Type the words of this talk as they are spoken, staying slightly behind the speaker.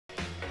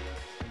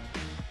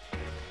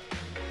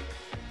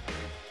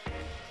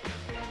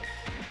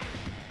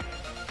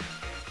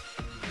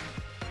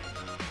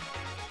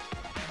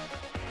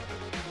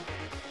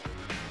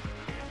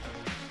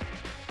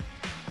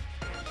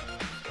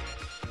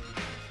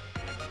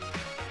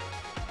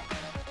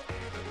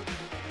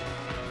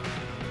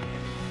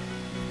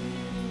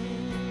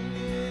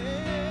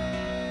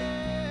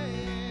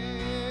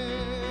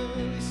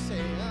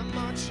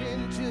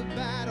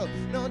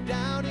battle, no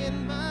doubt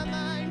in my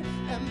mind.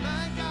 And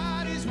my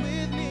God is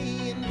with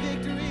me, and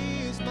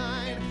victory is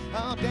mine.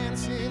 I'll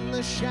dance in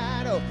the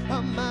shadow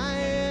of my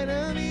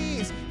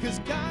enemies, 'cause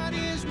God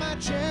is my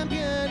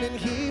champion and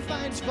he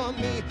fights for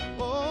me.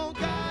 Oh,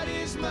 God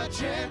is my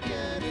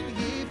champion and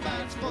he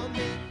fights for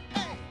me.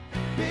 Hey!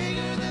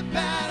 Bigger the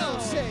battle,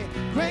 say,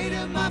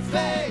 greater my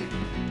faith.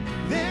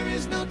 There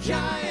is no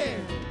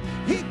giant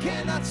he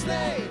cannot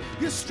slay.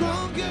 You're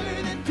stronger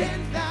than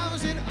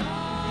 10,000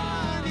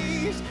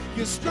 armies.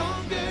 You're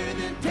stronger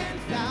than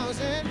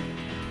 10,000.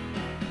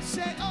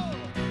 Say, oh,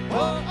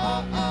 oh,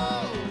 oh,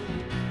 oh,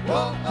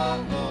 oh,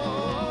 oh, oh,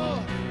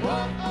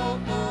 oh,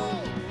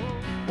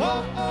 oh, oh,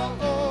 oh,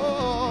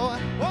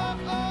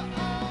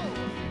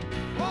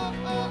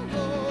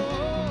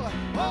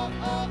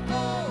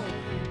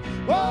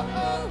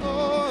 oh,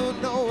 oh,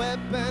 no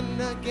weapon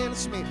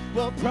against me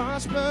will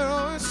prosper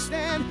or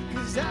stand,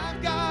 'cause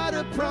I've got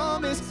a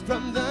promise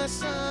from the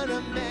Son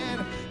of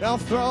Man. I'll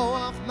throw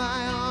off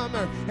my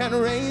armor and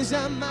raise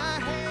up my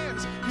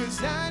hands,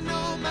 'cause I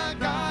know my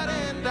God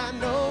and I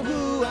know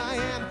who I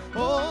am.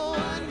 Oh,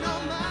 I know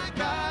my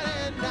God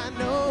and I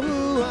know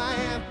who I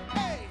am.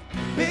 Hey!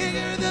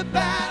 Bigger the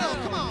battle,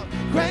 come on,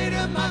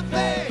 greater my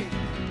faith.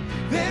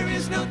 There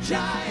is no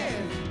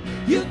giant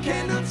you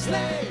cannot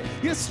slay.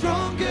 You're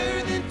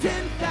stronger than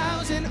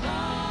 10,000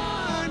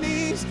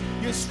 armies.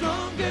 You're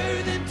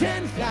stronger than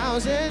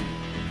 10,000.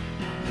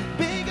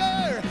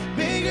 Bigger,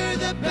 bigger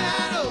the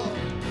battle,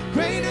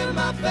 greater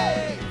my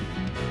faith.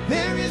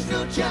 There is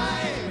no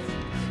giant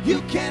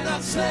you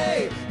cannot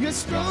slay. You're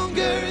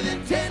stronger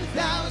than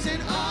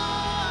 10,000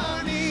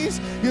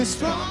 armies. You're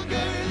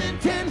stronger than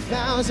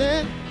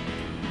 10,000.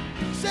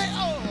 Say,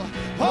 oh,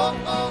 oh,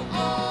 oh,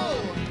 oh,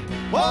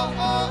 oh,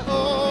 oh,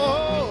 oh,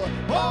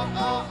 oh,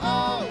 oh,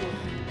 oh.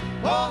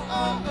 Oh,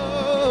 oh, oh,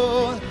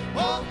 oh,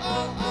 oh,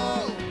 oh, oh,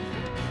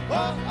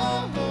 oh,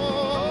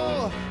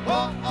 oh,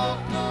 oh,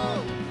 oh,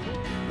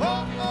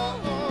 oh, oh,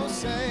 oh,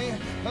 say,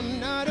 I'm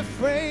not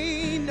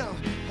afraid, no,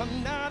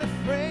 I'm not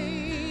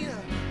afraid.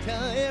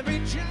 Tell every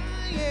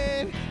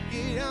giant,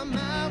 get out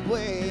my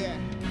way.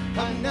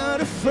 I'm not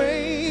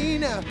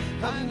afraid,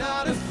 I'm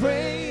not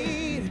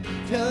afraid.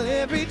 Tell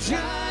every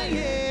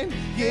giant,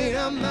 get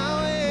out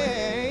my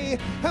way.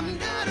 I'm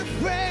not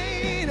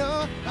afraid,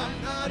 no,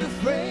 I'm not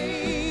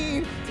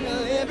afraid.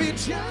 Tell every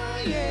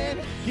giant,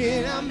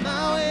 get out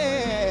my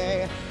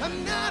way.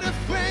 I'm not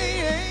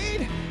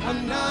afraid,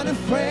 I'm not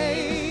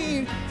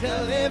afraid.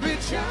 Tell every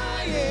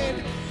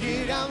giant,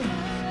 get out.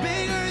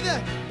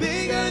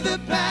 Bigger the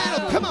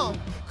battle, come on.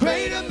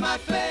 Greater my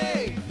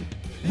faith.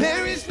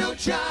 There is no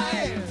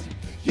giant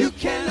you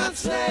cannot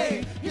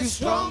slay. You're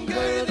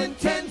stronger than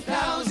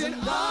 10,000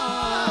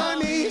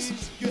 armies.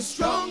 You're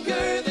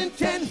stronger than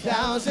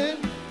 10,000.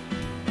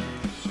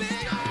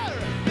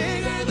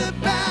 Bigger the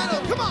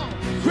battle, come on.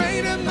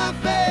 Greater my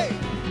faith.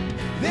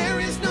 There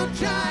is no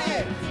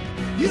giant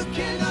you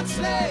cannot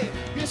slay.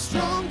 You're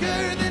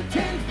stronger than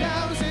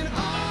 10,000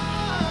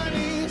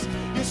 armies.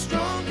 You're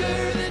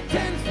stronger than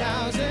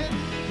 10,000.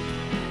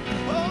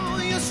 Oh,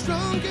 you're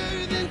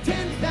stronger than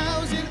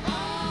 10,000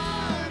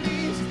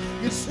 armies.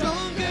 You're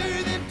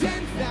stronger than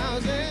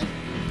 10,000.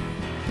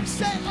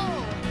 Say,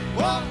 oh,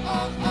 oh,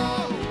 oh,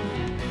 oh,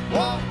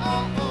 oh,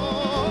 oh, oh,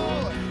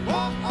 oh,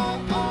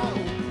 oh,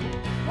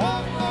 oh,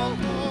 oh, oh,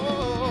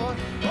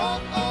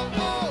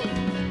 oh.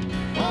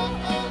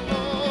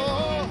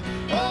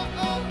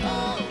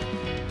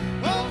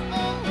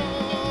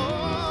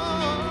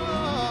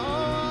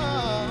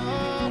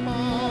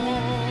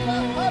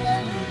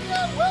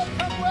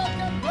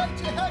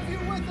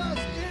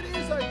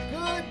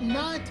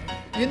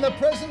 In the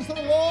presence of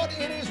the Lord.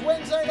 It is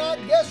Wednesday night.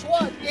 Guess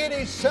what? It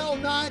is cell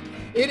night.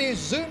 It is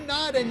Zoom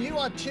night, and you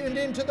are tuned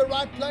into the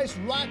right place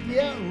right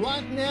here,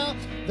 right now.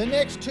 The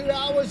next 2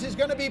 hours is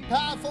going to be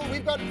powerful.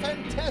 We've got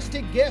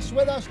fantastic guests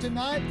with us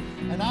tonight,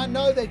 and I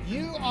know that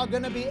you are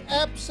going to be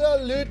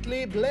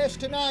absolutely blessed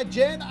tonight.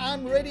 Jen,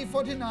 I'm ready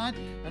for tonight,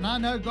 and I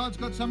know God's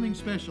got something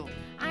special.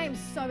 I am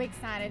so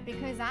excited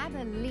because I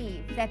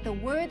believe that the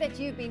word that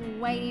you've been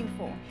waiting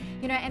for,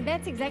 and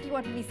that's exactly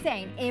what we're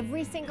saying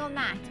every single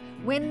night.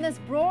 When this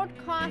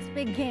broadcast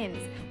begins,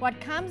 what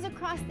comes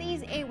across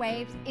these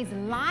airwaves is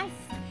life,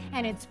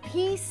 and it's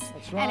peace,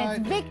 and it's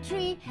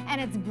victory,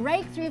 and it's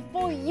breakthrough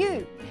for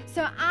you.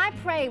 So I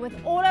pray with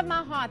all of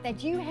my heart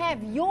that you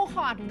have your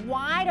heart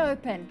wide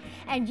open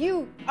and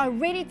you are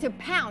ready to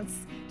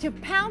pounce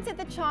at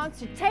the chance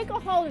to take a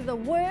hold of the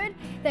word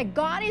that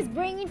God is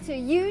bringing to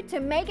you,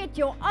 to make it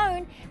your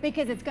own,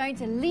 because it's going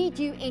to lead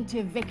you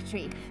into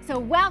victory. So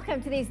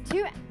welcome to these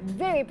 2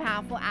 very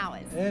powerful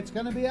hours. It's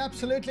going to be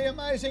absolutely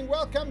amazing.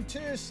 Welcome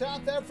to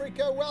South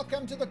Africa.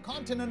 Welcome to the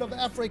continent of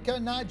Africa,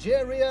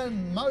 Nigeria,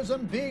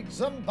 Mozambique, Mozambique,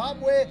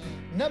 Zimbabwe,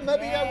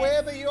 Namibia,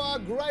 wherever you are,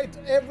 great.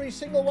 Every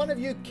single one of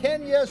you,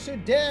 Kenya,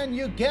 Sudan,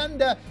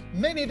 Uganda,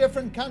 many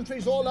different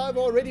countries all over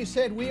already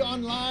said, we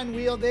online,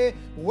 we are there.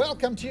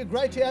 Welcome to you.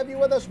 Great to have you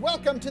with us.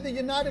 Welcome to the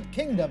United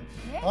Kingdom.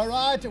 Yes. All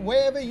right,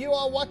 wherever you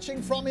are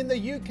watching from in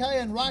the UK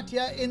and right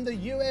here in the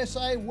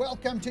USA,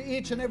 welcome to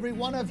each and every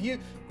one of you.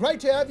 Great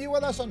to have you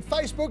with us on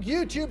Facebook,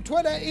 YouTube,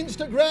 Twitter,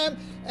 Instagram,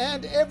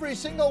 and every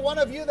single one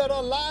of you that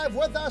are live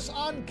with us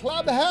on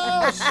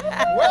Clubhouse.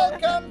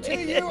 Welcome to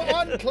you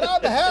on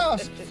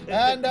Clubhouse.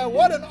 And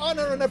what an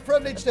honor and a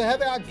privilege to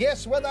have our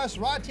guests with us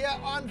right here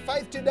on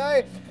Faith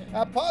Today.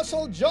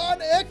 Apostle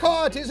John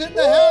Eckhardt is in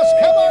the house.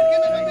 Come on,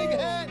 give him a big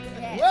hand.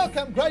 Yes.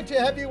 Welcome. Great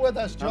to have you with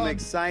us, John. I'm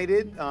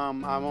excited.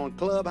 I'm on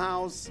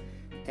Clubhouse,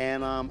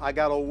 and I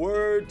got a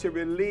word to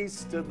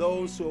release to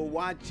those who are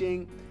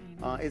watching.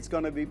 It's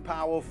going to be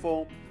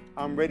powerful.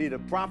 I'm ready to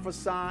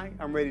prophesy.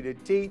 I'm ready to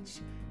teach.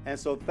 And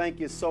so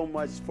thank you so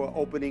much for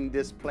opening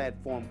this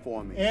platform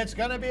for me. It's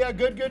going to be a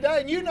good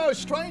day. And you know,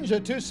 stranger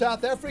to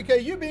South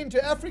Africa. You've been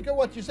to Africa,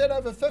 what you said,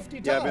 over 50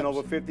 times? Yeah, I've been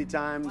over 50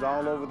 times,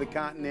 all over the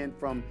continent,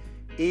 from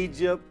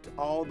Egypt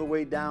all the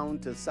way down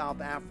to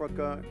South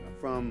Africa,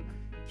 from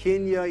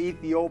Kenya,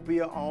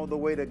 Ethiopia, all the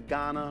way to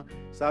Ghana.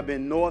 So I've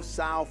been north,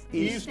 south,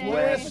 east,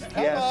 west.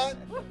 Come Yes,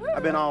 on.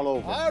 I've been all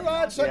over. All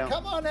right, so Yeah.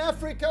 come on,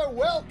 Africa.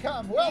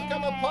 Welcome.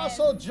 Welcome, Yes.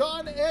 Apostle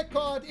John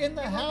Eckhardt in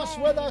the house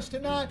with us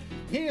tonight.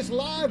 He is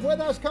live with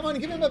us. Come on,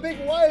 give him a big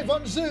wave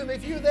on Zoom.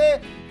 If you're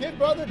there, give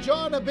Brother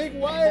John a big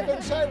wave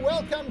and say,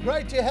 welcome.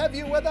 Great to have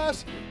you with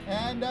us.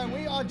 And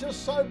we are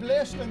just so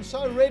blessed and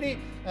so ready.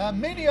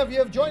 Many of you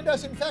have joined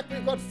us. In fact,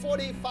 we've got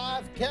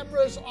 45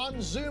 cameras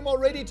on Zoom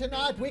already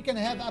tonight. We can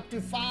have up to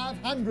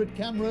 500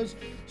 cameras.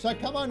 So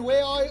come on,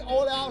 where are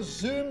all our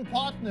Zoom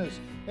partners?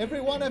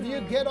 Every one of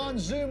you get on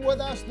Zoom with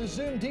us. The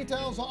Zoom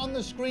details are on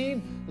the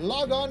screen.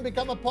 Log on,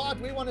 become a part.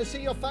 We want to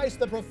see your face.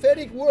 The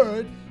prophetic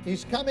word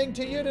is coming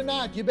to you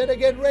tonight. You better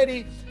get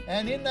ready.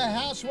 And in the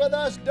house with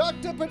us,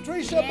 Dr.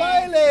 Patricia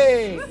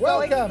Bailey. We're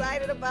Welcome. so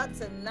excited about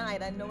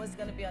tonight. I know it's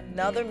going to be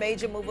another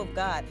major move of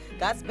God.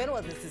 God's been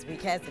with us this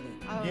week, hasn't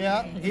he? Oh,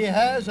 Yeah, yes. he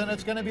has, and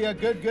it's going to be a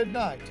good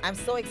night. I'm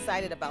so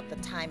excited about the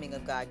timing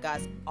of God.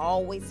 God's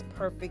always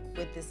perfect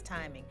with his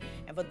timing.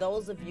 And for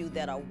those of you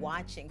that are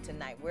watching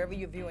tonight, wherever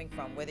you're viewing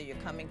from, whether you're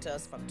coming to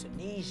us from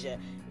Tunisia,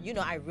 you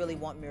know I really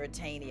want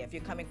Mauritania. If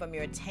you're coming from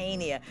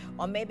Mauritania,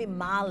 or maybe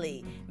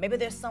Mali, maybe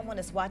there's someone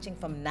that's watching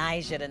from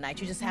Niger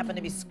tonight. You just happen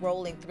to be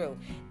scrolling through.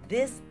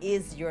 This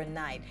is your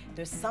night.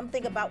 There's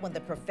something about when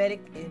the prophetic,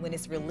 when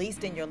it's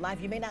released in your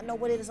life, you may not know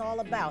what it is all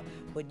about,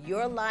 but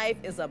your life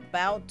is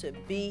about to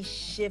be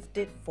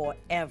shifted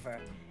forever.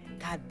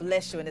 God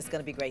bless you, and it's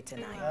going to be great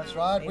tonight. That's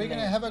right. We're Amen. going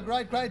to have a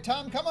great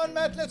time. Come on,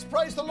 Matt. Let's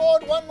praise the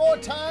Lord one more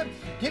time.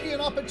 Give you an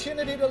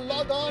opportunity to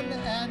log on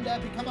and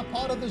become a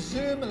part of the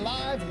Zoom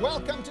Live.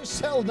 Welcome to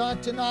Cell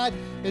Night tonight.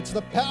 It's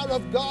the power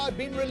of God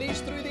being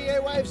released through the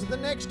airwaves the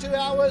next 2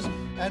 hours.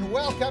 And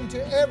welcome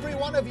to every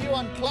one of you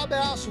on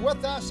Clubhouse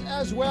with us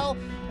as well.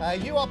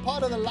 You are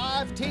part of the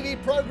live TV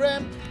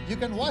program. You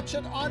can watch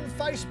it on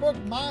Facebook,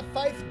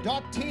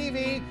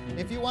 myfaith.tv.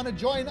 If you want to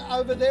join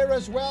over there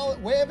as well,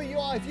 wherever you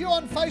are. If you're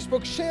on Facebook,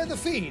 share the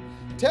feed.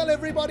 Tell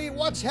everybody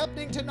what's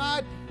happening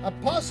tonight.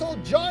 Apostle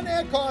John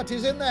Eckhardt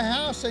is in the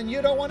house, and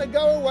you don't want to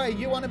go away.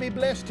 You want to be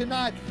blessed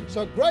tonight.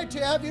 So great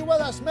to have you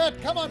with us.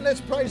 Matt, come on,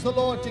 let's praise the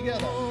Lord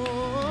together.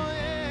 Oh,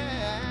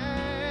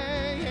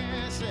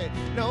 yeah, say,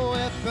 no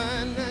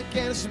weapon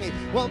against me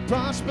will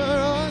prosper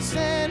or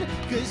stand,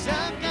 'cause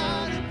I've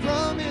got a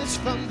promise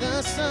from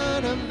the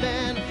Son of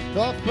Man.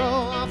 I'll throw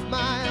off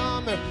my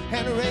armor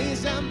and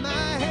raise up my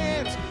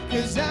hands,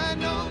 'cause I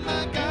know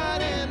my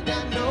God and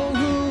I know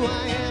who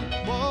I am.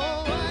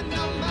 Whoa, I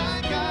know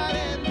my God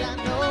and I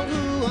know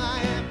who I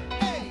am.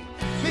 Hey,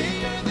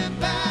 bigger the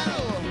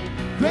battle,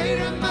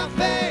 greater my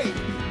faith.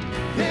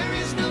 There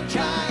is no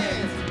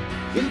giant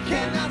you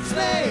cannot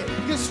slay.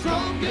 You're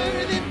stronger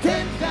than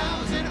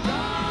 10,000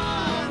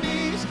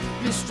 armies.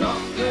 You're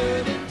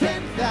stronger than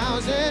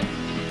 10,000.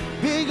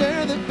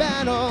 Bigger the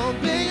battle,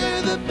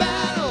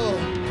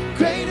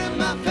 greater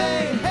my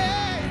faith.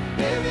 Hey,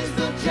 there is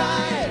no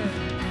giant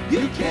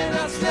you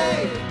cannot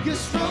slay. You're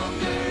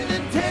stronger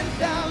than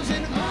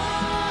 10,000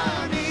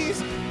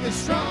 armies. You're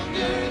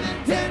stronger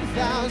than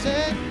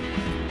 10,000.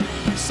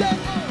 Say,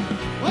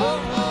 oh,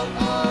 oh,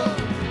 oh,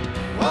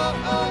 oh,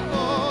 oh,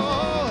 oh,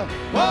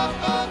 oh,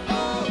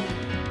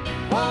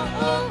 oh, oh,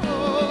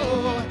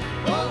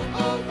 oh,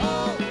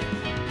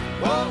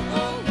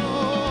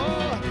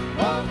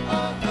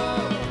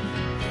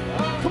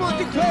 oh, come on,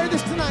 declare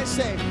this tonight.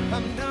 Say,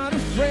 I'm not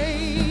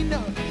afraid,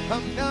 no,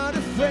 I'm not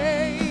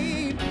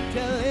afraid.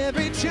 Tell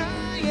every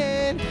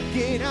giant,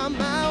 get out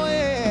my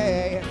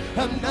way.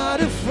 I'm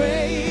not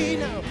afraid,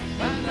 no,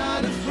 I'm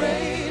not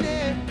afraid.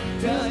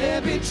 Tell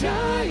every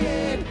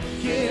giant,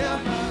 get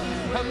out my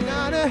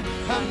way.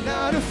 I'm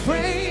not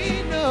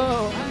afraid,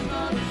 no, I'm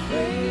not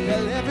afraid.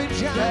 Tell every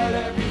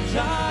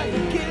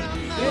giant, get out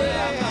my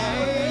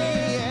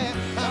way.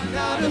 I'm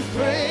not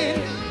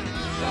afraid,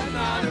 I'm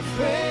not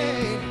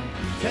afraid.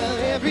 Tell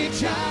every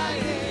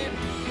giant,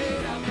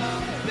 get out my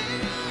way.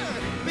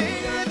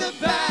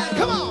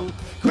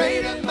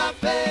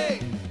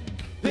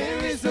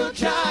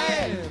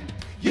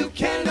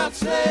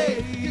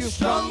 slay. You're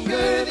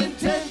stronger than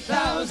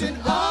 10,000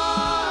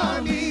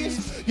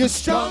 armies. You're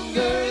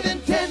stronger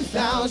than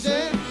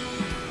 10,000.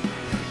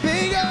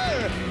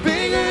 Bigger,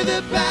 bigger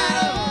the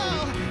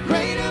battle,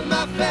 greater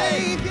my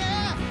faith.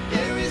 Yeah,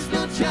 there is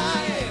no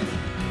giant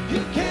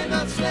you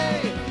cannot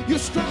slay. You're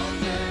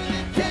stronger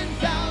than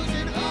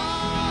 10,000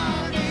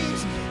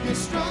 armies. You're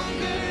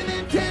stronger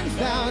than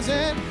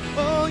 10,000.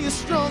 Oh, you're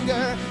stronger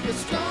than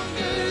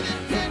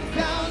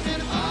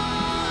 10,000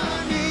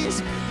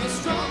 armies. You're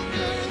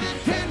stronger than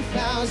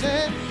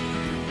 10,000.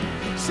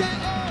 Say,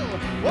 oh,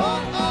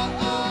 oh, oh,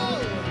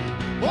 oh,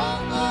 oh, oh,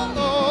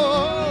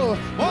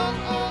 oh, oh, oh,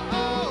 oh,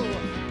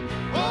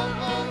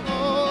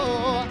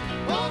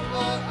 oh, oh, oh,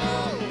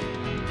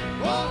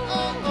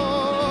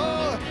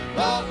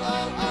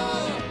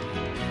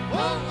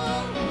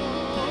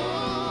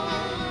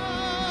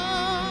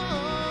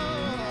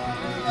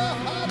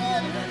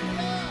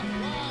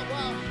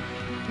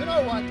 You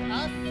know what?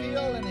 I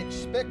feel an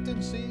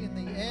expectancy in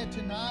the air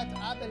tonight.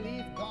 I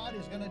believe God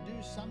is going to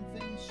do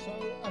something so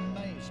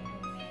amazing.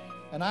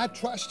 And I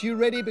trust you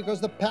ready,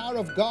 because the power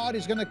of God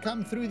is going to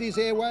come through these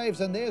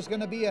airwaves, and there's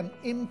going to be an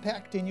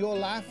impact in your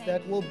life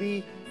that will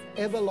be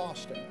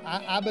everlasting.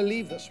 I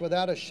believe this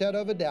without a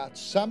shadow of a doubt.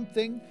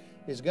 Something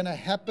is going to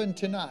happen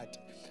tonight.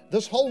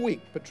 This whole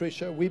week,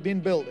 Patricia, we've been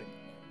building.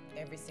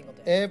 Every single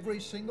day. Every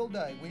single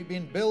day. We've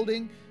been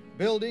building.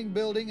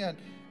 And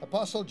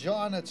Apostle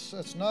John,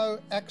 it's no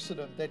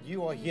accident that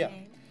you are here.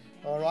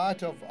 All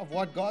right, of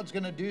what God's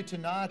going to do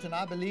tonight. And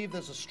I believe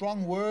there's a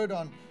strong word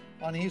on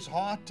his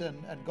heart,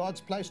 and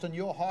God's placed on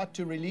your heart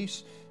to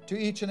release to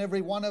each and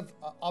every one of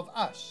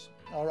us.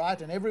 All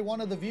right, and every one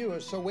of the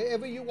viewers. So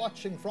wherever you're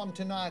watching from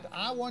tonight,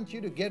 I want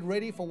you to get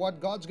ready for what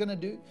God's going to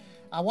do.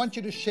 I want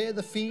you to share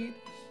the feed.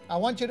 I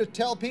want you to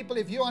tell people,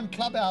 if you're on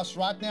Clubhouse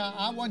right now,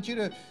 I want you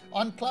to,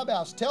 on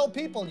Clubhouse, tell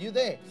people you're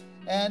there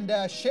and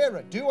share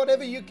it. Do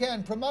whatever you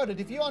can, promote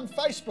it. If you're on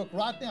Facebook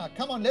right now,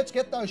 come on, let's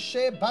get those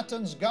share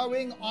buttons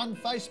going on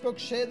Facebook.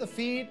 Share the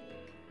feed.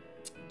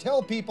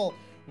 Tell people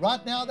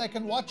right now they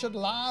can watch it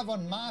live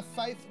on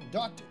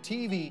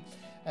myfaith.tv.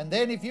 And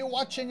then if you're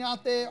watching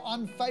out there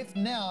on Faith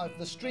Now,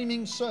 the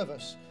streaming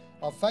service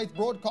of Faith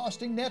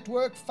Broadcasting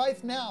Network,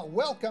 Faith Now,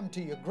 welcome to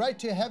you. Great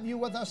to have you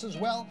with us as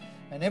well.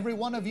 And every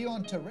one of you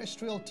on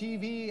terrestrial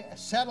TV,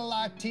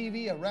 satellite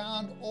TV,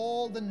 around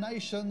all the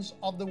nations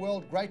of the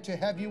world, great to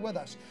have you with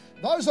us.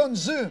 Those on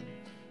Zoom,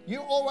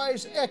 you're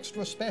always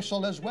extra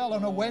special as well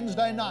on a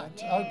Wednesday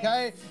night,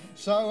 okay?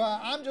 So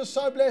I'm just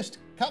so blessed.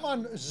 Come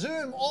on,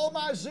 Zoom, all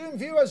my Zoom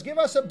viewers, give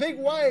us a big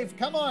wave.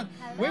 Come on.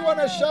 Hello. We want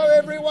to show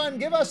everyone,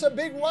 give us a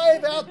big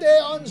wave out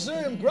there on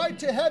Zoom. Great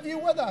to have you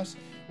with us.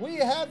 We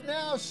have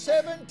now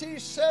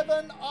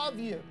 77 of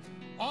you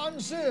on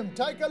Zoom.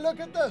 Take a look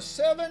at this,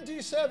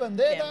 77.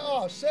 There they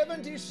are,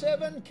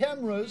 77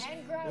 cameras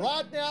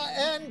right now,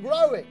 and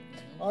growing.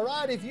 All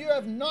right, if you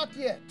have not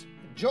yet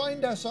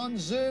joined us on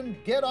Zoom,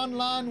 get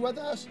online with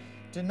us.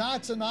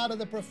 Tonight's a night of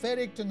the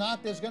prophetic.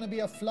 Tonight there's going to be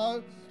a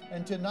flow.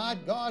 And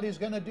tonight, God is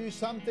going to do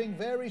something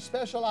very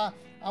special. I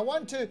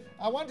want to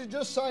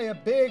just say a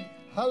big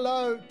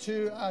hello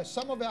to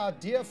some of our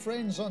dear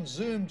friends on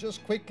Zoom,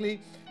 just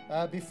quickly,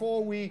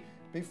 before we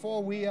move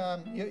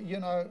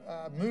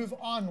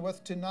on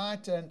with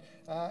tonight. And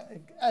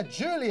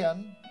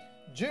Julian,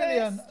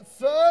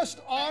 first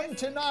on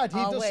tonight.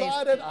 He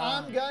decided,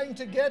 I'm going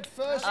to get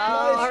first place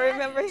I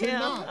remember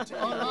tonight. him.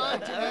 All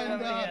right,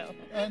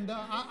 and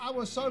I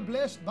was so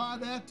blessed by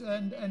that.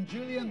 And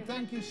Julian,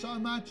 thank you so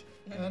much.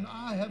 And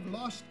I have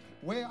lost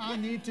where I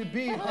need to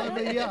be over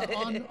here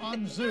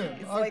on Zoom.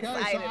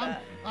 Okay, so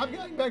I'm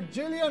going back.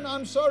 Julian,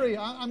 I'm sorry.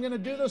 I'm going to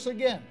do this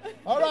again.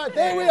 All right,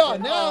 there we are.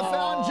 Now I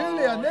found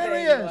Julian. There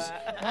he is.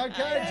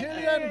 Okay,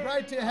 Julian,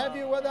 great to have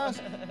you with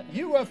us.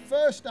 You were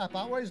first up.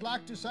 I always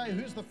like to say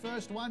who's the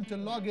first one to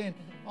log in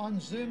on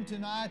Zoom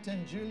tonight,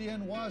 and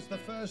Julian was the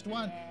first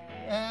one.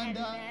 And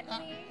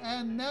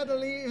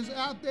Natalie is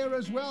out there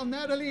as well.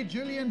 Natalie,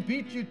 Julian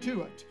beat you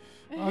to it.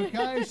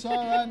 Okay, so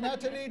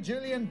Natalie,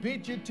 Julian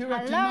beat you to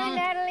it tonight. Hello,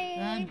 Natalie.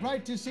 And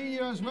great to see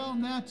you as well,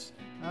 Nat.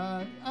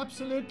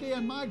 Absolutely.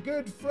 And my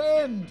good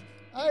friend,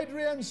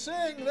 Adrian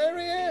Singh. There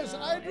he is.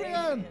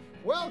 Adrian,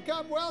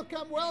 welcome,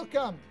 welcome,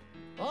 welcome.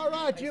 All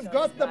right, you've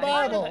got the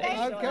Bible.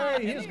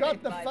 Okay, he's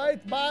got the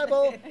Faith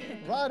Bible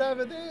right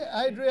over there.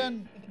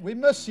 Adrian, we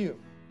miss you.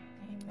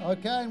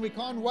 Okay, and we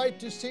can't wait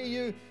to see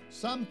you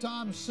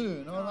sometime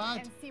soon, all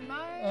right?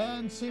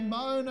 And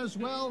Simone as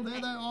well. There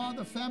they are,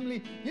 the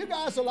family. You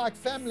guys are like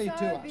family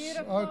to us.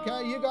 Beautiful.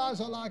 Okay, you guys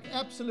are like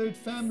absolute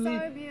family.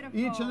 So beautiful.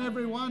 Each and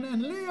every one.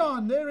 And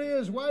Leon, there he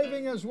is,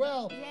 waving as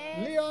well.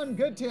 Yes. Leon,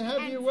 good to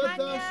have you with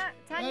us.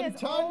 Tanya's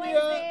and always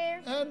Tanya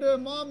there. and her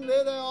mom,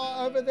 there they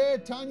are over there.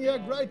 Tanya,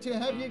 great to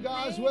have you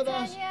guys with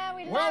us.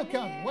 We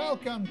Welcome, love you.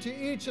 welcome to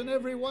each and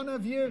every one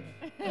of you.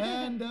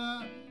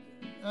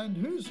 And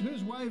who's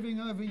waving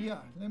over here?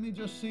 Let me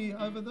just see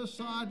over this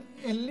side.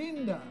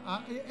 Elenda's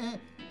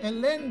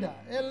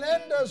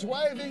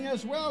waving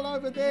as well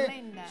over there.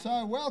 Elenda.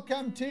 So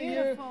welcome to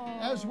Beautiful. you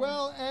as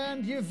well.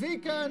 And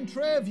Yuvika and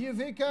Trev.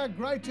 Yuvika,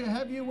 great to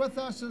have you with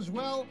us as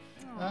well.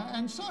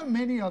 And so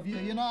many of you.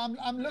 You know,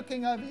 I'm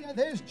looking over here.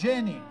 There's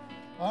Jenny.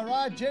 All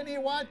right, Jenny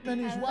Whiteman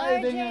is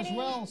waving as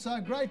well.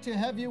 So great to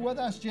have you with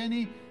us,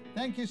 Jenny.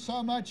 Thank you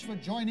so much for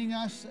joining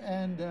us.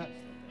 And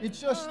it's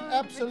just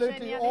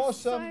absolutely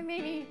awesome. So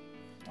many.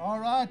 All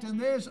right, and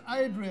there's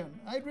Adrian.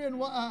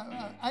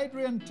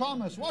 Adrian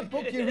Thomas. What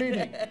book are you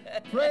reading?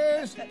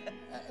 Prayers.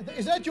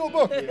 Is that your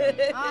book?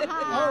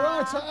 All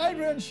right, so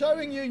Adrian's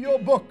showing you your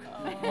book.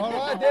 All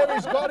right, there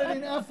he's got it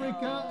in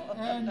Africa.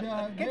 And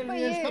there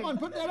he is. Come on,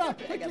 put that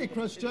up quickly,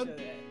 Christian.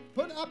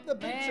 Put up the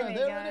picture.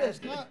 There it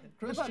is. No,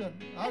 Christian.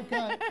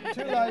 Okay,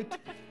 too late.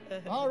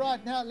 All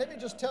right, now let me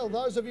just tell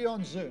those of you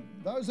on Zoom.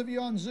 Those of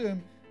you on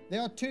Zoom,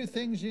 there are two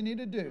things you need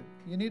to do.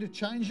 You need to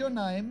change your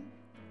name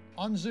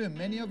on Zoom.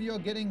 Many of you are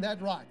getting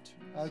that right,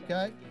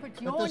 okay? But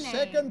the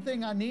second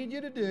thing I need you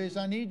to do is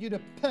I need you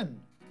to pin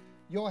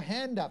your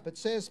hand up. It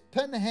says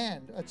pin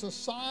hand. It's a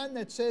sign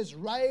that says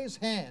raise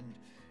hand.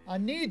 I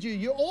need you.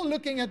 You're all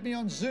looking at me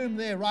on Zoom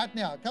there right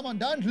now. Come on,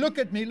 don't look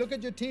at me. Look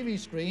at your TV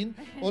screen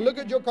or look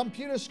at your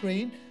computer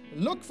screen.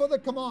 Look for the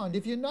command.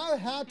 If you know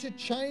how to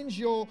change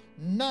your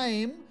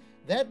name,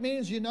 that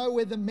means you know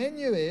where the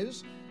menu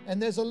is,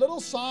 and there's a little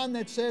sign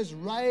that says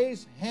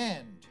raise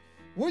hand.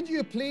 Would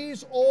you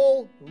please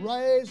all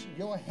raise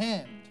your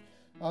hand?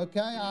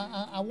 Okay,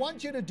 I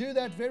want you to do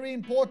that very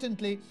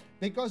importantly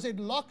because it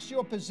locks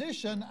your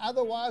position.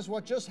 Otherwise,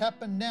 what just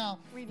happened now,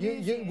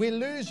 we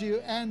lose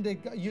you and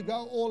you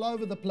go all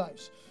over the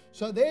place.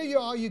 So there you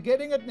are. You're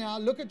getting it now.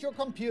 Look at your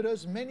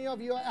computers. Many of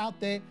you are out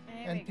there.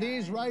 And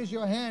please raise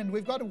your hand.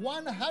 We've got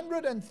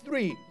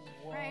 103.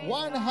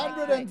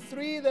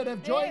 103 that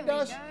have joined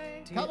us.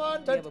 Come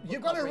on, but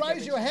you've got to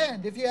raise your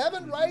hand. If you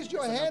haven't raised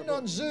your hand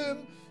on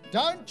Zoom,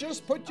 don't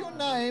just put your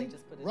name,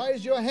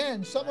 raise your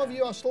hand. Some of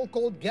you are still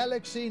called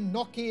Galaxy,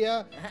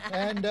 Nokia,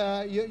 and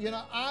you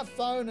know,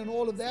 iPhone and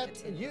all of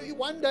that.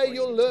 One day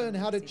you'll learn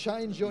how to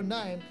change your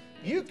name.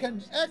 You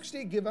can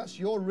actually give us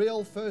your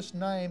real first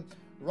name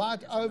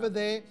right over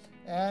there,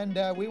 and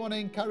we want to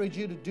encourage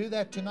you to do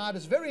that tonight.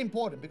 It's very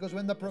important because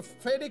when the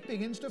prophetic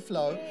begins to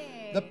flow,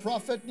 the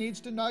prophet needs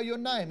to know your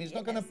name. He's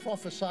not going to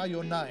prophesy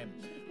your name.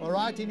 All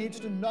right? He needs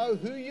to know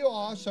who you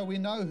are so we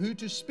know who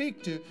to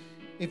speak to.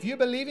 If you're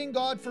believing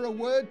God for a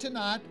word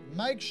tonight,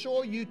 make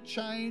sure you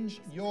change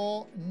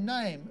your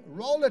name.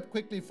 Roll it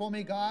quickly for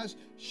me, guys.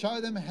 Show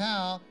them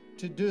how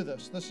to do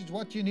this. This is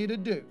what you need to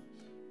do.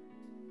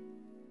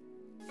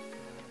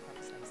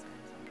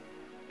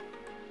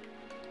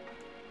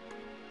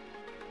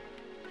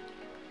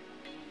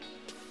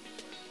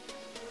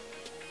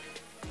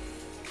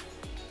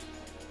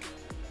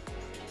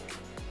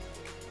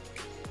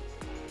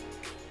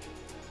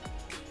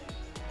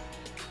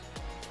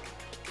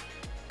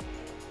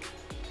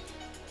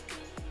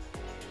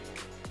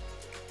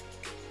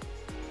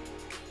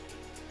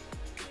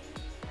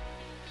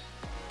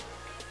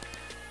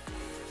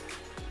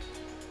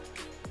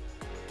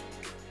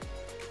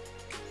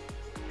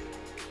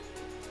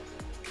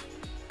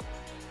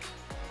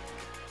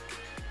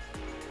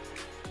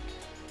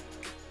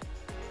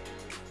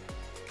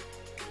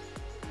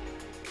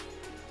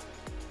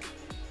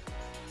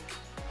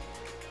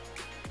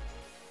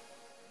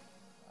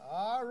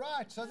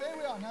 So there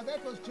we are. Now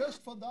that was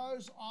just for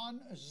those on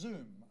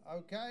Zoom,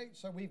 okay?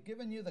 So we've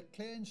given you the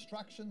clear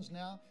instructions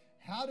now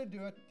how to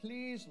do it.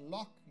 Please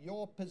lock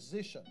your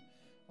position,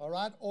 all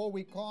right? Or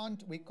we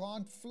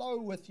can't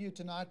flow with you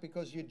tonight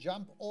because you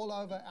jump all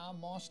over our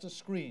master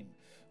screen,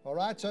 all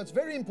right? So it's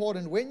very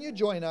important when you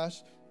join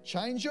us,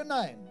 change your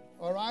name,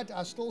 all right?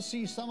 I still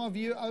see some of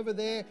you over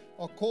there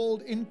are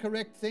called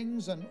incorrect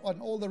things and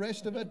all the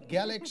rest of it,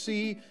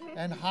 Galaxy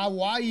and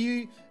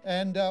Hawaii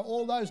and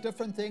all those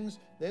different things.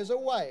 There's a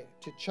way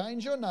to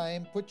change your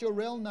name, put your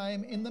real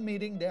name in the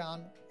meeting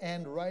down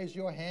and raise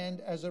your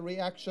hand as a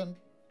reaction.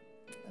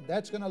 And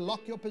that's going to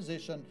lock your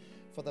position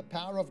for the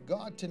power of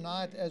God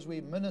tonight as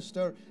we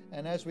minister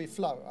and as we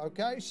flow.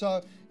 Okay,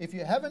 so if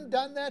you haven't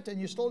done that and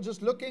you're still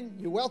just looking,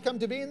 you're welcome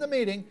to be in the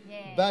meeting,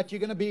 but you're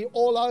going to be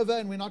all over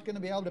and we're not going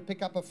to be able to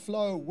pick up a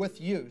flow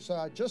with you.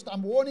 So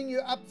I'm warning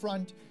you up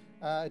front.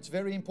 It's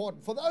very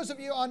important. For those of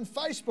you on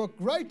Facebook,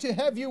 great to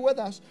have you with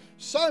us.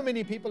 So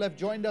many people have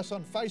joined us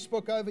on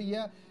Facebook over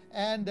here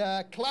and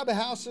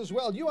Clubhouse as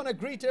well. You want to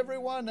greet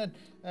everyone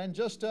and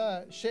just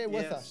share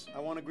with us? I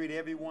want to greet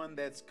everyone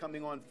that's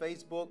coming on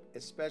Facebook,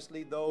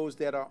 especially those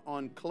that are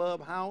on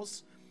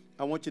Clubhouse.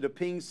 I want you to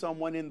ping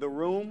someone in the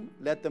room.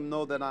 Let them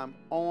know that I'm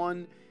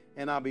on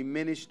and I'll be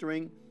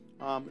ministering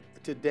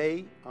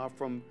today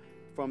from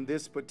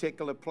this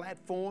particular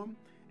platform.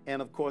 And,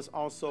 of course,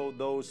 also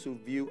those who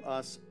view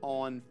us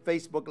on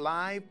Facebook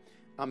Live.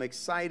 I'm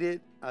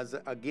excited.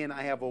 Again,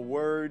 I have a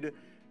word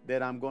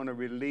that I'm going to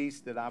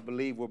release that I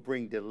believe will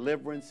bring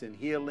deliverance and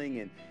healing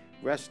and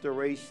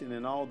restoration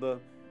and all the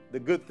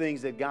good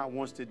things that God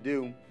wants to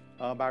do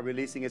by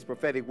releasing His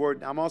prophetic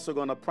word. I'm also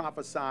going to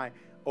prophesy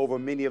over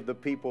many of the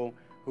people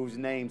whose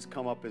names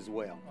come up as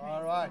well.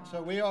 All right,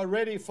 so we are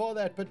ready for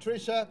that.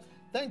 Patricia,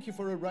 thank you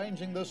for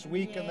arranging this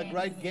week and the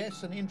great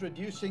guests and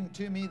introducing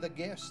to me the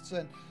guests.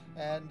 And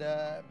And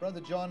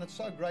Brother John, it's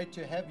so great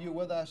to have you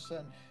with us.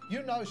 And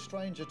you're no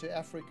stranger to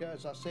Africa,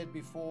 as I said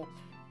before,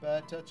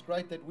 but it's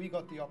great that we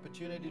got the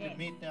opportunity to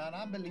meet now. And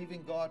I'm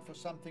believing God for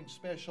something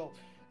special.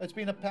 It's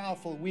been a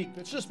powerful week.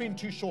 It's just been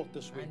too short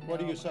this week.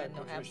 What do you say,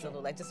 Patricia?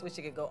 Absolutely. I just wish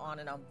it could go on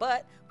and on,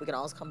 but we can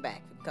always come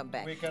back. We can come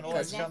back. We can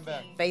always come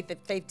back. Faith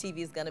TV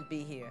is going to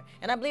be here.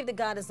 And I believe that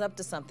God is up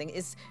to something.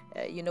 It's,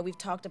 you know, we've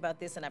talked about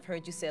this, and I've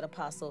heard you say it,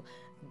 Apostle.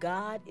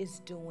 God is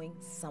doing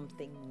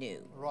something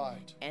new.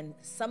 Right. And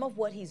some of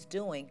what he's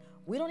doing,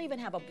 we don't even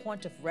have a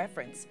point of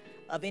reference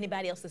of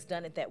anybody else that's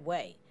done it that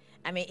way.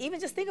 I mean, even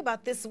just think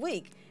about this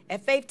week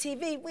at Faith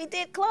TV, we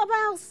did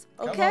Clubhouse,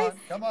 okay?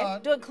 Come on.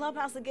 And doing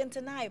Clubhouse again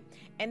tonight.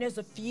 And there's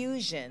a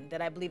fusion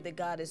that I believe that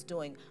God is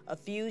doing, a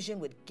fusion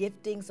with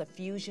giftings, a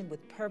fusion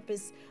with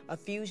purpose, a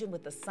fusion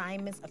with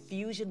assignments, a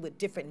fusion with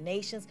different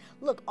nations.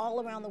 Look,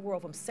 all around the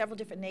world from several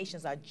different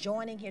nations are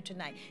joining here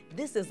tonight.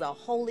 This is a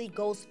Holy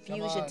Ghost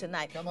fusion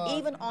tonight.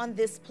 Even on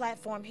this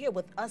platform here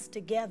with us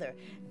together,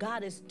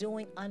 God is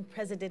doing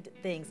unprecedented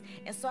things.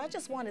 And so I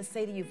just want to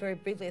say to you very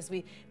briefly as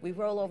we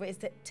roll over is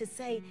to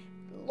say,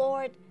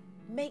 Lord,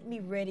 make me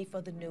ready for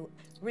the new.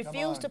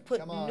 Refuse to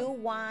put new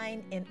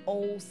wine in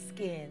old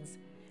skins.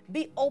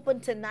 Be open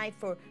tonight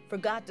for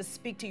God to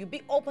speak to you.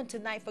 Be open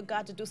tonight for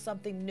God to do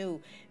something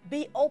new.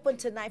 Be open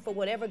tonight for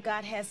whatever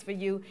God has for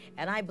you.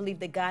 And I believe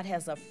that God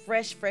has a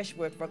fresh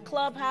word for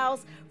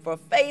Clubhouse, for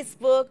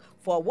Facebook,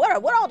 for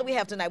what all do we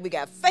have tonight? We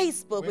got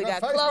Facebook, we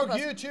got Facebook, Clubhouse,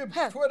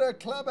 YouTube, Twitter,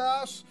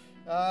 Clubhouse.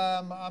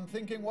 I'm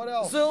thinking, what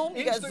else? Zoom,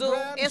 you got Zoom,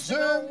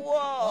 Instagram. Whoa.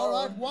 All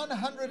right,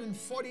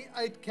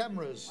 148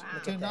 cameras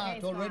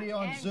tonight already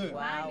on Zoom.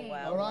 Wow.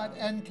 All right,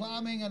 and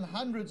climbing, and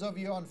hundreds of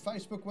you on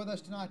Facebook with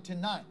us tonight.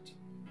 Tonight,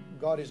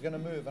 God is going to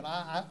move, and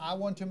I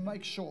want to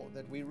make sure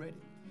that we're ready.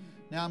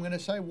 Now, I'm going to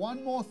say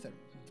one more thing,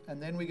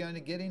 and then we're going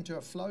to get into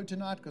a flow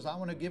tonight, because I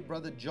want to give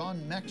Brother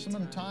John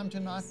maximum time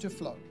tonight to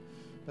flow.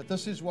 But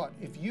this is what,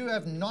 if you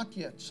have not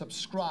yet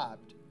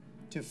subscribed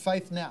to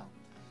Faith Now,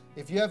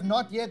 if you have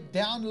not yet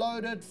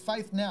downloaded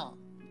Faith Now,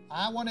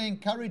 I want to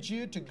encourage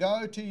you to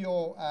go to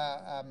your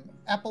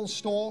Apple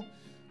store,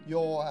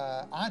 your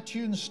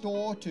iTunes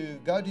store, to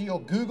go to your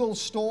Google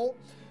store,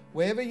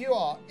 wherever you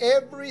are.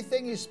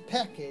 Everything is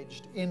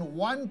packaged in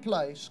one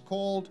place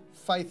called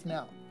Faith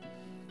Now.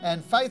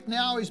 And Faith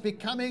Now is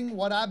becoming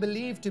what I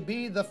believe to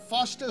be the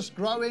fastest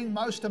growing,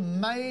 most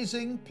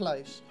amazing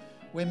place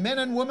where men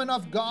and women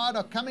of God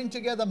are coming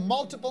together,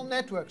 multiple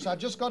networks. I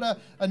just got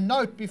a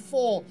note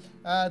before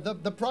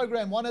the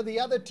program. One of the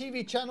other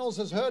TV channels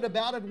has heard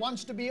about it,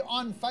 wants to be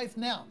on Faith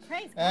Now.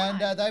 Praise and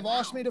God. They've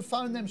asked me to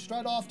phone them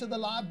straight after the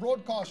live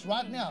broadcast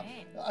right now.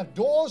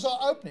 Doors are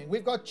opening.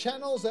 We've got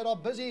channels that are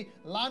busy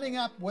lining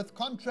up with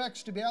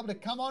contracts to be able to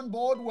come on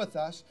board with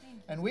us.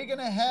 And we're going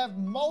to have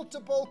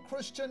multiple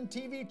Christian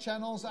TV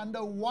channels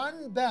under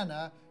one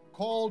banner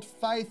called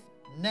Faith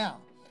Now.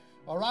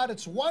 All right,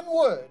 it's one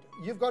word.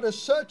 You've got to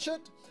search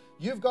it.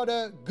 You've got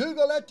to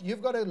Google it.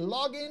 You've got to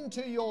log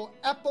into your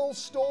Apple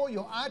store,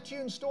 your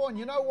iTunes store, and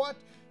you know what?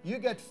 You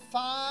get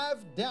 5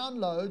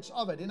 downloads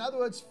of it. In other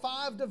words,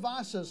 5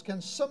 devices can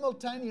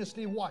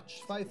simultaneously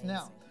watch Faith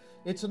Now.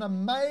 It's an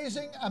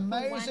amazing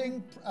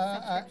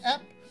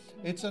app.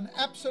 It's an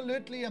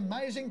absolutely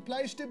amazing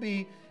place to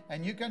be,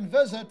 and you can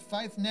visit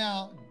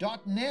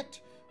faithnow.net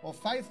or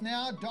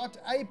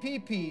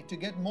faithnow.app to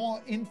get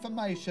more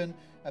information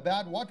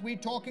about what we're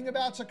talking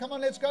about. So come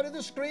on, let's go to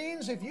the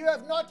screens. If you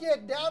have not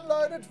yet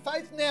downloaded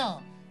Faith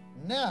Now,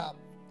 now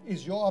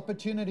is your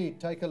opportunity.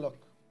 Take a look.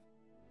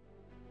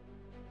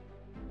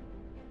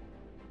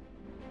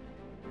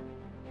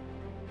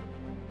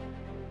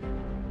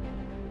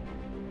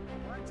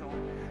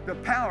 The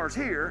power's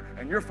here,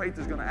 and your faith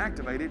is going to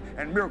activate it,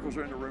 and miracles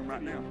are in the room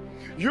right now.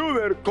 You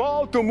were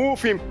called to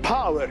move in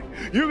power.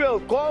 You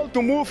were called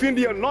to move in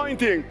the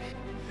anointing.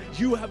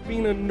 You have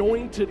been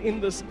anointed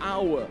in this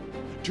hour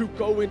to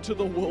go into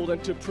the world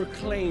and to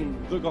proclaim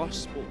the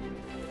gospel.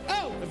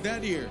 Out of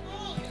that ear.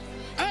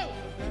 Out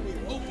of that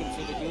ear. Open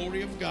for the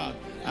glory of God.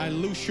 I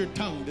loose your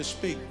tongue to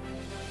speak.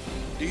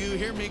 Do you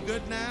hear me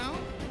good now?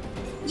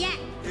 Yeah.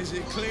 Is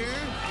it clear?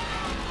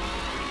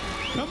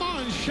 Come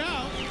on,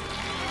 shout.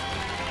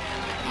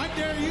 I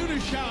dare you to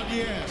shout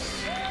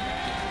yes.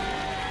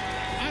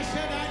 I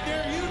said I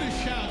dare you to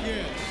shout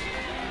yes.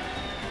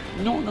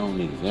 Not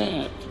only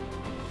that,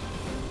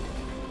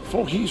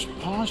 for his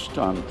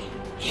pastime,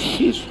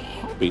 his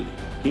hobby,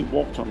 he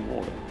walked on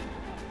water.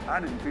 I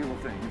didn't feel a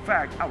thing. In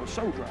fact, I was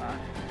so dry,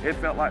 it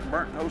felt like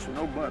burnt toast with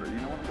no butter. You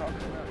know what I'm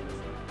talking about?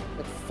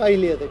 The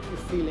failure that you're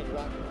feeling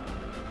right now.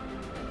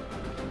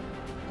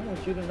 I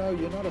want you to know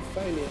you're not a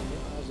failure in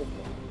the eyes of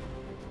God.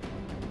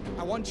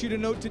 I want you to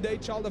know today,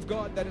 child of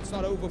God, that it's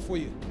not over for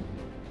you.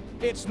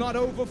 It's not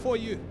over for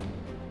you.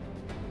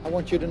 I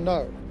want you to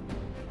know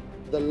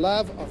the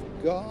love of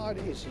God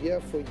is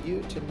here for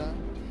you tonight.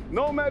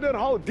 No matter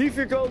how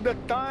difficult the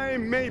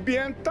time may be,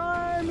 and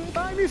time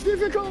is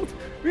difficult.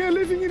 We are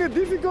living in a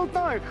difficult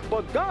time.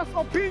 But God's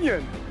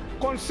opinion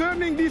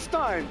concerning this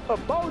time,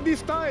 about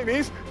this time,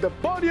 is the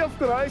body of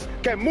Christ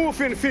can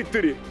move in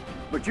victory.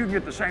 But you can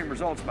get the same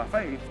results by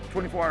faith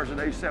 24 hours a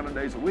day, 7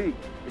 days a week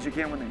as you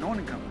can when the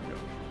anointing comes and goes.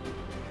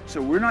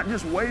 So we're not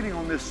just waiting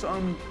on this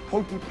some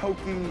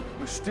hokey-pokey,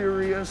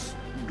 mysterious,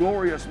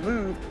 glorious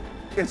move.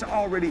 It's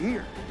already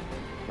here.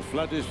 The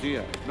flood is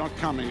here. Not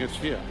coming, it's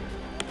here.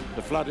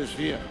 The flood is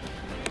here.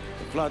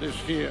 The flood is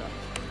here.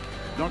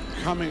 Not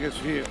coming, it's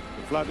here.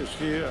 The flood is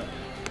here.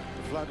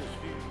 The flood is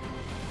here.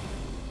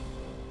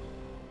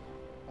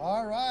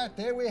 All right,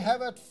 there we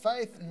have it,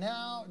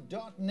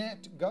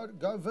 faithnow.net.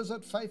 Go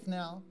visit Faith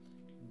Now,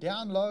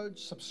 download,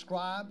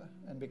 subscribe,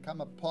 and become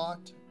a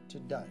part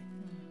today.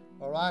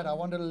 All right, I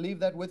wanted to leave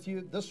that with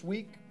you. This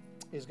week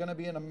is going to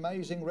be an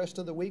amazing rest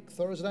of the week.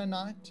 Thursday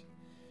night.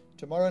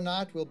 Tomorrow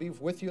night, we'll be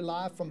with you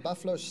live from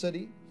Buffalo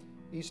City,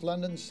 East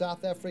London,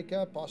 South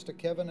Africa. Pastor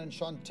Kevin and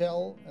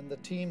Chantel and the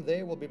team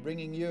there will be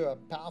bringing you a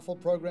powerful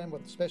program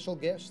with special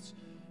guests.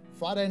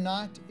 Friday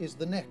night is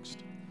the next.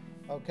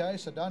 Okay,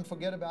 so don't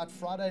forget about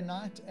Friday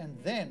night. And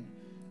then,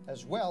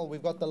 as well,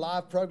 we've got the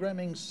live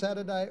programming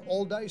Saturday,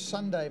 all day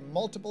Sunday,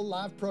 multiple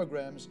live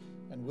programs,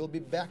 and we'll be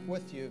back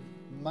with you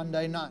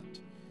Monday night.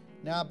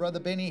 Now, Brother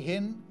Benny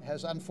Hinn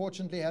has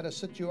unfortunately had a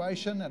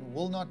situation and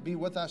will not be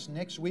with us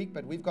next week,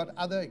 but we've got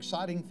other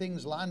exciting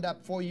things lined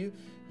up for you.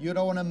 You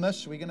don't want to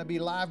miss. We're going to be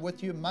live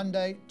with you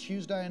Monday,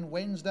 Tuesday, and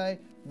Wednesday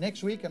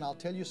next week, and I'll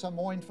tell you some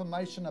more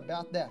information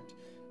about that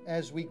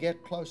as we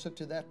get closer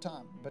to that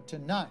time. But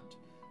tonight,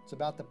 it's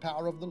about the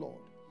power of the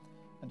Lord.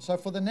 And so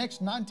for the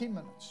next 90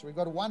 minutes, we've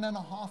got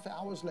 1.5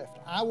 hours left.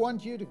 I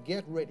want you to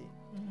get ready.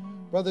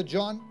 Brother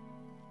John,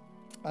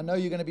 I know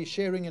you're going to be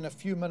sharing in a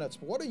few minutes,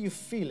 but what are you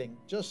feeling?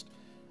 Just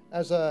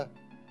as a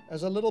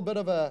little bit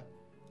of a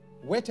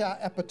whet our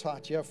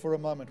appetite here for a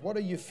moment. What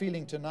are you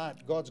feeling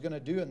tonight God's going to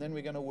do, and then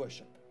we're going to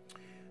worship?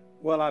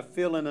 Well, I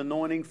feel an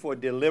anointing for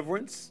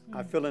deliverance.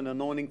 I feel an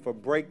anointing for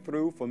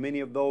breakthrough for many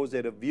of those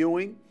that are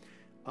viewing.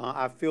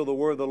 I feel the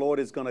word of the Lord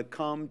is going to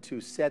come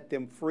to set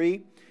them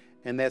free.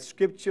 And that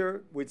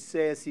scripture which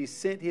says he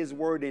sent his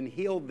word and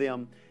healed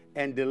them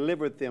and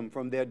delivered them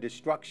from their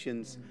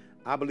destructions.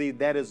 I believe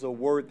that is a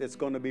word that's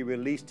going to be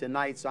released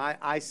tonight. So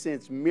I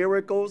sense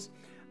miracles.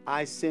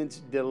 I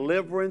sense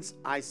deliverance.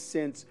 I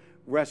sense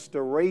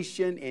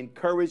restoration,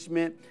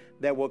 encouragement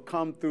that will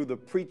come through the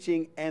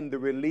preaching and the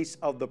release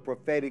of the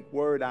prophetic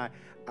word. I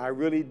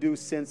really do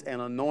sense an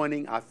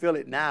anointing. I feel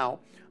it now,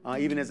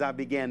 even as I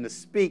began to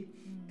speak.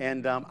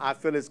 And I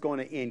feel it's going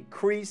to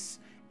increase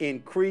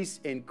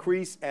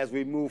as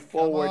we move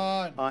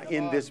forward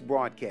in this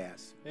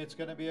broadcast. It's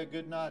going to be a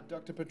good night.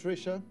 Dr.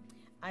 Patricia?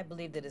 I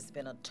believe that it's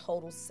been a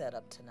total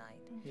setup tonight.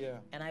 Yeah.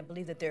 And I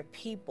believe that there are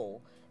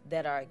people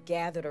that are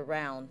gathered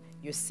around.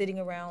 You're sitting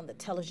around the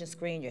television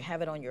screen, you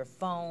have it on your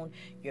phone,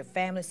 your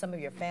family, some of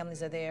your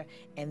families are there.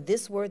 And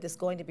this word that's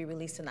going to be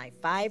released tonight,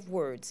 5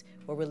 words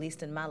were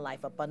released in my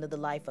life up under the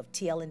life of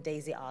TL and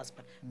Daisy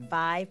Osborne.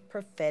 5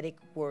 prophetic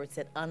words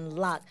that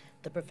unlock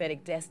the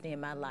prophetic destiny in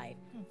my life.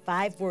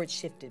 5 words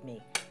shifted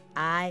me.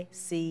 I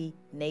see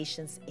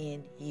nations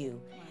in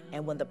you.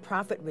 And when the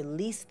prophet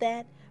released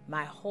that,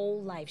 my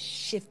whole life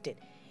shifted.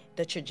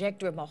 The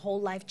trajectory of my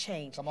whole life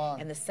changed.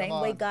 And the same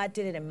way God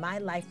did it in my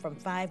life from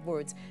 5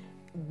 words,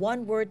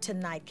 1 word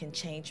tonight can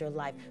change your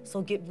life.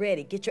 So get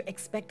ready, get your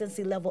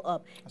expectancy level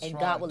up, and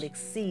God will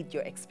exceed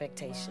your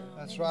expectation.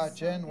 That's right.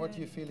 Jen, what are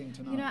you feeling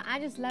tonight? You know, I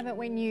just love it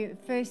when you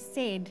first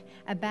said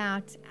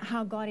about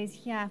how God is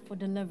here for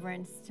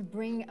deliverance, to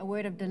bring a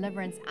word of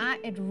deliverance.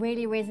 It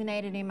really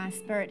resonated in my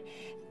spirit,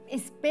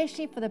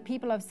 especially for the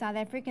people of South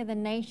Africa, the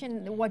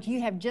nation, what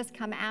you have just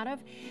come out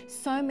of.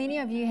 So many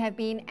of you have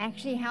been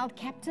actually held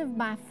captive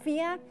by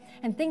fear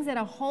and things that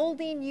are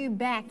holding you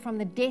back from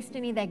the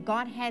destiny that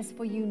God has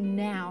for you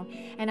now.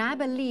 And I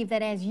believe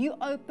that as you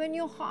open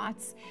your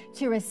hearts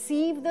to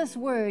receive this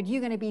word,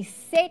 you're going to be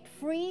set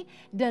free,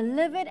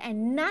 delivered,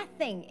 and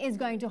nothing is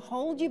going to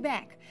hold you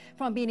back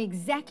from being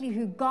exactly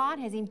who God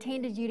has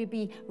intended you to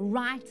be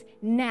right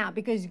now,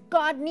 because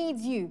God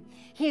needs you.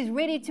 He's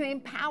ready to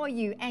empower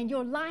you, and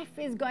your life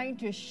is going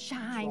to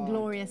shine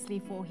gloriously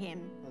for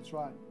Him. That's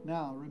right.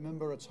 Now,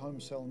 remember, it's home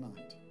cell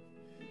night.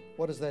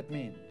 What does that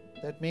mean?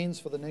 That means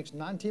for the next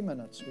 90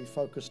 minutes, we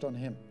focused on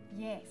Him.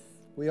 Yes.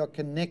 We are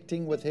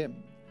connecting with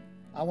Him.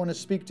 I want to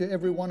speak to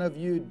every one of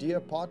you, dear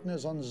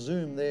partners on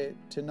Zoom there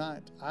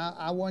tonight.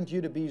 I want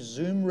you to be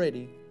Zoom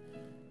ready.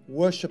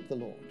 Worship the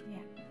Lord.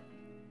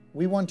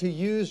 We want to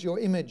use your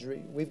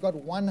imagery. We've got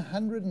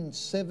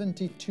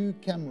 172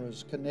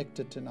 cameras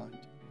connected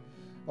tonight.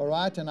 All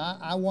right, and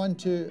I want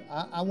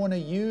to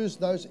use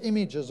those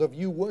images of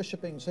you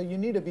worshiping, so you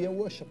need to be a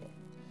worshiper.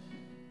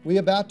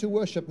 We're about to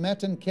worship.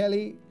 Matt and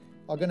Kelly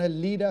are going to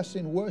lead us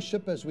in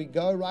worship as we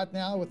go right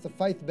now with the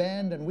Faith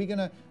Band, and we're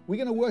going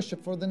to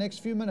worship for the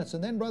next few minutes.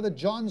 And then Brother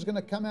John's going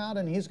to come out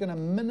and he's going to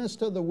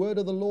minister the word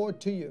of the Lord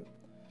to you.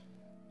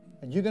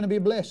 And you're going to be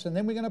blessed. And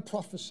then we're going to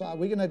prophesy.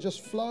 We're going to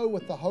just flow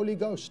with the Holy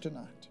Ghost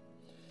tonight.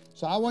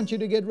 So I want you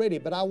to get ready,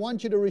 but I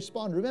want you to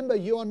respond. Remember,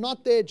 you are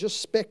not there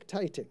just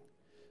spectating.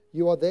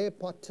 You are there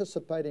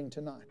participating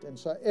tonight. And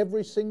so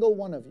every single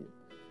one of you,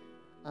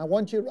 I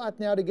want you right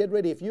now to get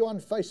ready. If you're on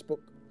Facebook,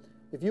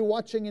 if you're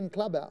watching in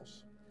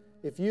Clubhouse,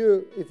 If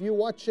you're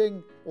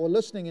watching or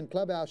listening in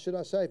Clubhouse, should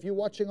I say, if you're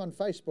watching on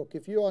Facebook,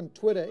 if you're on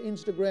Twitter,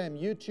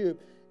 Instagram, YouTube,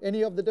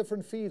 any of the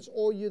different feeds,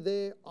 or you're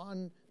there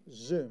on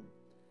Zoom,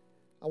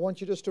 I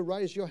want you just to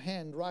raise your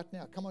hand right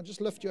now. Come on,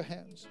 just lift your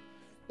hands.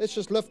 Let's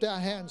just lift our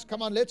hands.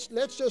 Come on, let's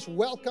just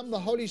welcome the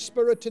Holy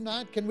Spirit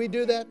tonight. Can we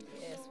do that?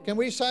 Yes. Can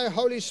we say,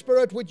 Holy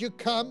Spirit, would you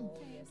come?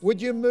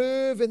 Would you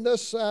move in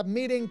this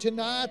meeting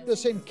tonight,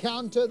 this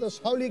encounter, this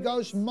Holy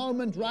Ghost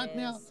moment right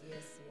now?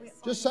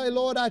 Just say,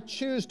 Lord, I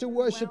choose to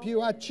worship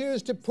you. I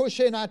choose to push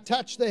in. I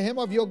touch the hem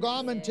of your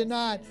garment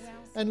tonight.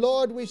 And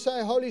Lord, we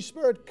say, Holy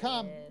Spirit,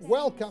 come.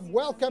 Welcome.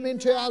 Welcome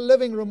into our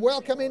living room.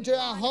 Welcome into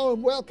our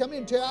home. Welcome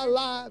into our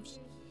lives.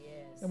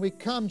 And we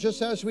come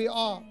just as we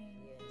are.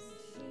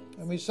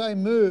 And we say,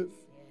 move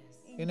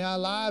in our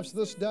lives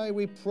this day,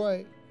 we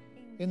pray,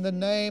 in the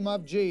name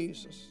of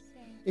Jesus.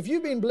 If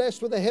you've been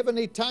blessed with a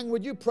heavenly tongue,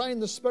 would you pray in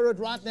the Spirit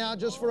right now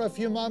just for a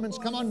few moments?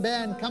 Come on,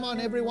 band. Come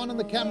on, everyone on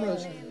the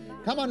cameras.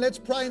 Come on, let's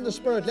pray in the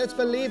Spirit. Let's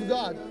believe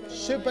God.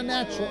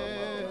 Supernatural.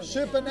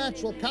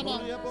 Supernatural. Come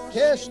on.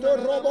 Kesto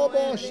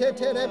robobo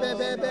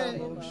sheterebebebe.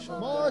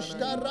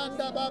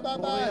 Moshtaranda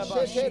bababa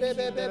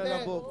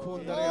sheterebebebe.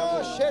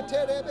 Oh,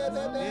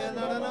 sheterebebebe.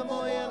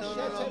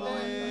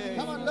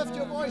 Come on, lift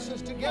your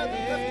voices together.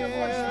 Lift your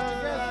voices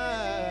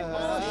together.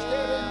 Oh,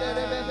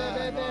 sheterebebebe.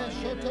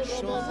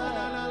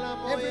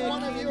 Every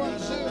one of you on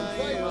Zoom,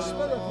 pray in the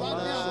Spirit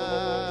right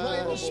now. Pray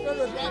in the Spirit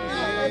right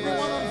now.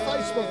 Everyone on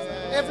Facebook,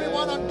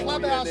 everyone on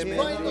Clubhouse,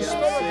 pray in the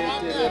Spirit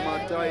right now.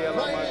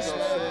 Pray in the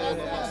Spirit right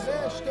now.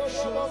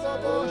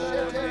 We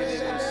worship you.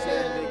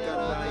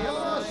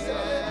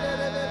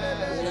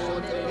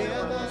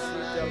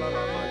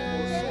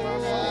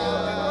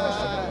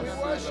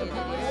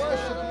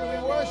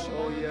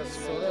 Oh, yes,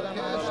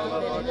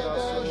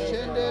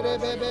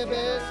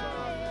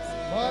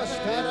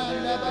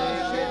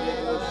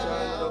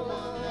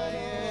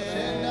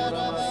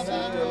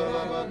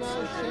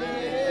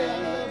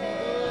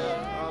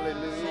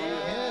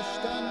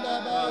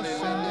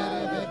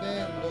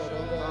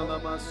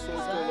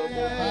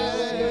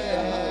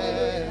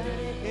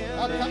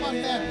 Oh, come on,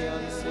 man.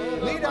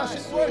 Lead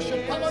us in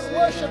worship. Come on,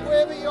 worship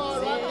wherever you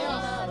are right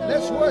now.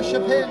 Let's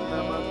worship Him.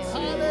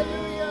 Hallelujah.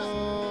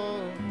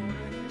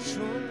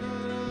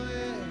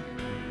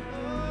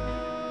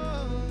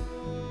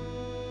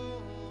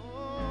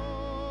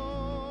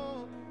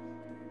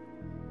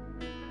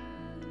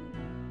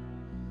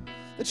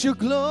 Let your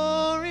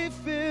glory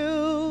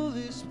fill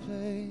this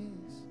place.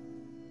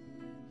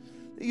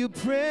 Let your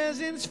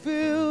presence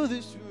fill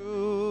this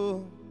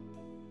room.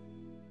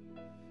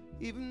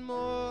 Even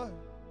more,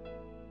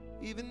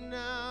 even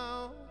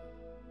now.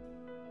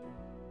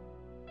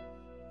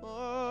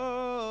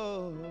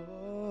 Oh,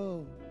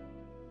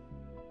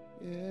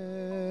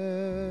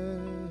 yeah.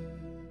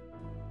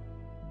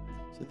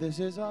 So this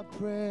is our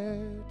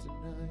prayer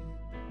tonight.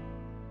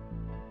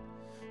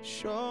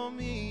 Show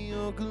me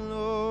your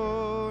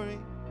glory.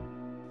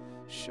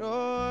 Show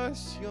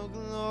us your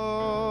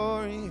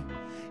glory.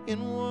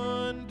 In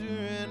wonder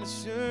and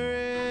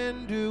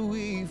surrender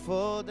we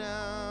fall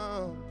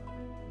down.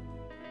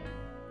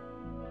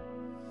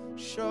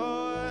 Show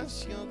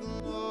us your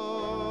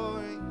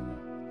glory.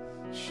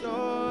 Show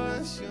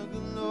us your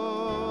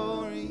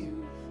glory.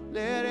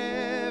 Let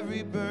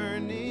every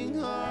burning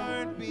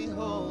heart be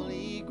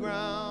holy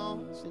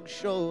ground. Sing,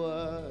 show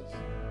us.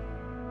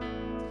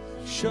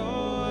 Show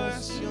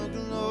us your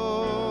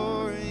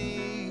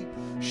glory.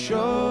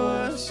 Show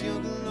us your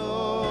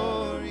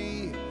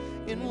glory.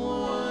 In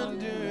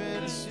wonder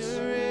and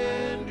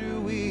surrender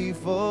we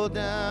fall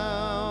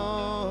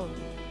down.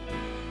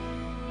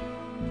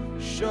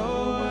 Show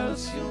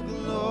us your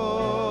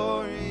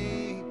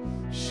glory.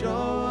 Show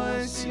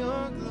us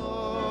your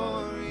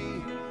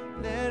glory.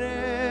 Let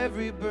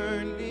every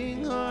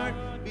burning heart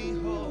be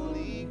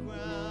holy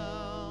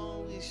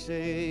ground. We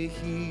say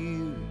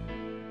here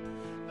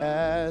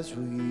as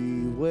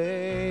we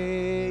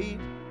wait,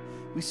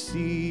 we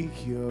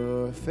seek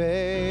your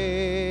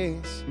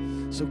face.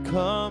 So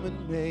come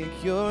and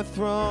make your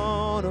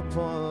throne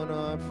upon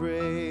our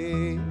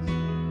praise.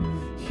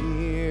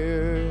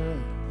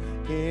 Here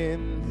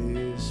in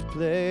this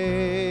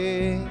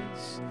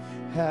place,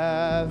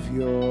 have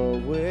your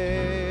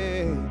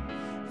way.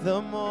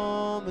 The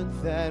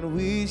moment that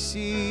we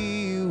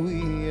see you,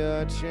 we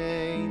are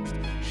changed.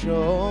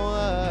 Show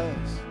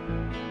us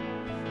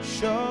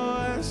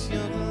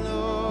your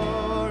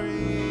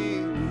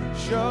glory.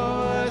 Show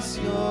us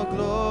your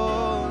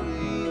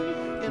glory.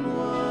 In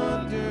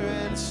wonder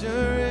and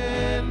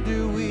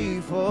surrender we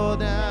fall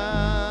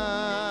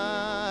down.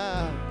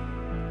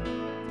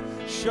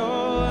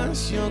 Show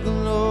us your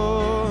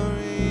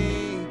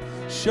glory.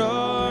 Show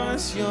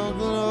us your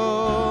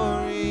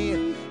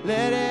glory.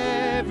 Let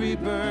every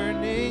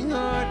burning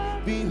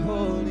heart be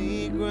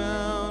holy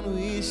ground.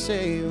 We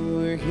say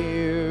we're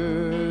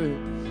here,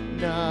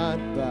 not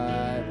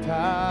by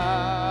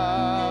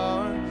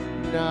power,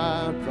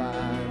 not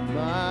by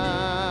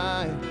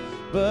might,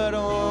 but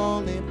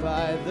only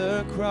by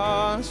the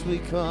cross we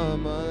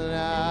come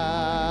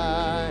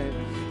alive.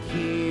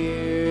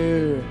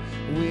 Here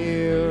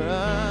we're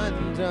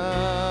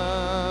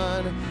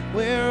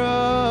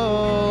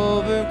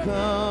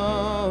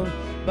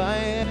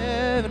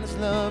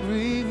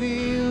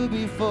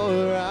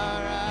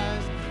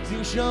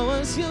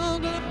us your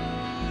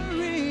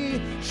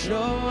glory. Show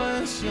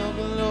us your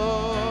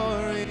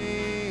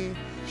glory.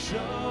 Show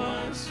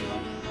us your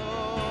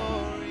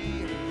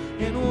glory.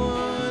 In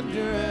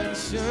wonder and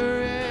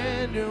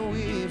surrender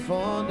we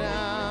fall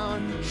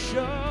down.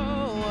 Show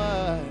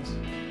us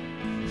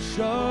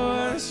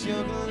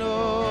your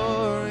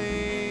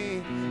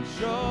glory.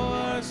 Show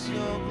us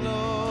your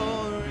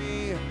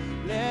glory.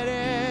 Let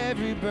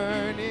every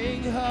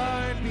burning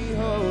heart be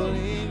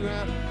holy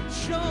ground.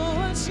 Show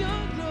us your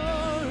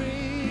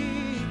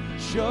glory.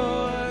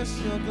 Show us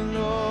your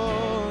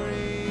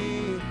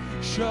glory.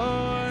 Show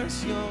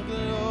us your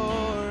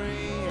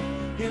glory.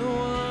 In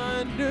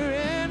wonder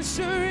and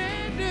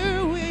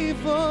surrender we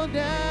fall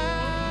down.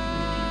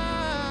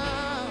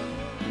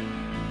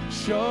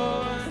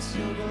 Show us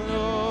your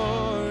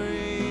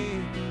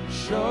glory.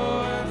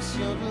 Show us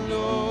your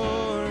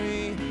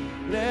glory.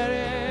 Let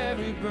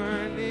every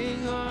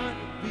burning heart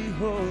be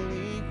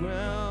holy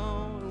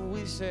ground.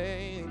 We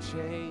say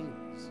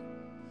chains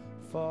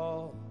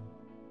fall,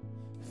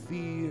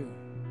 fear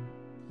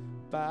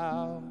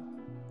bow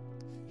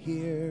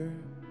here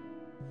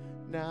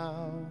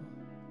now.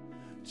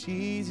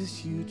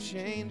 Jesus, you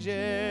change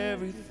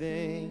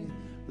everything.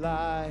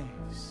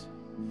 Lives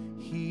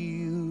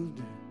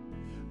healed,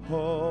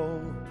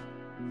 hope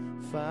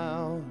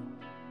found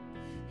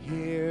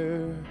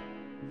here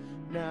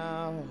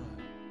now.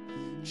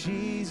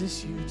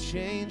 Jesus, you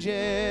change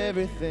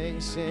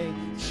everything.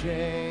 Sing,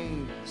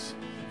 chains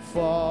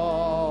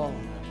fall,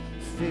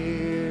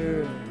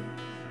 fear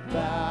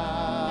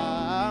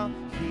bow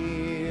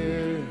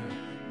here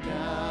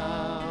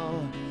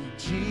now.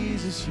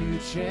 Jesus, you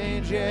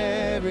change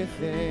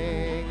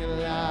everything.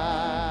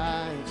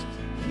 Lives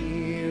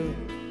healed,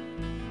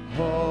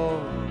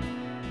 hope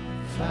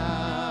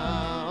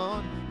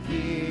found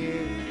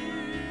here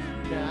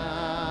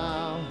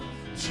now.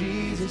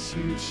 Jesus,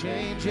 you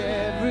change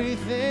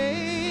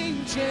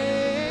everything.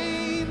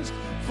 Chains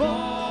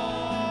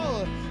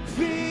fall,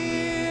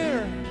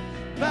 fear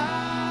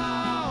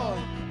bow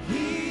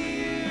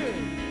here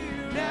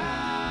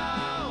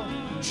now.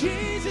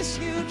 Jesus,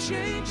 you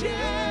change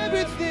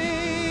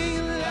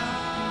everything.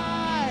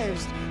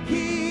 Lives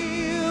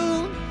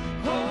healed,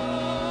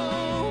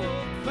 hope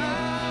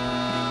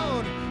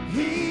found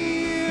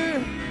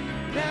here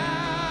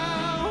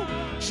now.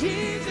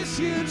 Jesus,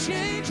 you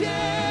change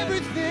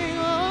everything.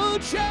 Oh,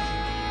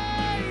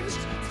 chains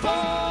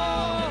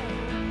fall,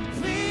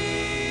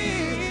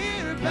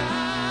 fear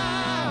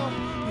bow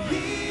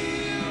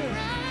here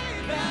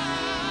right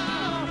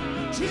now.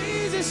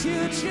 Jesus,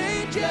 you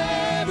change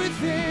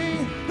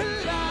everything.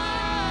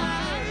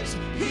 Lives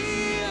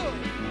healed,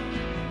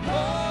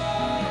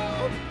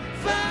 hope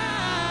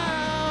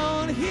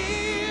found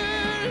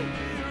here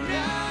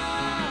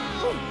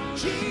now.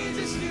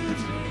 Jesus,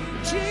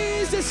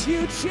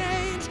 you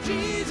change.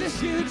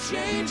 Jesus, you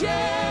change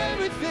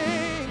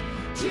everything.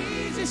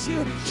 Jesus,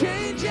 you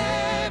change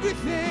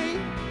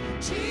everything.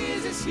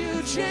 Jesus,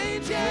 you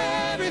change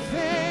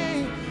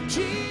everything.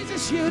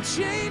 Jesus, you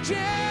change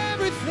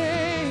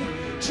everything.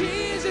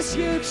 Jesus,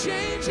 you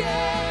change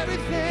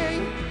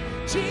everything.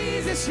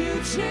 Jesus,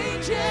 you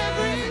change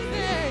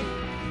everything.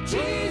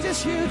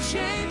 Jesus, you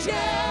change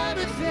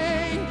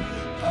everything.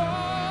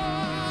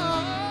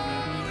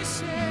 Oh, we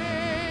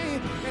say,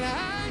 and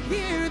I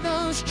hear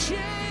those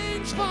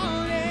chains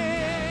falling.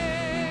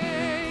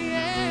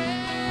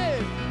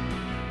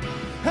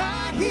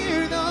 I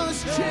hear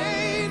those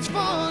chains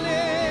falling. I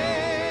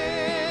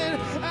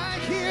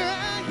hear,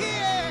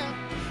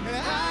 and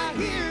I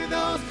hear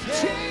those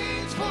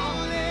chains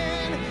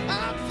falling.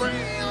 I'm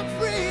free, I'm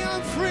free,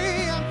 I'm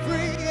free, I'm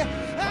free.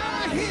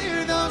 I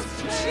hear those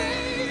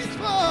chains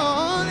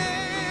falling.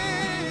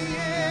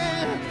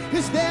 Yeah.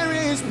 'Cause there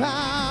is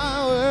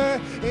power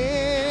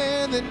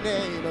in the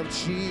name of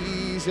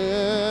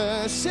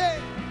Jesus. Say,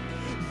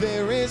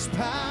 there is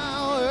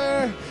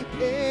power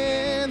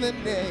in the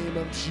name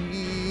of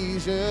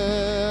Jesus.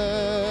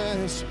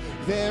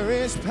 There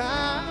is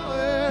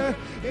power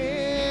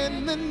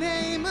in the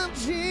name of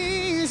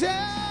Jesus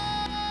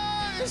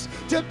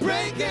to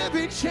break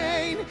every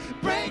chain,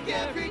 break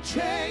every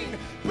chain,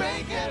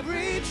 break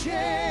every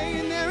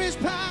chain. There is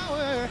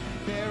power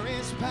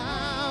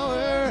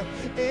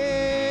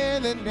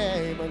in the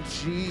name of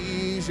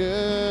Jesus.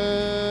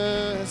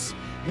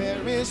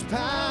 There is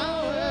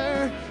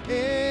power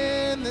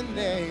in the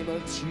name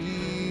of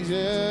Jesus.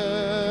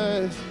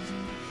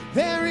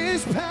 There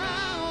is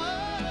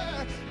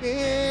power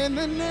in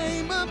the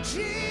name of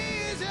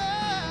Jesus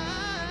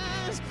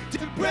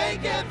to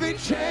break every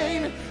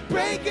chain,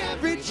 break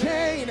every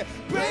chain,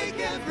 break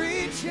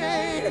every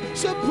chain.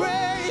 So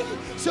break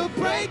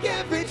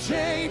every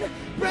chain,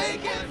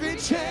 break every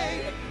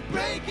chain,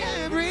 break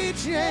every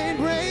chain,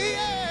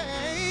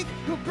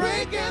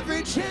 break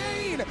every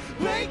chain,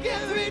 break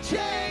every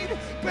chain,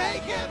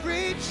 break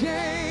every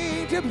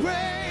chain to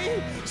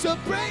break. So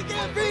break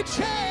every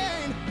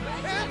chain,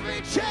 break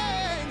every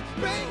chain.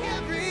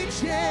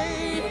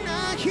 I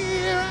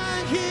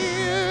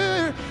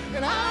hear,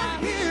 and I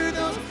hear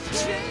those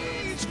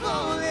chains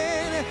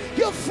falling.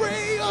 You're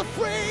free, you're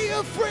free,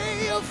 you're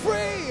free, you're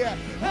free.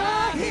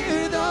 I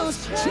hear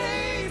those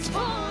chains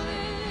falling.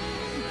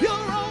 You're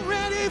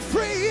already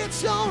free,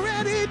 it's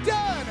already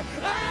done.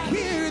 I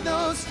hear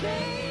those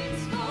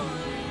chains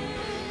falling.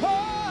 Oh,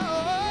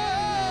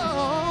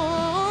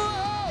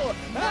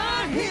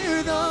 I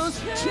hear those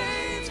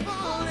chains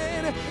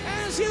falling.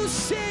 As you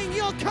sing,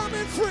 you're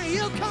coming free,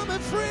 you're coming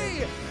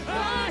free.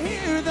 I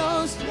hear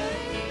those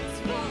chains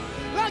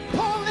falling. Like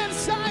Paul and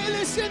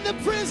Silas in the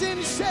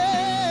prison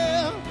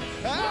cell.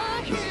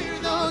 I hear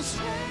those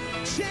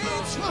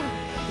chains falling.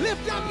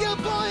 Lift up your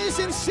voice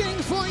and sing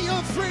for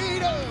your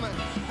freedom.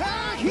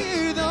 I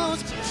hear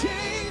those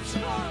chains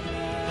falling.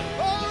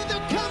 Oh,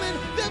 they're coming,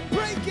 they're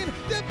breaking,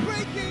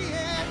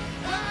 yeah.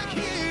 I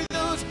hear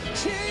those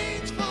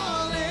chains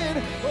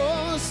falling.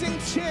 Oh, sing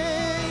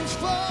chains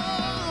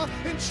fall,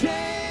 and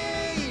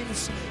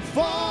chains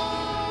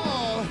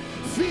fall.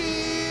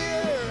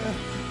 Fear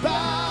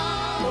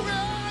bow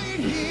right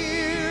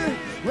here,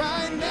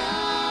 right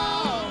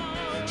now.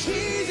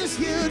 Jesus,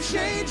 you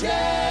change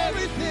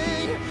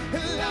everything.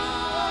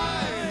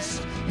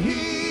 Lives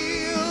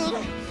healed,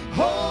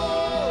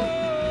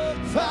 whole,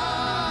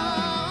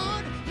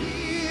 found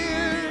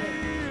here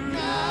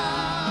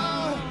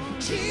now.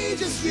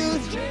 Jesus, you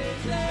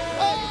change everything.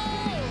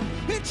 Oh,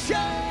 it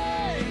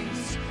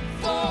chains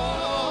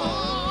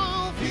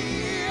fall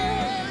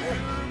here,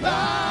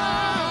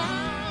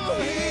 bow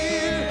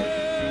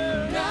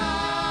here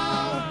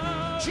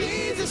now.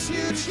 Jesus,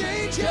 you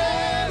change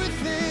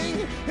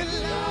everything.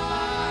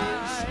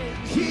 Lives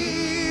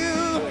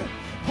healed,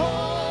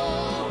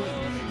 whole,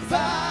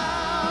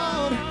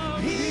 found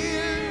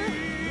here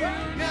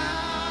right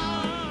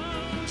now.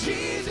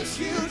 Jesus,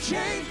 you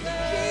change.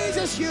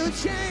 Jesus, you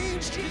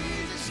change.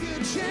 Jesus, you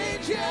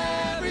change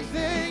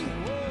everything.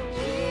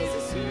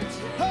 Jesus, you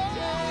change.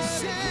 Oh,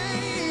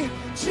 say,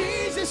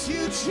 Jesus,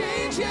 you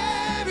change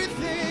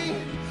everything.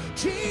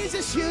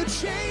 Jesus, you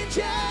change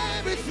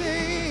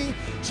everything.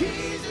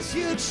 Jesus,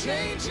 you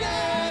change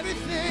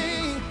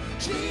everything.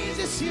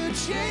 Jesus, you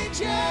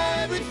change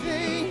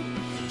everything.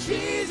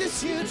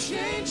 Jesus, you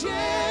change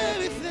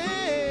everything.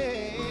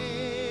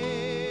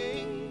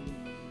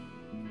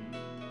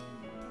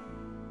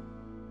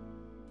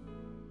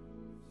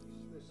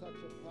 There's such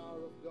a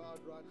power of God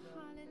right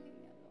now.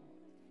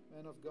 Hallelujah.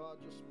 Man of God,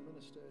 just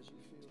minister as you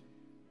feel.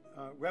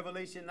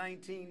 Revelation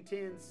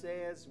 19:10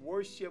 says,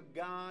 worship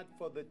God,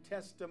 for the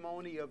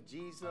testimony of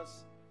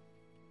Jesus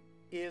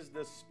is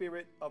the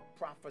spirit of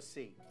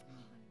prophecy.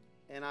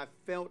 And I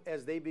felt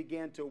as they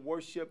began to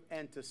worship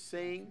and to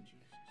sing,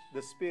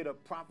 the spirit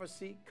of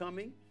prophecy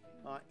coming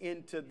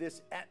into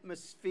this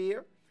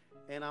atmosphere.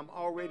 And I'm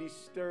already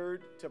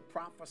stirred to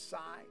prophesy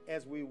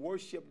as we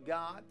worship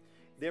God.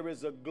 There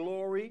is a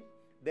glory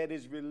that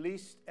is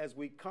released as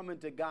we come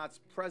into God's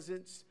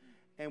presence.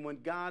 And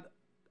when God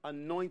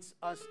anoints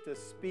us to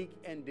speak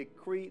and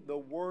decree the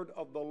word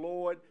of the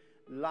Lord,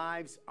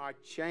 lives are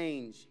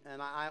changed.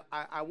 And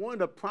I wanted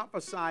to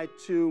prophesy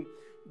to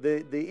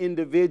the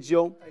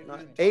individual,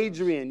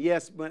 Adrian.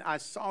 Yes, when I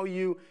saw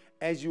you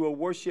as you were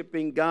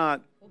worshiping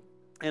God,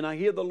 and I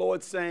hear the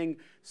Lord saying,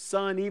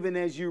 son, even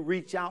as you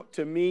reach out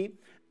to me,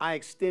 I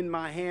extend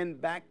my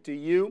hand back to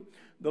you.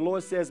 The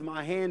Lord says,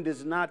 my hand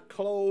is not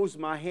closed,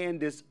 my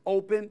hand is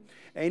open.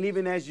 And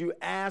even as you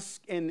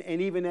ask and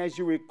even as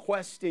you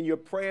request and your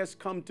prayers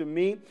come to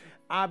me,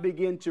 I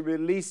begin to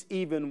release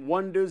even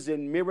wonders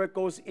and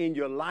miracles in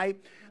your life.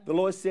 The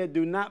Lord said,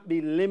 do not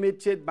be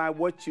limited by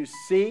what you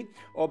see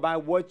or by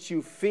what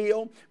you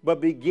feel,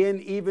 but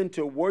begin even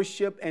to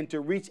worship and to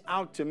reach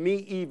out to me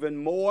even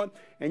more.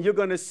 And you're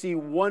going to see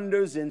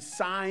wonders and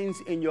signs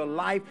in your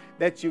life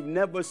that you've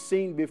never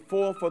seen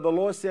before. For the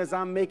Lord says,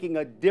 I'm making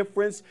a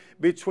difference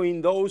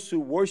between those who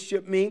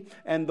worship me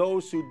and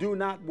those who do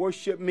not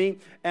worship me.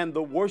 And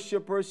the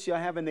worshipers shall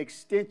have an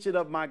extension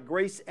of my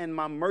grace and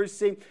my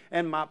mercy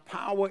and my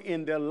power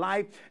in their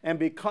life. And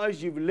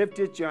because you've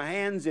lifted your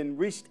hands and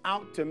reached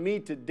out to me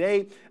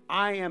today,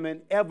 I am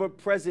an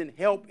ever-present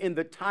help in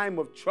the time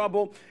of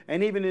trouble.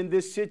 And even in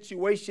this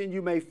situation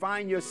you may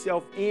find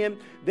yourself in,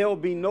 there will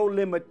be no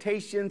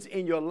limitations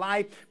in your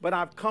life, but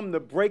I've come to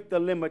break the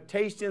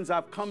limitations.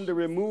 I've come to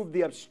remove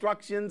the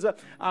obstructions.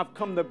 I've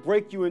come to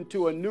break you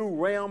into a new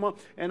realm,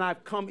 and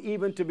I've come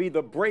even to be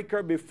the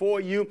breaker before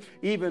you.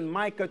 Even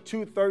Micah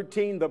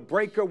 2:13, the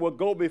breaker will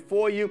go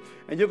before you,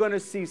 and you're going to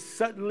see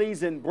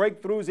suddenlies and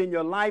breakthroughs in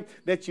your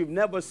life that you've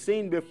never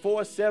seen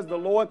before, says the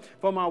Lord.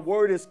 For my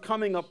word is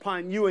coming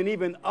upon you and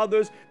even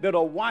others that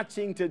are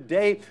watching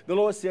today. The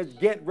Lord says,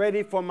 get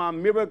ready for my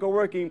miracle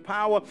working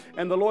power.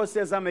 And the Lord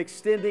says, I'm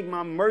extending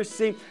my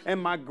mercy and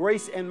my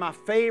grace and my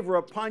favor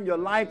upon your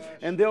life.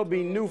 And there'll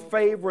be new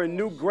favor and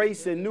new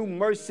grace and new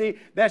mercy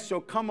that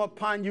shall come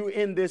upon you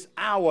in this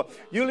hour.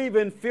 You'll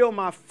even feel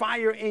my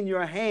fire in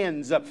your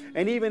hands.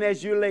 And even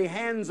as you lay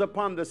hands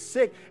upon the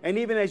sick, and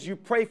even as you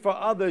pray for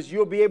others,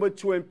 you'll be able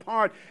to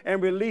impart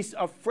and release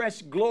a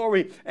fresh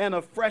glory and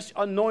a fresh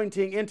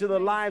anointing into the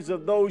lives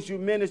of those you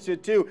minister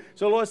to. you.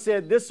 So Lord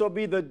said, this will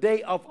be the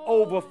day of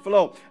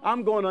overflow.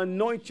 I'm going to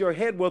anoint your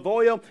head with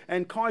oil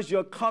and cause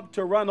your cup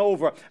to run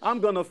over. I'm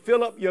going to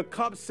fill up your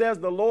cup, says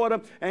the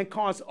Lord, and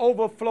cause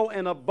overflow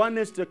and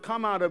abundance to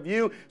come out of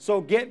you.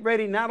 So get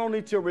ready not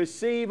only to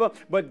receive,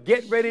 but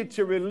get ready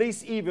to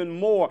release even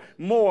more.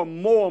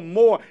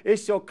 It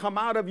shall come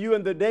out of you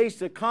in the days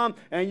to come,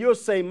 and you'll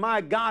say,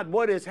 my God,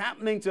 what is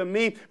happening to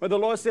me? But the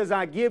Lord says,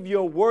 I give you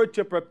a word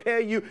to prepare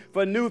you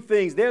for new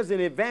things. There's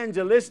an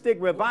evangelistic,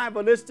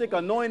 revivalistic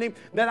anointing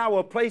that I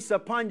will place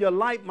upon your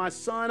life, my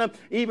son,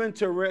 even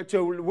to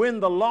win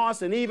the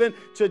lost, and even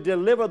to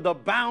deliver the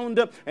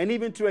bound, and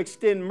even to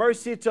extend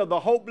mercy to the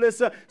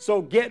hopeless.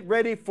 So get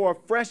ready for a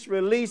fresh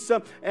release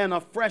and a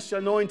fresh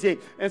anointing.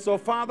 And so,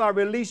 Father, I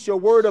release your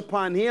word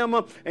upon him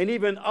and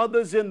even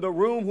others in the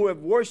room who have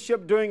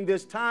worshiped during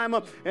this time.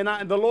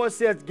 And the Lord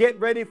says, get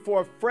ready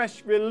for a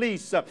fresh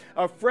release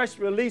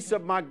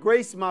of my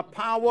grace, my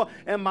power,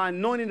 and my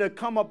anointing to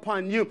come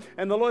upon you.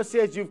 And the Lord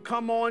says, you've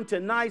come on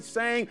tonight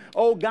saying,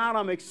 oh God,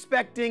 I'm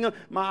expecting,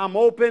 I'm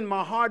open,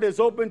 my heart is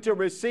open to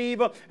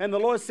receive. And the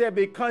Lord said,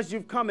 because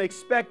you've come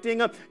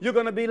expecting, you're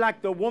going to be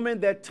like the woman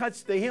that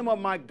touched the hem of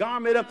my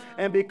garment.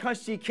 And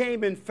because she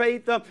came in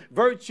faith,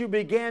 virtue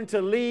began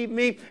to leave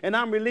me. And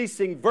I'm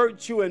releasing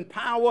virtue and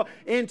power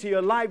into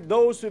your life.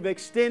 Those who've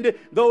extended,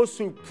 those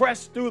who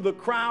pressed through the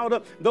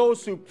crowd,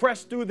 those who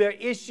pressed through their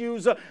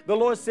issues. The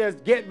Lord says,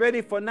 get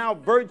ready for now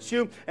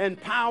virtue and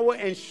power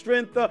and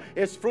strength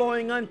is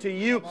flowing unto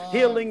you.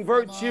 Healing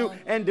virtue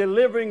and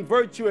delivering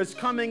virtue is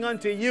coming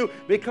unto you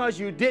because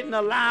you didn't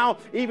allow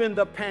even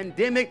the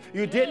pandemic,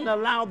 you didn't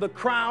allow the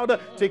crowd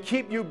to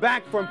keep you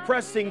back from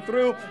pressing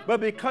through, but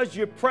because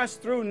you press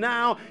through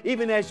now,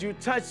 even as you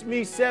touch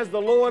me, says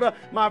the Lord,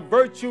 my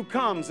virtue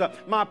comes,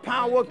 my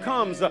power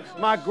comes,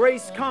 my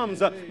grace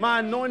comes, my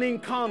anointing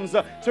comes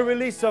to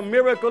release a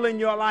miracle in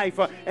your life.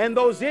 And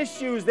those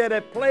issues that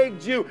have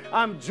plagued you,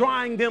 I'm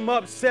drying them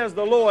up, says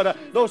the Lord.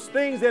 Those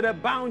things that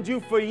have bound you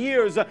for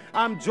years,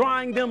 I'm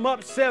drying them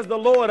up, says the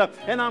Lord.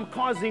 And I'm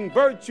causing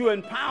virtue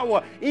and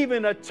power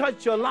even to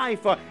touch your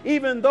life.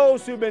 Even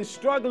those who've been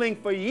struggling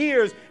for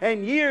years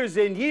and years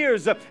and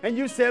years. And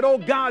you said, oh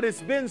God,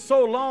 it's been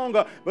so long.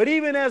 But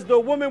even as the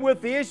woman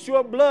with the issue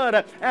of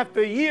blood,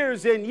 after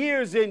years and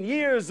years and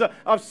years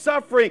of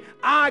suffering,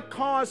 I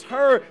caused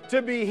her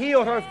to be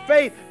healed. Her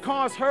faith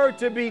caused her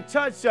to be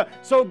touched.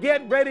 So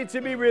get ready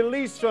to be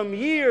released from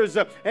years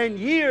and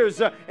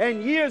years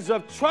and years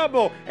of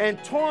trouble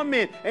and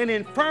torment and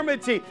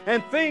infirmity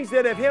and things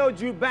that have held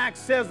you back,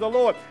 says the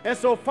Lord. And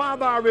so,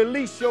 Father, I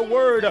release your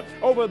word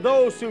over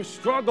those who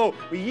struggle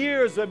with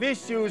years of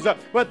issues,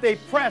 but they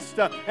pressed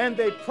and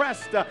they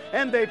pressed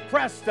and they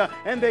pressed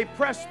and they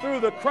pressed through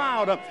the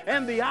crowd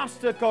and the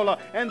obstacle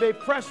and they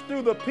pressed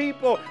through the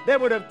people that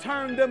would have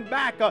turned them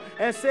back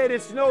and said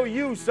it's no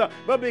use.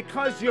 But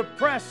because you're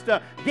pressed,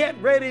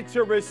 get ready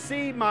to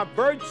receive my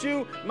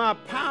virtue, my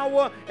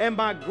power, and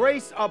my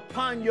grace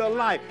upon your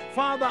life.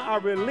 Father, I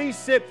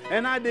release it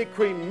and I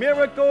decree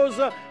miracles,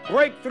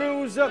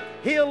 breakthroughs,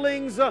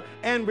 healings,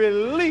 and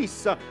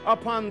release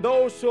upon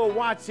those who are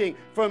watching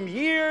from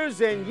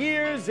years and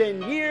years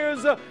and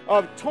years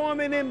of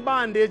torment and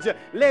bondage.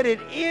 Let it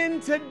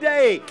end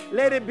today.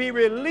 Let it be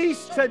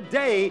released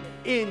today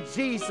in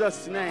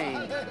Jesus' name.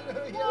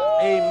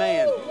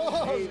 Amen.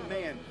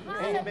 Amen.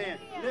 Amen.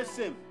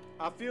 Listen,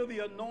 I feel the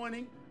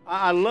anointing.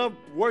 I love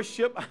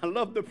worship. I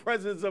love the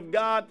presence of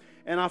God.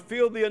 And I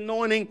feel the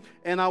anointing.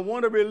 And I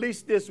want to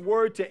release this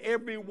word to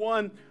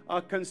everyone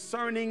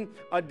concerning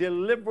a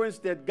deliverance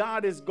that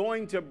God is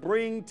going to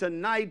bring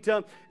tonight.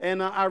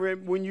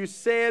 When you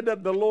said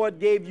the Lord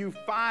gave you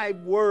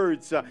 5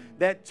 words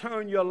that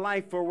turn your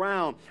life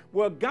around.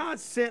 Well, God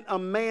sent a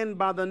man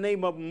by the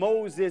name of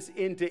Moses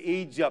into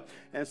Egypt.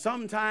 And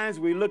sometimes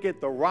we look at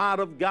the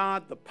rod of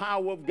God, the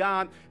power of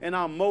God, and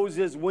how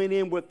Moses went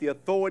in with the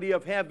authority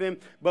of heaven.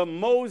 But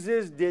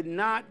Moses did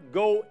not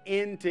go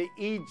into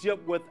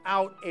Egypt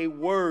without a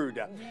word.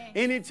 Yes.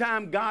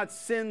 Anytime God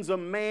sends a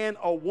man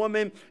or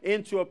woman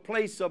into a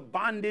place of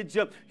bondage,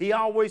 he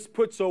always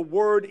puts a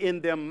word in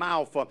their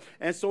mouth.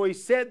 And so he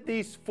said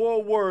these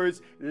 4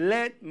 words,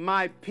 let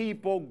my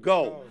people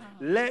go.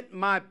 Let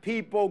my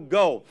people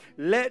go.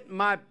 Let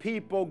my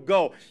people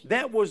go.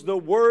 That was the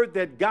word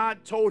that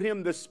God told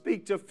him to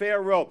speak to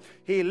Pharaoh.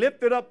 He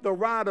lifted up the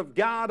rod of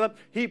God.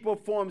 He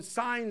performed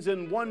signs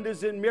and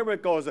wonders and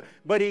miracles.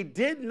 But he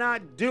did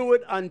not do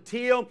it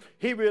until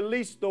he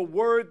released the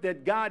word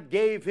that God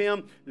gave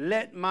him,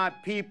 let my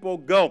people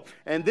go.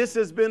 And this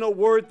has been a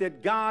word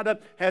that God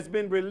has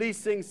been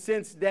releasing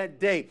since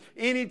that day.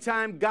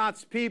 Anytime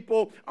God's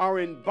people are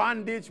in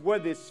bondage,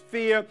 whether it's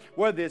fear,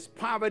 whether it's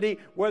poverty,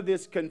 whether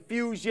it's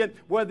confusion,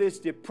 whether it's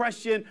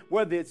depression,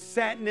 whether it's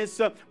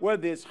sadness,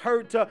 whether it's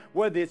hurt,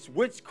 whether it's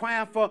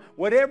witchcraft,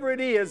 whatever it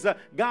is,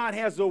 God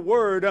has a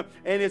word,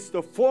 and it's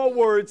the 4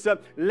 words,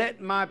 let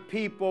my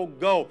people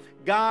go.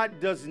 God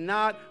does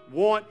not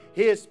want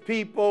his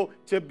people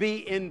to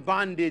be in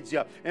bondage.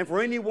 And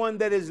for anyone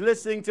that is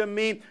listening to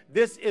me,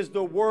 this is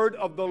the word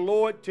of the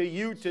Lord to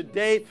you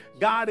today.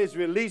 God is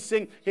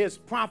releasing his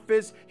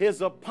prophets,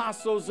 his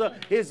apostles,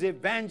 his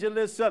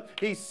evangelists.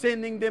 He's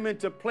sending them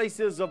into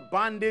places of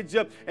bondage.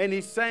 And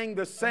he's saying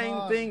the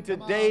same thing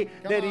today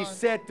that he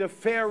said to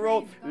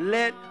Pharaoh,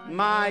 let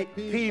my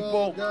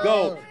people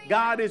go.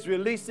 God is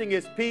releasing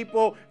his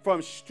people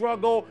from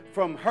struggle,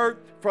 from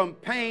hurt, from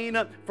pain,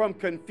 from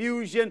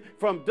confusion,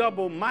 from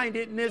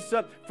double-mindedness,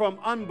 from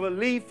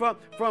unbelief,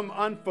 from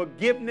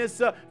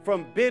unforgiveness,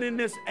 from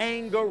bitterness,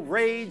 anger,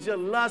 rage,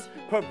 lust,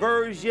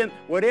 perversion,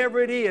 whatever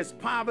it is,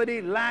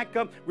 poverty, lack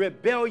of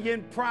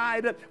rebellion,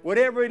 pride,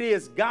 whatever it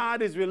is.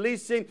 God is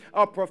releasing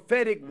a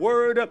prophetic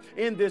word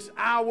in this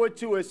hour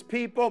to his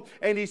people,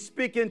 and he's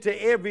speaking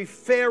to every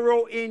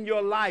Pharaoh in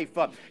your life,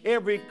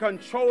 every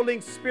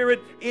controlling spirit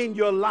in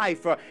your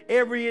life,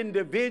 every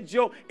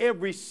individual,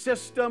 every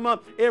system,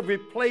 every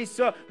place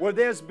where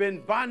there's been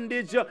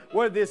bondage,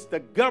 whether it's the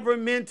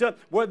government,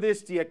 whether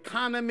it's the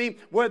economy,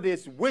 whether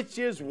it's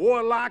witches,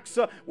 warlocks,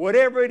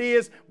 whatever it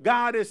is.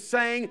 God is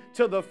saying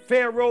to the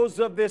pharaohs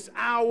of this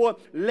hour,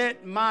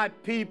 let my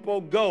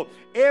people go.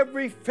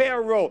 Every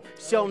pharaoh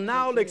shall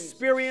now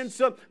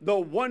experience the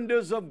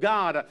wonders of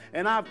God.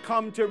 And I've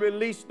come to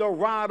release the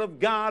rod of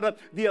God,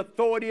 the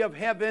authority of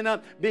heaven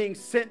being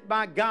sent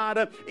by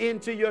God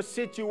into your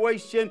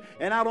situation.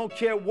 And I don't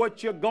care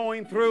what you're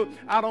going through.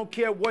 I don't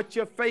care what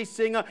you're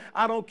facing.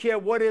 I don't care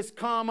what has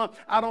come.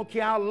 I don't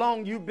care how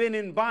long you've been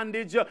in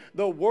bondage.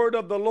 The word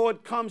of the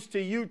Lord comes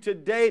to you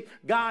today.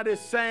 God is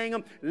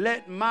saying,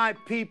 let my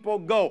people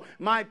go.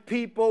 My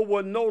people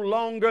will no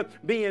longer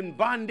be in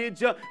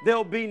bondage.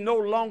 They'll be no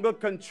longer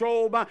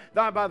controlled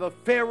by the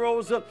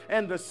pharaohs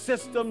and the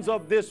systems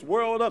of this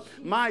world.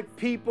 My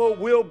people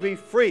will be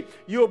free.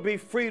 You'll be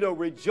free to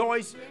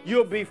rejoice.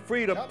 You'll be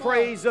free to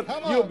praise.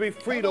 You'll be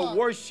free to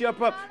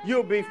worship.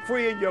 You'll be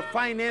free in your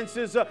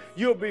finances.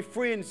 You'll be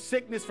free in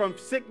sickness, from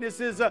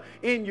sicknesses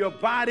in your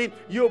body.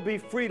 You'll be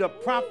free to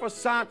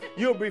prophesy.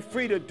 You'll be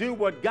free to do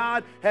what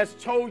God has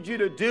told you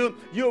to do.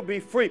 You'll be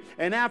free.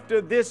 And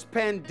after this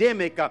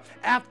pandemic,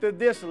 after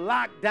this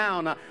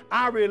lockdown,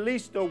 I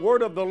release the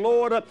word of the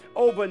Lord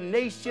over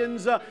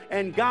nations,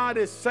 and God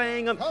is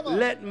saying,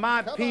 let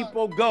my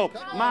people go.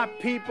 My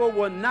people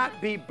will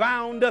not be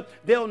bound.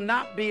 They'll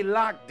not be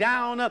locked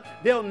down.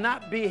 They'll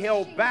not be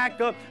held back.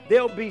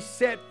 They'll be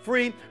set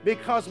free,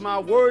 because my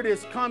word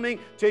is coming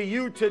to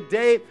you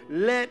today.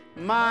 Let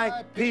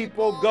my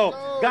people go.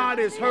 God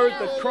has heard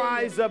the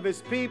cries of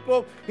his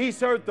people. He's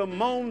heard the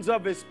moans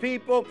of his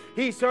people.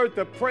 He's heard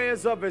the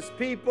prayers of his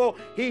people.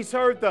 He's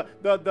heard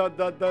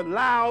the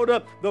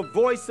loud, the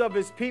voice of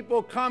his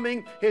people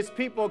coming, his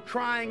people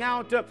crying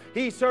out.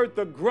 He's heard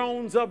the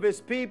groans of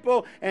his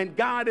people, and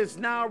God is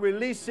now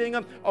releasing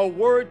a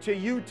word to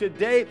you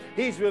today.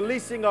 He's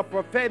releasing a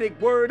prophetic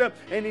word,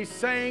 and he's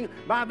saying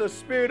by the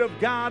Spirit of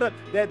God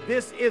that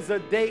this is a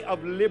day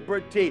of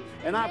liberty.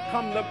 And I've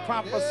come to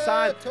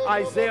prophesy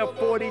Isaiah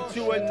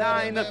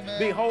 42:9.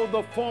 Behold,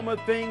 the former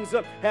things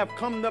have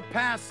come to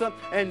pass,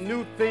 and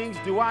new things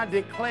do I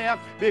declare.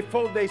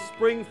 Before they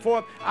spring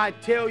forth, I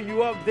tell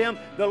you of them.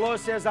 The Lord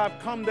says, I've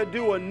come to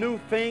do a new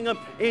thing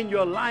in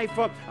your life.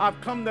 I've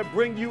come to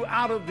bring you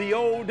out of the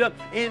old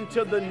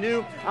into the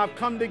new. I've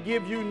come to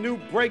give you new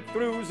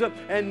breakthroughs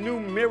and new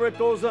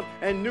miracles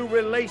and new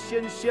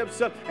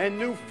relationships and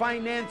new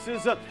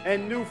finances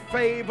and new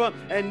favor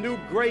and new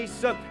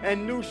grace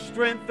and new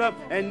strength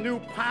and new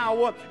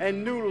power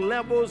and new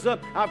levels.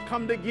 I've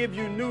come to give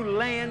you new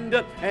land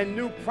and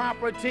new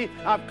property.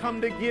 I've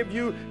come to give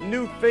you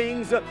new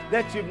things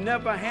that you've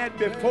never had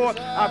before.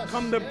 I've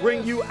come to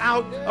bring you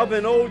out of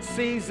an old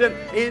season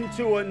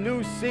into a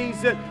new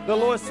season. The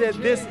Lord said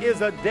this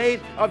is a day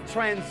of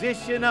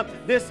transition.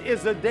 This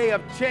is a day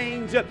of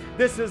change.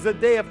 This is a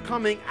day of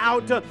coming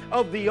out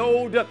of the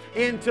old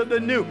into the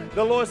new.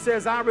 The Lord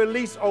says, I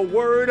release a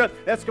word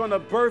that's going to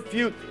birth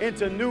you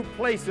into new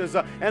places.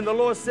 And the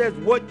Lord says,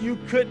 what you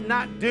could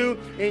not do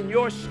in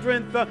your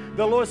strength,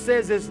 the Lord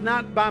says, it's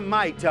not by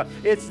might,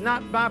 it's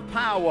not by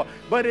power,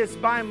 but it's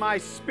by my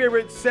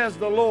Spirit, says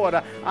the Lord.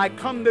 I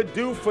come to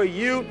do for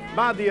you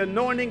by the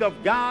anointing of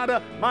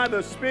God, by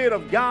the Spirit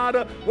of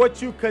God,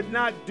 what you could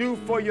not do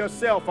for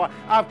yourself.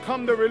 I've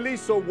come to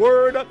release a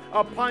word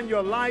upon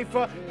your life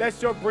that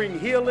shall bring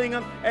healing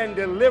and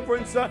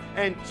deliverance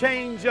and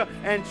change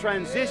and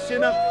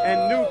transition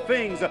and new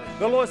things.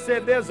 The Lord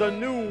said there's a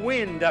new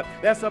wind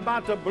that's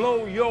about to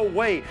blow your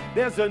way.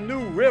 There's a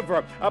new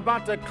river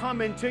about to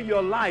come into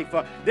your life.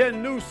 There are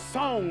new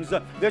songs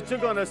that you're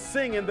going to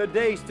sing in the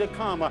days to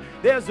come.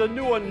 There's a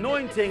new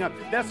anointing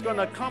that's going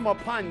to come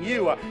upon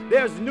you.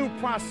 There's new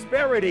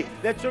prosperity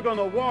that you're going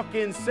to walk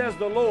in, says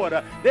the Lord.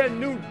 There are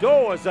new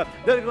doors that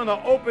are going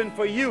to open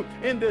for you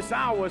in this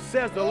hour,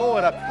 says the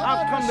Lord.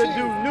 I've come to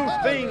do new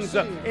things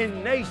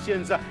in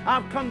nations.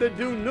 I've come to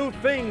do new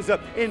things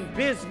in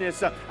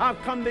business.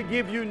 I've come to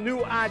give you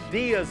new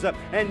ideas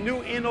and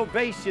new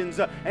innovations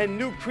and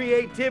new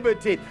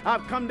creativity.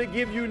 I've come to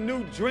give you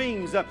new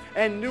dreams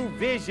and new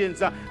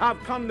visions. I've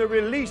come to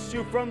release release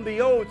you from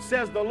the old,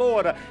 says the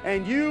Lord,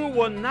 and you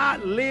will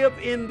not live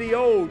in the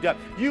old.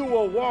 You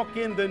will walk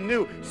in the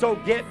new. So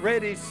get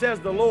ready, says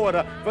the Lord,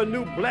 for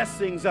new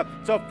blessings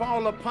to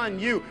fall upon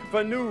you,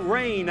 for new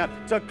rain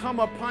to come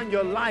upon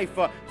your life,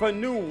 for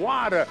new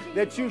water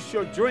that you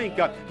shall drink.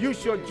 You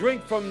shall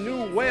drink from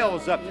new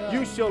wells.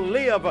 You shall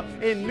live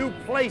in new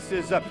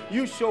places.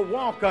 You shall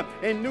walk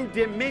in new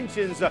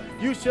dimensions.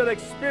 You shall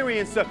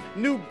experience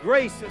new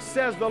grace,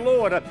 says the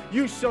Lord.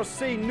 You shall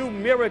see new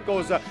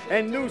miracles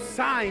and new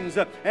signs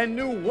and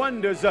new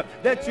wonders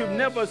that you've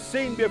never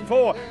seen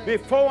before.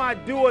 Before I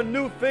do a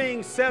new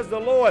thing, says the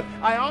Lord,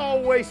 I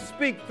always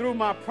speak through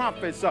my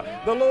prophets.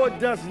 The Lord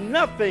does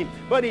nothing,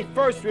 but he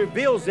first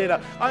reveals it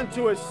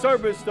unto his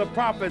servants, the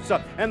prophets.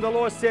 And the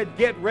Lord said,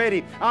 get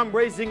ready. I'm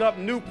raising up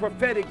new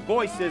prophetic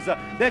voices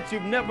that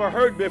you've never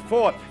heard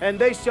before, and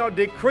they shall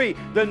decree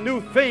the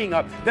new thing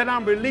that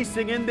I'm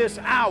releasing in this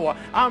hour.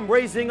 I'm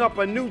raising up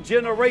a new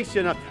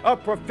generation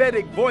of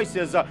prophetic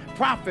voices,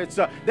 prophets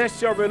that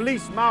shall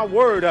release my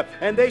word,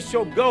 and they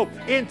shall go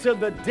into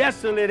the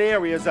desolate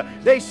areas.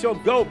 They shall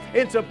go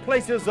into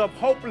places of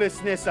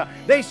hopelessness.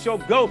 They shall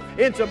go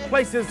into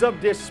places of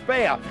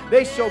despair.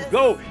 They shall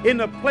go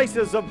into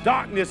places of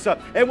darkness.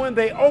 And when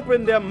they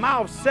open their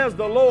mouth, says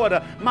the Lord,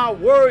 my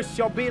words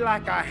shall be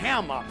like a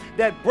hammer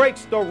that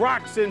breaks the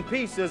rocks in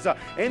pieces,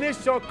 and it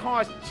shall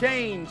cause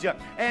change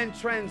and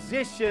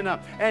transition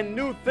and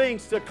new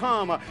things to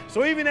come.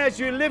 So even as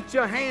you lift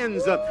your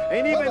hands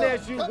and even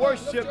as you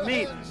worship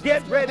me,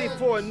 get ready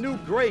for a new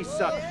grace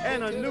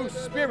and a new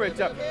spirit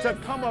to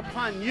come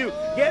upon you.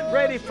 Get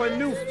ready for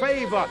new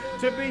favor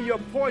to be your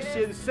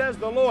portion, says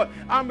the Lord.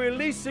 I'm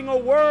releasing a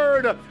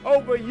word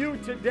over you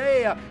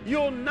today.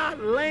 You'll not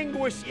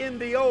languish in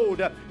the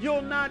old.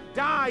 You'll not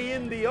die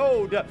in the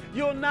old.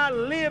 You'll not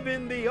live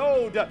in the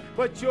old,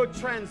 but you'll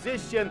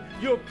transition.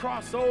 You'll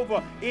cross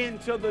over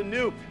into the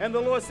new. And the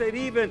Lord said,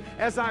 even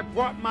as I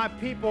brought my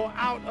people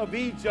out of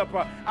Egypt,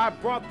 I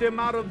brought them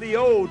out of the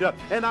old,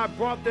 and I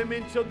brought them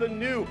into the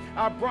new.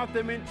 I brought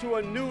them into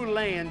a new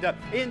land,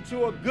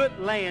 into a good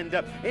land,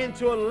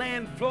 into a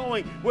land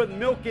flowing with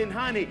milk and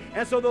honey.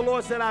 And so the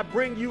Lord said, I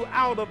bring you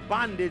out of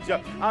bondage.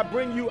 I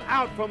bring you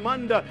out from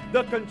under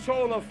the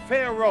control of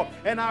Pharaoh,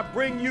 and I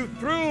bring you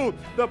through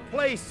the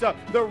place,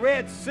 the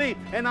Red Sea,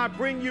 and I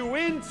bring you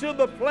into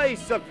the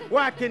place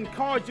where I can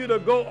cause you to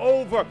go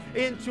over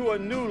into a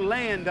new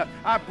land.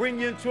 I bring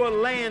you into a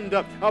land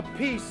of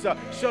peace,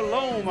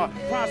 shalom,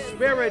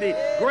 prosperity,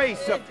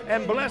 grace,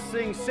 and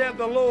blessing, said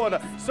the Lord.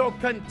 So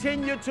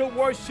continue to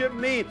worship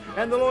me.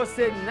 And the Lord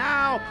said,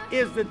 now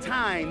is the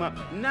time.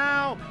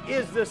 Now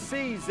is the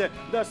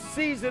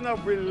season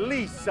of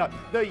release,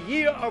 the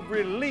year of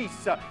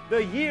release,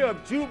 the year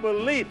of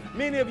jubilee.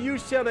 Many of you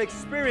shall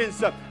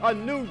experience a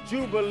new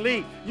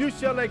jubilee. You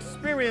shall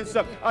experience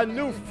a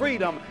new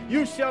freedom.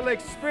 You shall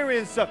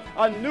experience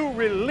a new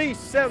release,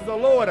 says the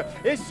Lord.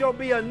 It shall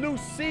be a new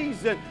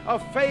season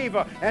of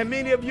favor. And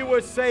many of you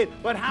will say,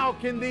 but how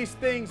can these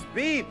things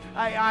be?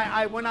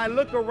 When I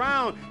look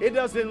around, it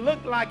doesn't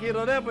look like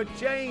it'll ever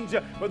change.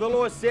 But the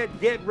Lord said,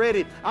 get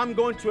ready. I'm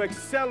going to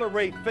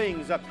accelerate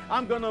things.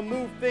 I'm going to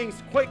move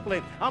things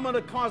quickly. I'm going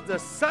to cause the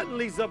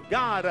suddenlies of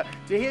God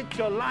to hit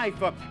your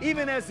life,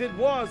 even as it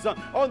was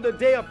on the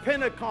day of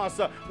Pentecost,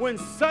 when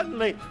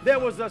suddenly there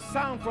was a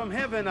sound from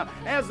heaven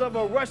as of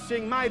a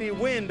rushing mighty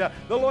wind.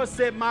 The Lord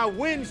said, my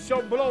wind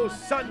shall blow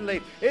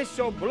suddenly. It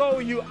shall blow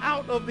you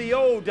out of the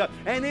old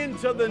and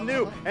into the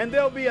new. And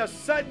there'll be a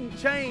sudden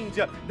change.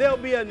 There'll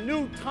be a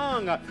new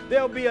tongue.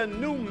 There'll be a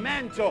new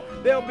mantle.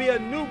 There'll be a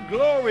new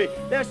glory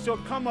that shall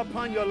come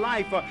upon your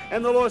life.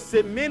 And the Lord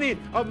said, many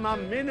of my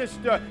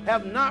ministers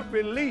have not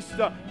released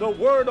the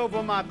word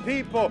over my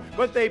people,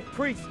 but they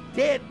preach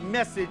dead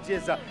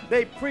messages.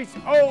 They preach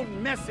old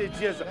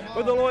messages.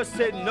 But the Lord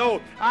said, no,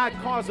 I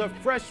cause a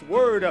fresh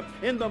word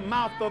in the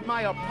mouth of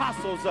my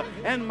apostles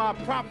and my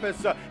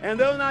prophets. And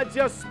they'll not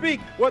just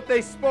speak what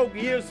they spoke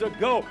years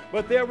ago,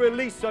 but they'll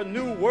release a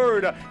new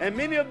word. And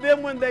many of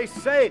them, when they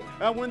say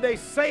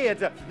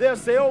it, they'll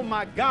say, oh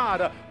my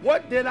God,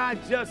 what did I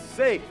just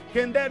say?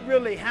 Can that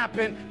really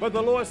happen? But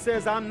the Lord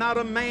says, I'm not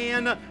a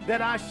man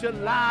that I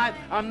should lie.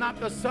 I'm not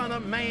the son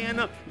of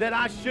man that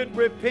I should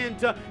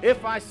repent.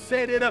 If I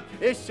said it,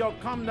 it shall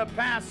come to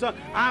pass.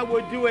 I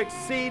will do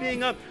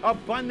exceeding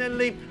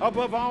abundantly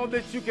above all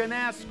that you can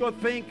ask or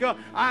think.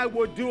 I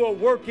will do a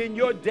work in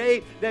your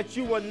day that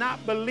you will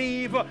not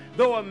believe,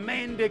 though a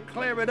man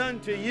declare it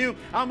unto you.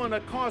 I'm going to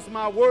cause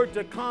my word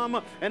to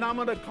come, and I'm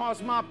going to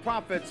cause my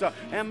prophets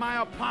and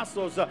my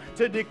apostles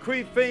to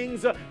decree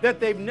things that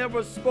they've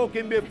never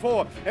spoken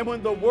before. And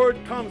when the word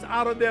comes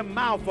out of their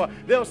mouth,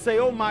 they'll say,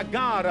 oh my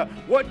God,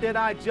 what did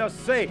I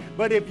just say?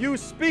 But if you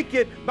speak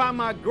it by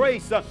my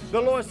grace,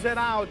 the Lord said,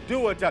 I'll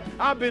do it.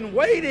 I've been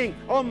waiting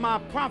on my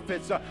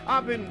prophets.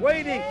 I've been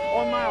waiting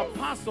on my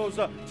apostles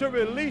to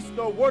release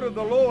the word of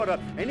the Lord.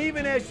 And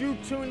even as you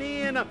tune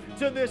in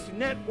to this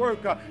network,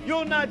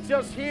 you'll not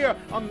just hear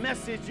a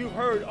message you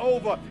heard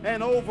over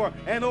and over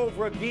and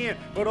over again,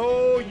 but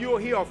oh, you'll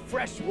hear a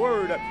fresh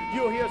word.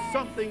 You'll hear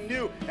something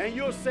new, and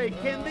you'll say,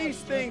 can these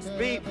things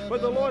be?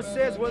 But the Lord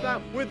says,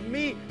 with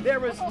me,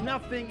 there is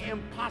nothing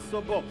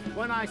impossible.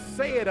 When I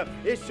say it,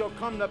 it shall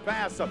come to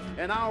pass.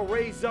 And I'll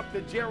raise up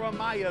the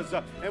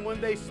Jeremiahs, and when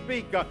they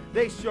speak,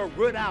 they shall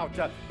root out,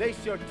 they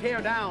shall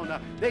tear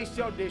down, they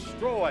shall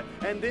destroy,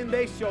 and then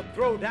they shall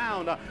throw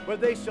down,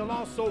 but they shall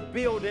also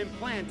build and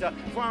plant.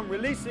 For I'm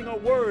releasing a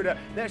word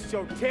that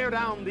shall tear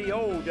down the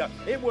old.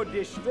 It will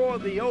destroy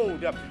the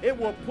old. It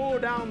will pull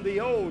down the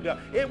old.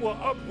 It will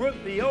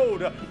uproot the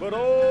old. But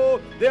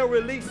oh, they'll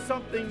release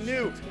something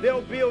new.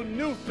 They'll build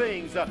new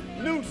things,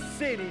 new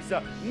cities,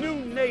 new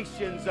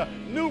nations,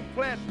 new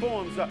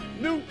platforms,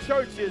 new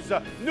churches,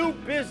 new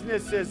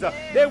businesses.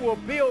 They will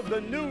build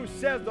the new,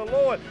 says the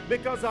Lord,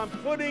 because I'm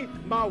putting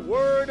my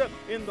word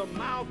in the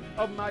mouth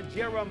of my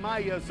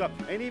Jeremiahs.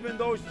 And even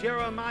those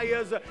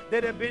Jeremiahs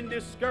that have been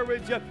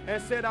discouraged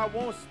and said, I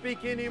won't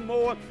speak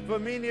anymore. For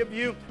many of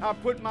you, I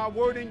put my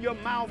word in your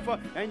mouth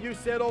and you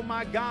said, oh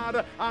my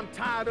God, I'm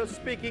tired of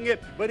speaking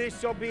it. But it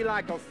shall be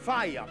like a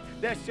fire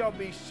that shall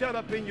be shut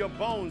up in your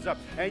bones.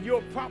 And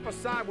you'll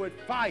prophesy with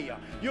fire.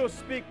 You'll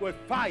speak with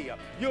fire.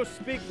 You'll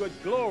speak with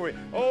glory.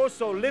 Oh,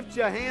 so lift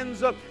your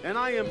hands up, and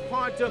I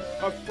impart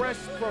a fresh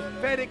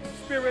prophetic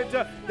spirit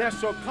that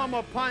shall come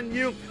upon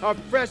you. A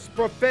fresh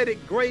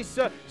prophetic grace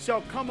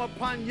shall come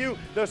upon you.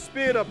 The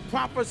spirit of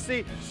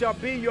prophecy shall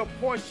be your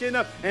portion.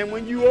 And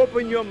when you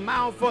open your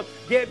mouth,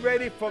 get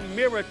ready for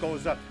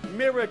miracles,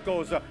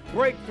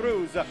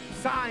 breakthroughs,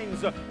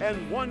 signs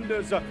and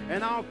wonders.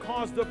 And I'll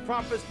cause the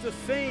prophets to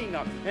sing,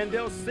 and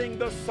they'll sing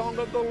the song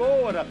of the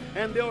Lord,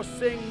 and they'll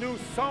sing new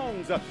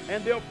songs,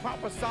 and they'll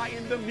prophesy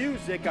in the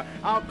music.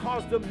 I'll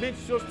cause the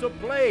minstrels to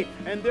play,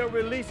 and they'll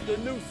release the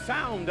new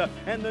sound,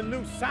 and the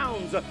new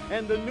sounds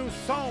and the new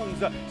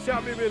songs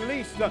shall be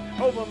released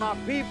over my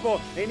people.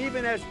 And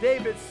even as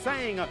David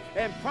sang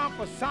and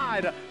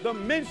prophesied, the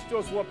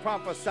minstrels will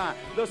prophesy,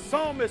 the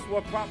psalmists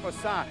will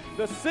prophesy,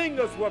 the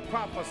singers will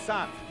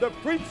prophesy, the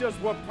preachers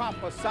will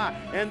prophesy,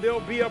 and there'll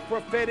be a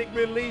prophetic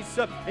release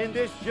in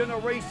this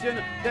generation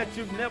that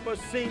you've never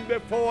seen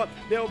before.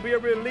 There'll be a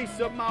release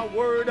of my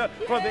word,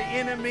 for the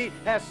enemy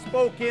has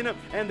spoken,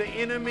 and the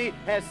enemy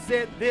has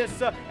said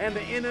this, and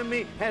the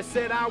enemy has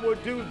said, I will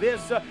do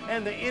this,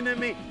 and the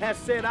enemy has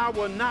said, I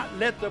will not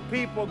let the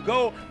people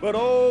go. But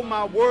oh,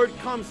 my word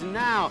comes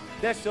now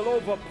that shall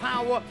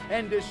overpower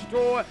and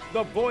destroy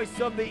the voice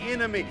of the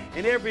enemy.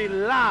 And every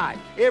lie,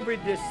 every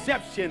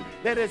deception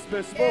that has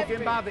been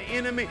spoken by the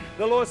enemy,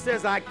 the Lord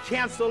says, I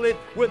cancel it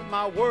with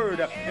my word,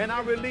 and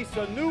I release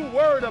a new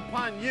word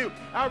upon you.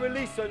 I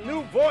release a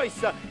new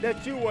voice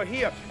that you will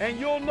hear, and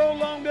you'll no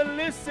longer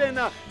listen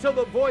to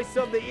the voice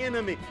of the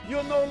enemy.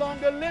 You'll no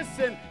longer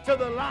listen to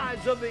the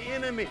lies of the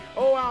enemy.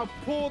 Oh, I'll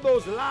pull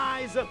those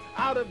lies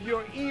out of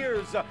your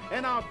ears,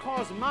 and I'll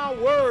cause my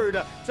word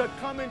to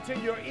come into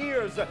your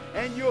ears,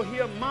 and you'll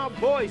hear my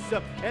voice,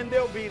 and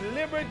there'll be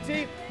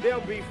liberty,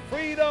 there'll be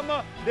freedom,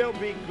 there'll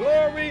be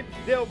glory,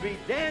 there'll be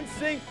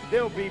dancing,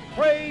 there'll be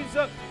praise,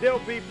 there'll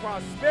be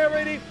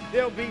prosperity,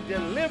 there'll be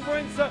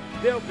deliverance,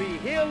 there'll be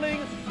healing,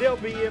 there'll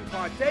be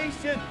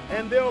impartation,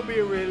 and there'll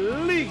be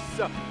release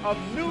of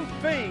new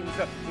things.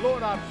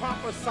 Lord, I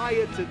prophesy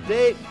it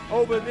today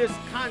over this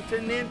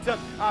continent.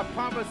 I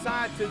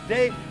prophesy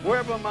today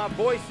wherever my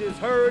voice is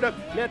heard,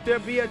 let there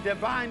be a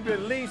divine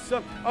release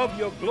of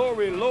your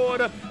glory,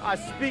 Lord. I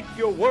speak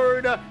your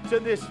word to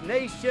this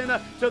nation,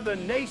 to the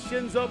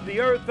nations of the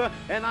earth,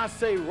 and I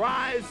say,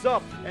 rise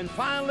up. And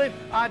finally,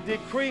 I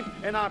decree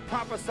and I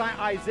prophesy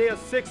Isaiah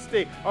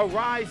 60,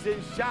 arise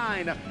and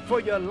shine, for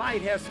your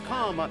light has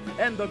come,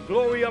 and the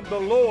glory of the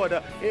Lord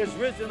is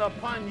risen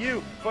upon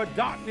you. For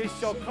darkness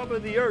shall cover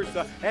the earth,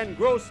 and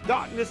gross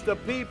darkness the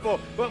people.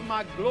 But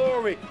my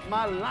glory,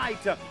 my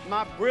light,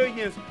 my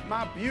brilliance,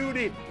 my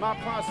beauty, my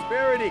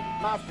prosperity,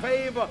 my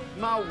favor,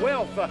 my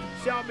wealth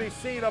shall be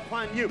seen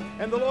upon you.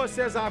 And the Lord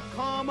says, I've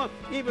come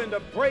even to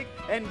break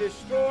and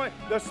destroy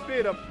the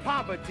spirit of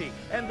poverty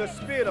and the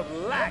spirit of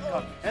lack.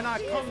 And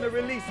I come to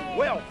release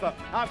wealth.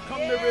 I've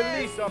come to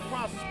release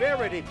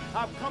prosperity.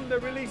 I've come to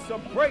release a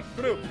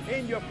breakthrough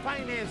in your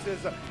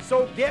finances.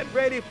 So get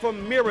ready for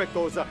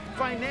miracles,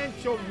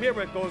 financial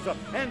miracles,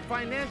 and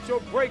financial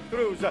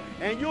breakthroughs.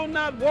 And you'll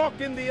not walk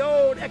in the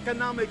old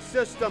economic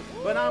system,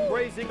 but I'm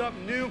raising up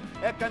new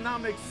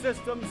economic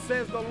systems,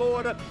 says the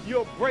Lord.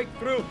 You'll break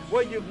through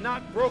where you've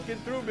not broken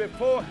through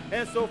before.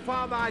 And so,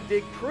 Father, I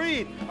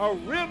decree a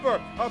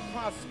river of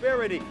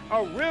prosperity,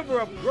 a river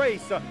of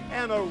grace,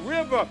 and a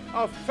river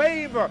of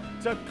favor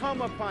to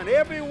come upon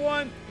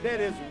everyone that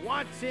is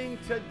watching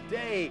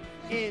today,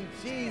 in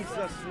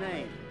Jesus'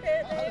 name.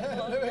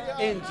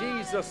 In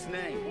Jesus'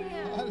 name.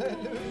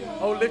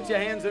 Oh, lift your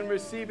hands and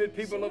receive it,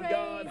 people of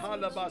God.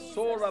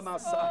 Halabasora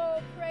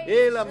masa.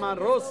 Ela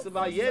maros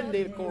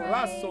vayende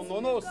corazo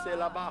nonose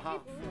la baha.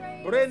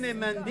 Brene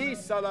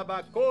mandisa la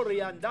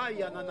bakori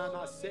andaya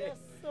nananase.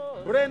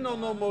 Breno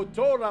no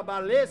motora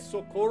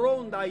baleso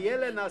coronda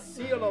yele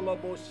nasilo lo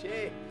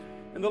boshe.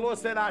 And the Lord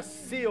said, I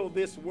seal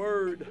this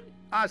word.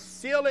 I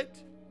seal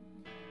it.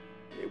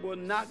 It will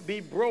not be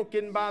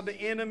broken by the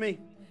enemy.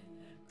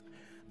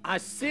 I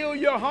seal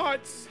your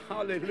hearts.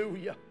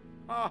 Hallelujah.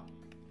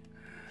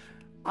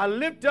 I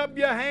lift up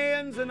your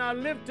hands and I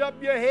lift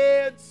up your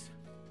heads.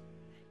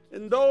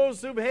 And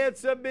those whose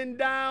heads have been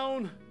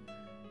down,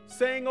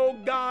 saying, oh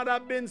God,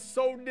 I've been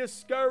so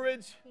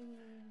discouraged.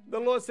 The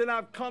Lord said,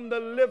 I've come to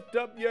lift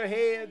up your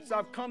heads.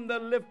 I've come to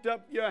lift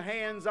up your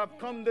hands. I've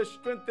come to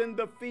strengthen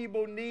the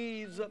feeble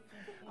knees.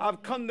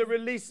 I've come to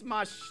release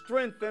my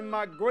strength and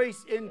my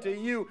grace into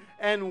you.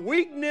 And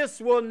weakness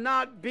will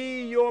not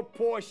be your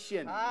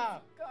portion.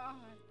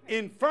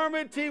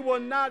 Infirmity will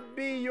not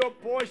be your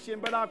portion,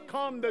 but I've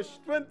come to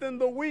strengthen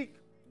the weak.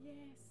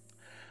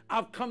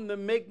 I've come to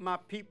make my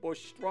people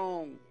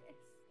strong.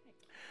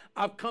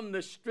 I've come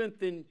to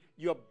strengthen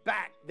your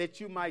back that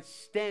you might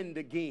stand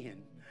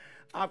again.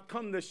 I've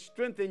come to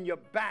strengthen your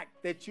back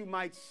that you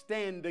might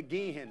stand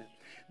again.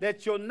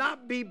 That you'll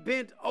not be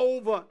bent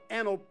over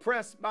and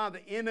oppressed by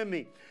the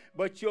enemy,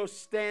 but you'll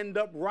stand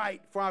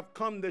upright. For I've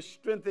come to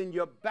strengthen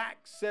your back,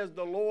 says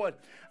the Lord.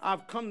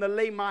 I've come to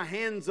lay my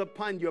hands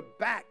upon your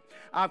back.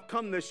 I've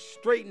come to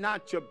straighten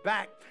out your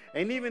back.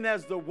 And even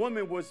as the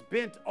woman was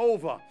bent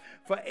over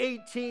for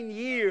 18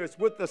 years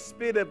with the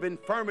spirit of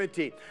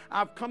infirmity,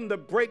 I've come to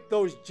break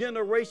those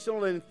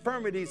generational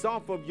infirmities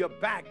off of your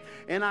back.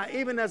 And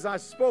even as I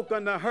spoke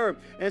unto her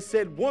and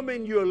said,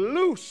 woman, you're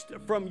loosed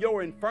from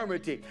your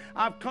infirmity.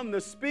 I've come to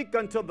speak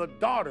unto the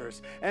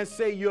daughters and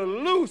say, you're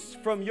loose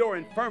from your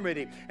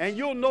infirmity. And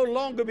you'll no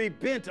longer be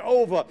bent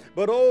over,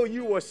 but oh,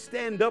 you will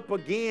stand up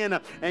again.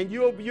 And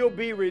you'll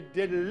be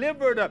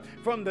delivered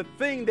from the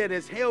thing that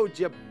has held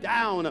you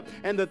down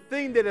and the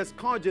thing that has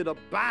caused you to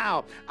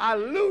bow. I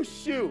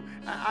loose you.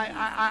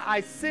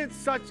 I sense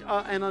such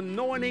an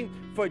anointing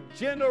for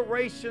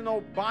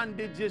generational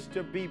bondages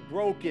to be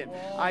broken.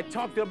 I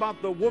talked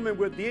about the woman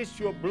with the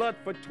issue of blood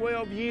for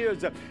 12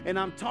 years, and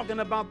I'm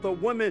talking about the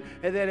women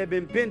that have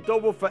been bent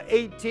over for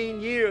 18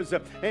 years.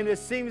 And it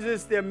seems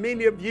as there are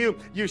many of you,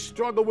 you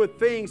struggle with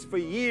things for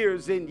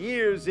years and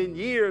years and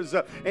years,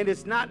 and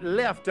it's not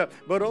left.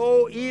 But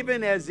oh,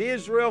 even as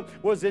Israel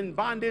was in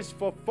bondage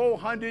for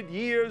 400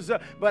 years,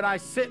 but I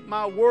sent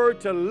my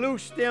word to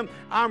loose them.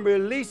 I'm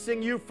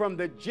releasing you from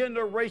the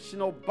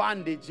generational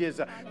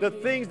bondages, the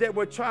things that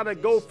will try to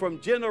go from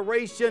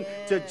generation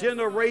to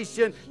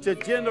generation to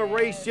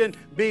generation.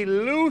 Be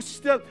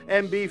loosed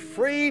and be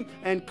free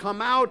and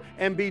come out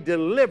and be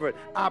delivered.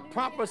 I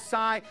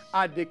prophesy,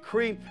 I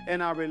decree,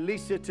 and I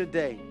release it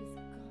today.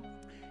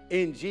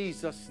 In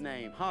Jesus'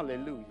 name.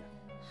 Hallelujah.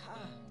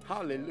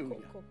 Hallelujah.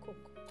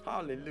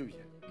 Hallelujah.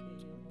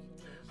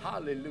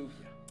 Hallelujah.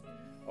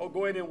 Oh,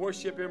 go ahead and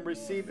worship Him,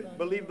 receive it.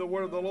 Believe the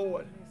word of the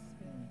Lord.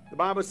 The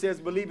Bible says,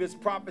 believe His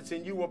prophets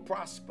and you will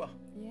prosper.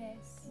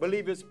 Yes.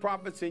 Believe His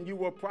prophets and you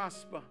will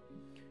prosper.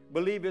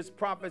 Believe His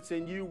prophets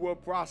and you will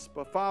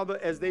prosper. Father,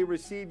 as they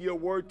receive your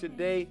word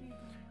today,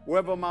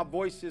 wherever my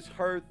voice is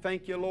heard,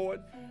 thank you,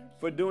 Lord,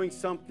 for doing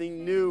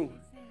something new.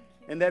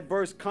 And that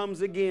verse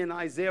comes again,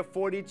 Isaiah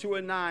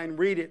 42:9.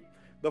 Read it.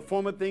 The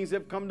former things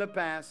have come to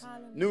pass.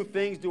 New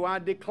things do I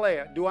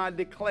declare. Do I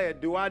declare?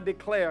 Do I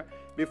declare?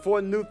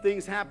 Before new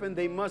things happen,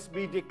 they must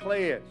be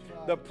declared.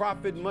 The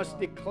prophet must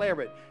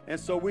declare it. And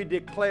so we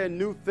declare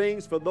new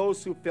things for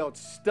those who felt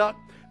stuck,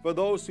 for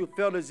those who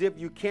felt as if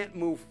you can't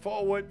move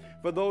forward,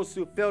 for those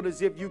who felt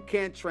as if you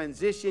can't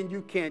transition,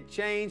 you can't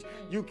change,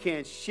 you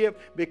can't shift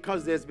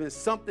because there's been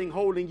something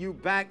holding you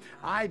back.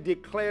 I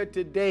declare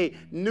today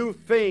new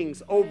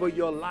things over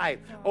your life,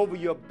 over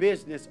your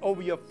business,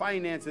 over your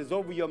finances,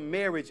 over your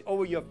marriage,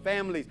 over your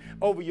families,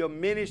 over your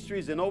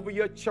ministries, and over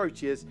your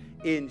churches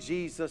in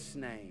Jesus'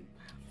 name.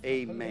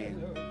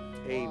 Amen.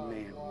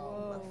 Amen.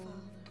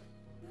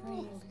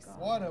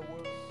 What a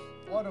word.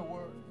 What a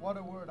word. What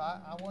a word.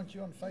 I want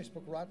you on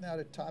Facebook right now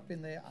to type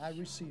in there, I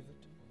receive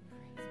it.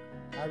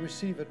 I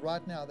receive it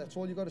right now. That's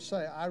all you got to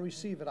say. I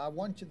receive it. I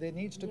want you. There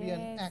needs to be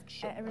an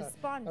action. A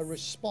response. A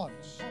response.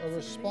 Absolutely. A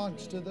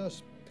response to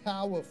this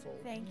powerful,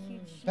 Thank you,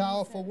 Jesus.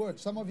 powerful word.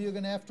 Some of you are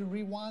going to have to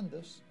rewind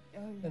this.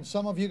 Oh, yeah. And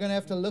some of you are going to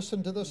have to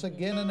listen to this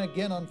again and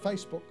again on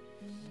Facebook.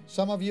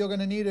 Some of you are going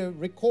to need to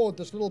record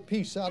this little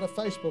piece out of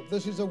Facebook.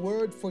 This is a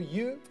word for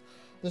you.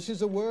 This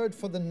is a word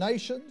for the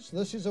nations.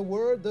 This is a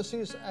word. This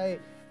is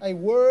a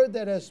word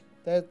that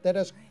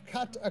has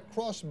cut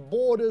across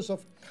borders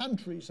of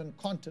countries and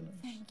continents.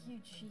 Thank you,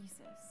 Jesus.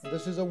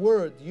 This is a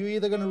word. You're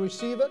either going to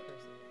receive it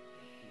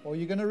or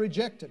you're going to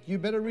reject it. You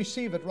better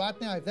receive it right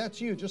now. If that's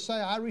you, just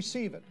say, I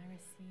receive it.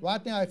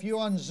 Right now, if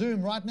you're on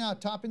Zoom, right now,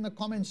 type in the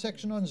comment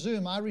section on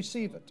Zoom, I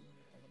receive it.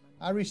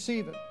 I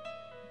receive it.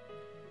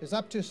 There's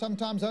up to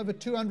sometimes over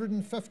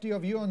 250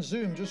 of you on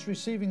Zoom just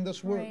receiving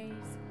this word. Praise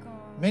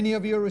God. Many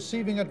of you are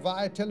receiving it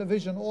via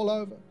television all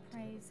over.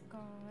 Praise God.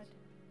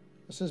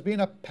 This has been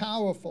a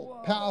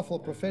powerful, powerful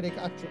prophetic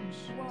utterance.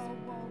 Whoa, whoa,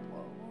 whoa,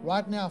 whoa.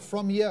 Right now,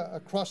 from here,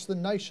 across the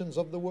nations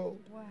of the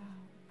world. Wow.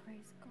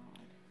 Praise God.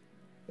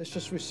 Let's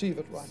just receive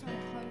it right So now.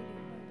 holy, holy.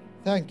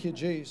 Thank you,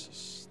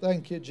 Jesus.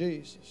 Thank you,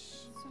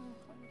 Jesus. So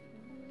holy.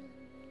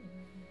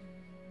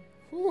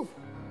 Whew.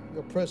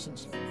 Your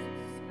presence, Lord.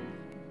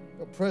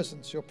 Your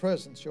presence, your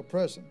presence, your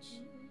presence.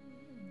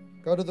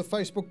 Go to the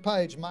Facebook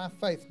page,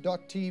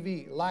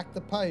 myfaith.tv. Like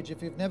the page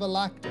if you've never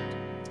liked it.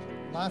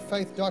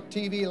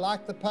 myfaith.tv,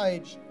 like the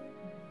page.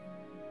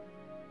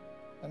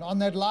 And on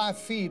that live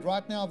feed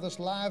right now, this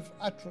live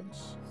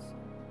utterance,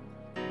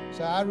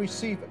 say, I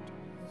receive it.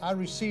 I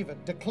receive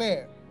it.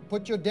 Declare.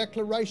 Put your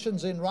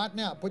declarations in right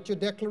now. Put your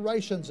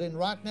declarations in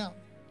right now.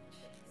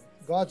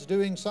 God's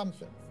doing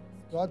something.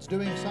 God's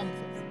doing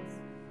something.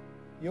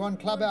 You're on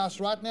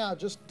Clubhouse right now.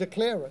 Just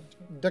declare it.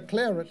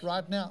 Declare it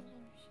right now.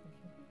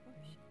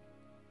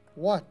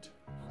 What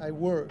a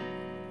word.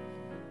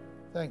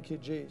 Thank you,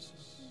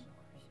 Jesus.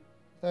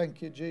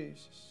 Thank you,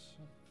 Jesus.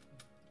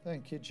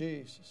 Thank you,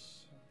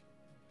 Jesus.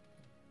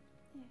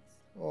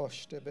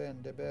 Osh de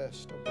ben de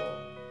best of all.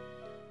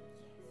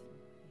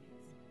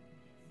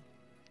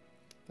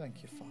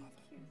 Thank you, Father.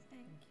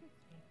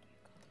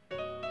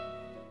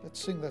 Let's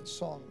sing that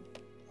song,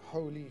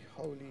 Holy,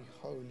 Holy,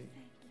 Holy.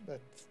 That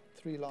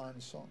 3-line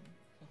song.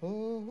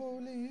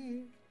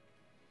 Holy.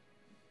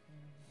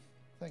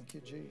 Thank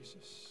you,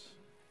 Jesus.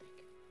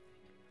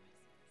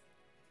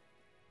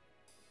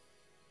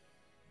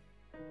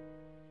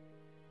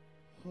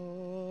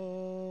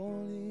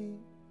 Holy,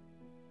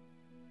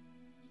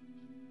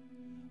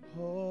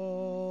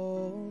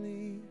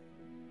 holy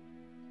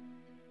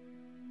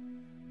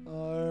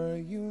are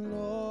you,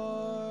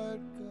 Lord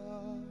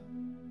God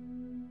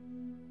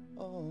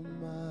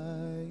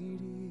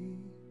Almighty.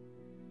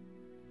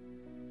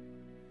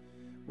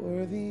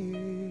 Worthy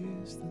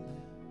is the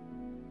Lamb.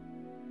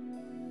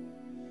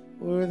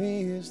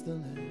 Worthy is the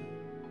Lamb.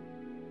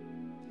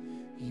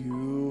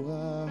 You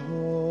are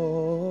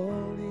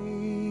holy.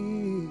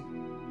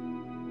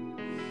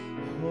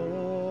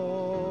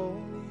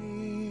 Holy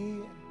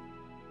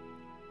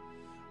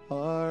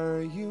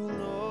are you,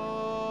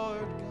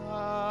 Lord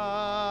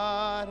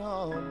God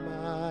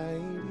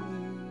Almighty.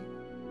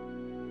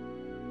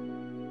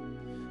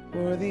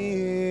 Worthy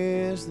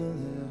is the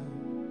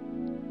Lamb.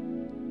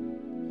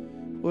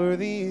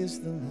 Worthy is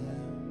the Lamb.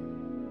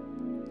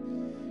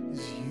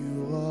 As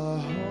you are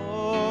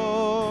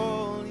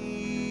holy,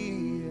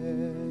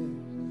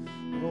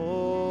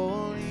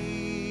 holy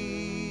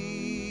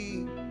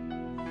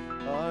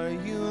are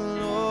you,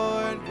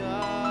 Lord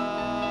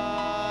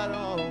God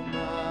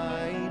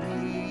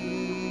Almighty.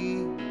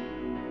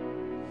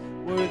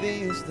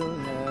 Worthy is the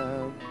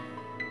Lamb.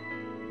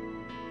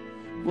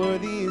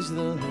 Worthy is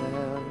the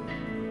Lamb.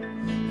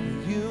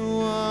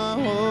 You are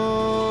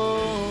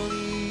holy,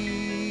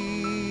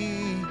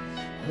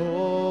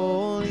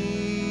 holy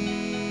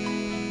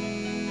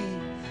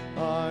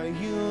are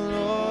you,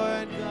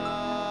 Lord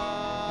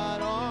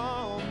God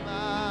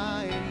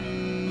Almighty.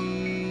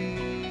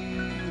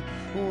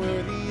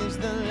 Worthy is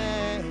the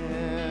Lamb.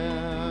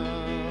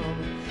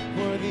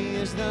 Worthy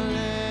is the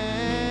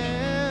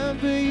Lamb.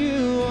 For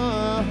you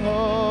are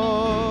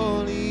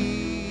holy,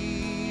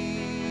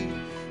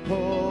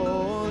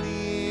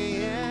 holy,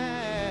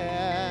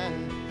 yeah.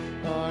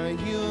 Are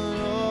you,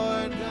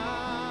 Lord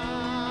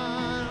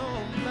God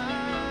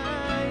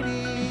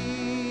Almighty?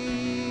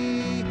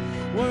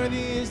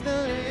 Worthy is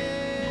the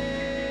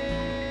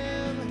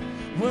Lamb.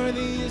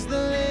 Worthy is the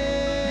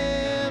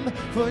Lamb.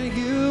 For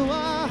you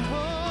are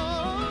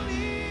holy,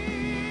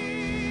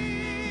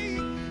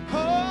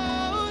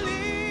 holy,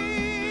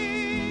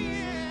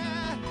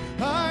 yeah.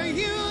 Are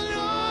you,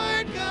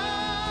 Lord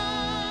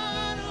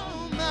God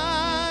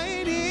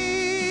Almighty?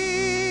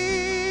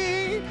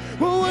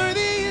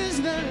 Worthy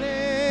is the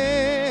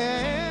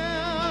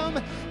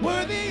Lamb.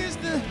 Worthy is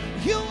the,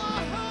 you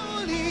are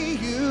holy,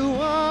 you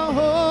are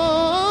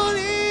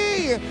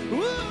holy.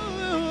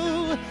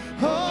 Woo,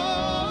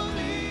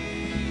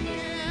 holy,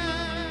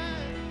 yeah.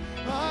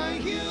 Are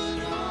you,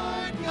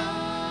 Lord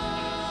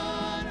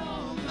God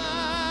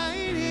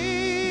Almighty?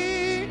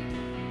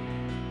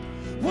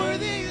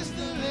 Worthy is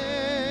the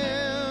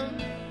Lamb.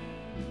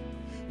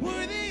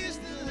 Worthy is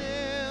the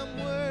Lamb.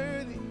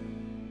 Worthy.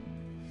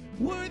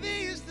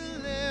 Worthy is the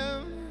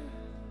Lamb.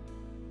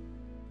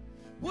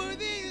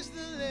 Worthy is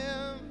the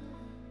Lamb.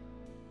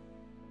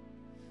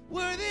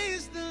 Worthy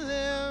is the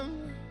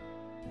Lamb.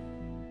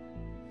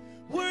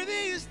 Worthy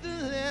is the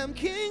Lamb.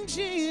 King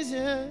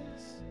Jesus.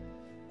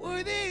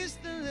 Worthy is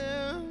the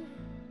Lamb.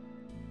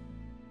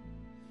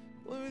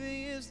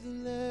 Worthy is the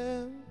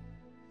Lamb.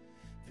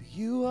 For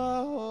you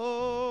are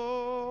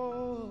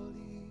holy,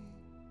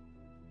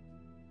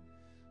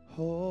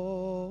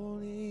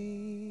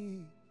 holy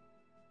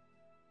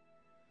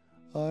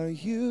are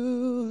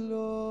you,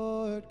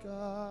 Lord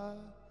God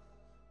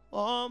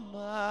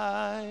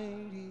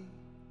Almighty.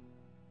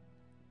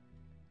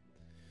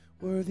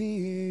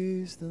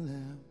 Worthy is the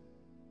Lamb.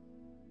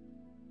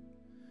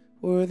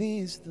 Worthy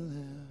is the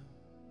Lamb.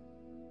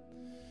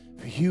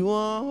 For you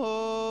are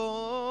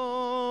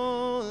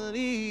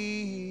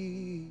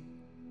holy,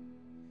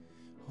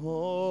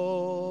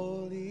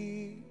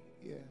 holy,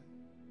 yeah.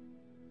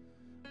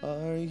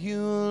 Are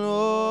you,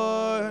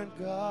 Lord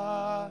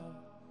God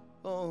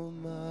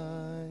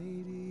Almighty?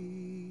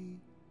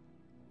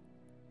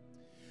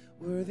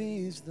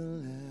 Worthy is the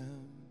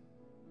Lamb.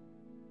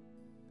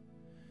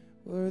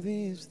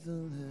 Worthy is the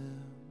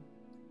Lamb.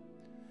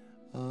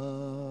 Amen.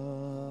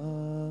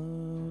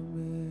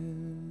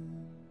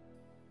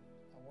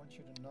 I want you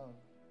to know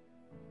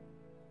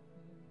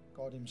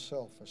God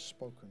Himself has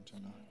spoken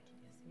tonight.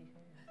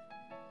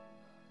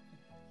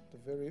 The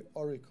very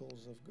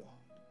oracles of God.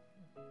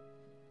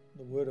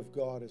 The Word of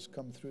God has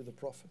come through the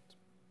prophet.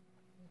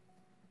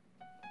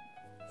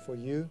 For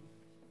you,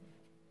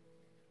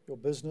 your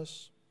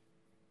business,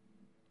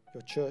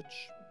 your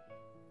church,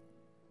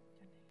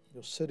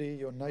 your city,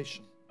 your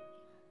nation.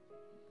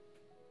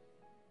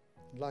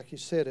 Like He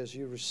said, as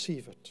you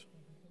receive it,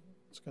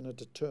 it's going to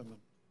determine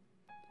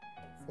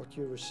what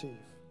you receive.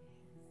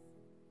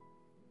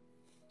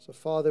 So,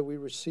 Father, we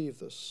receive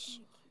this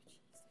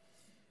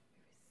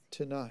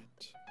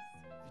tonight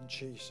in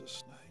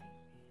Jesus' name.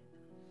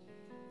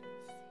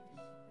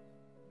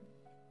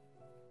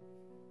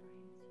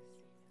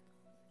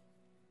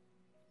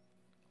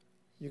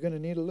 You're going to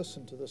need to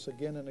listen to this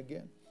again and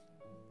again.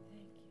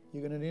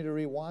 You're going to need to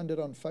rewind it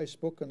on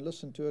Facebook and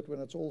listen to it when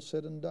it's all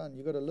said and done.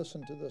 You've got to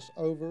listen to this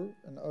over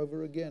and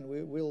over again.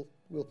 We'll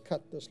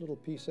cut this little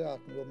piece out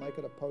and we'll make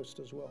it a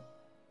post as well.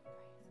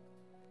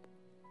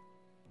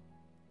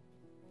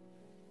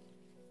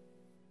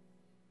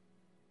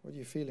 What are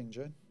you feeling,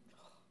 Jane?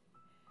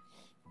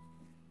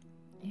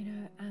 You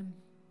know,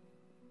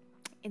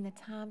 in the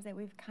times that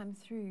we've come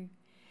through,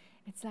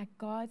 it's like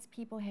God's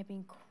people have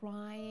been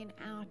crying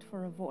out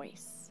for a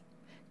voice,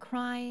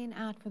 crying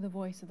out for the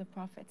voice of the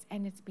prophets,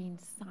 and it's been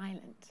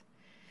silent.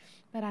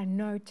 But I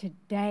know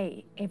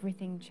today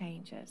everything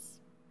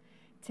changes.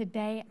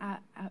 Today,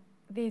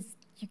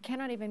 you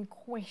cannot even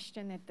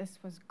question that this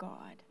was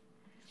God,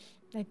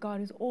 that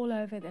God is all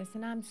over this.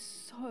 And I'm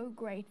so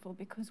grateful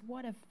because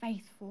what a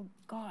faithful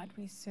God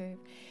we serve.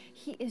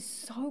 He is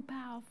so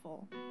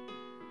powerful.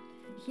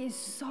 He is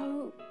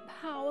so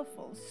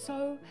powerful,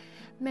 so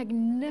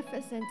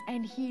magnificent,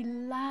 and He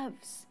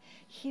loves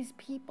His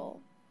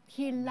people.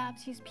 He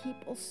loves His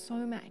people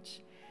so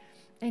much,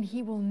 and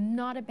He will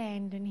not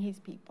abandon His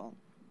people.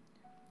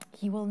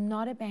 He will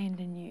not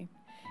abandon you.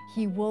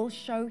 He will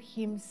show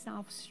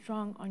Himself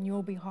strong on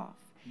your behalf.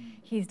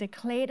 He's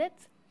declared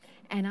it,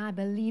 and I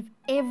believe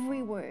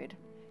every word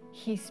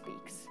He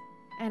speaks.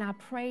 And I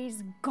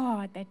praise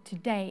God that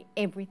today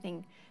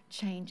everything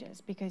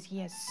changes because He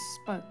has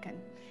spoken.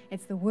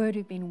 It's the word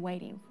we've been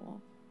waiting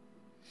for.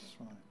 That's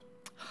right.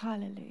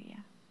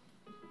 Hallelujah.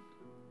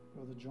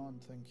 Brother John,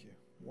 thank you.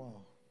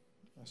 Wow,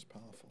 that's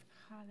powerful.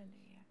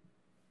 Hallelujah.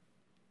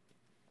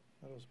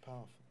 That was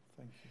powerful.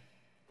 Thank you.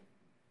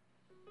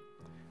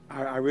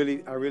 I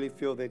really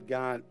feel that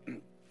God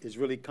is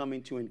really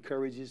coming to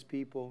encourage His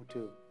people,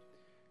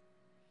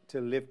 to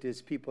lift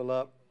His people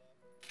up.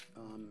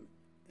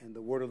 And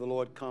the word of the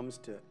Lord comes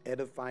to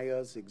edify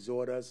us,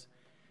 exhort us,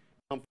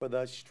 comfort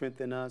us,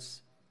 strengthen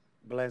us,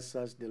 bless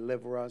us,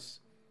 deliver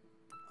us.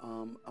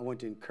 I want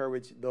to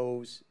encourage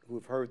those who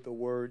have heard the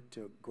word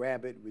to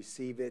grab it,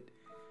 receive it,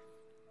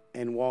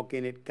 and walk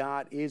in it.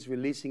 God is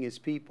releasing His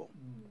people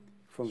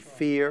from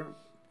fear,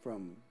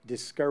 from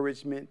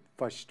discouragement,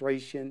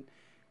 frustration,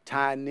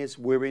 tiredness,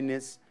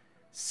 weariness,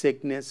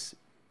 sickness,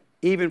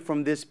 even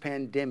from this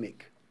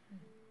pandemic.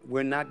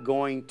 We're not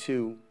going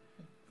to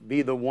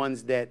be the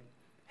ones that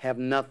have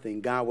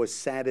nothing. God will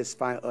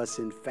satisfy us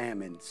in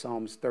famine.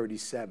 Psalms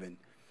 37.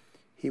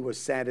 He will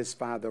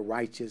satisfy the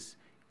righteous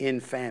in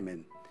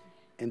famine.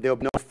 And there'll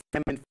be no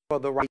famine for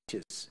the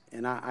righteous.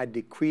 And I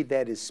decree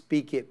that and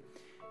speak it.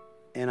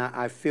 And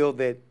I feel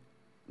that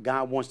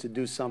God wants to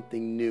do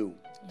something new.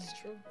 It's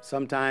true.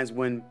 Sometimes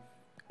when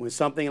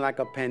something like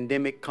a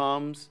pandemic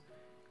comes,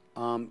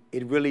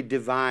 it really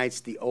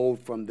divides the old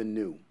from the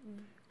new.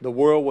 The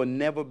world will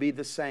never be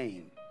the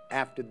same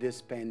after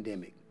this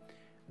pandemic.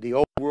 The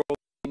old world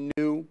we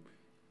knew,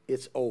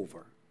 it's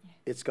over.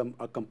 It's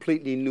a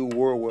completely new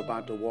world we're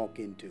about to walk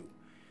into.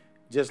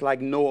 Just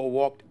like Noah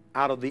walked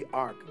out of the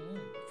ark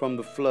from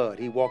the flood,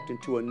 he walked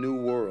into a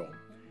new world.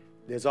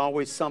 There's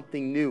always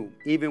something new,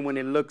 even when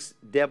it looks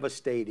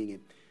devastating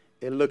and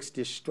it looks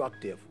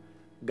destructive.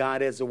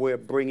 God has a way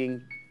of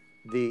bringing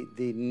the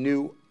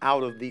new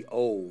out of the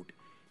old.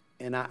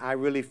 And I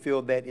really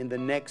feel that in the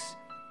next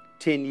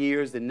 10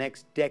 years, the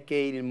next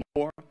decade and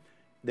more,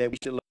 that we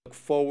should look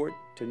forward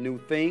to new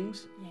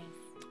things. Yes.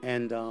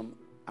 And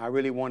I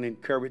really want to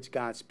encourage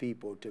God's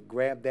people to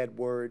grab that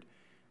word,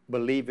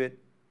 believe it,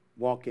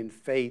 walk in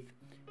faith,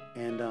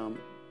 and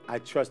I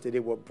trust that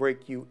it will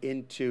break you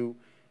into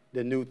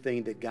the new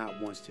thing that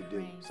God wants to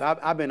do. So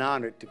I've been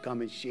honored to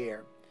come and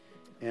share.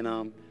 And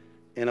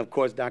of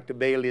course, Dr.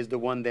 Bailey is the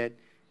one that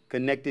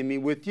connected me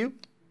with you.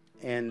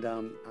 And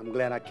I'm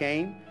glad I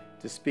came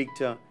to speak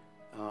to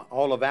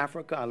all of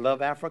Africa. I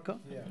love Africa.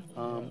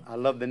 I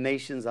love the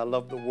nations. I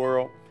love the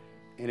world.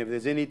 And if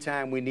there's any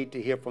time we need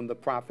to hear from the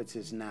prophets,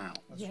 it's now.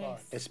 That's right.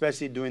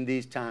 Especially during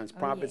these times.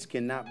 Prophets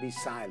cannot be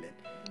silent.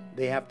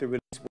 They have to release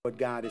what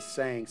God is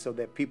saying so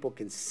that people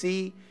can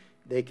see,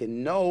 they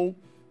can know,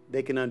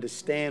 they can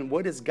understand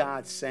what is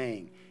God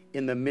saying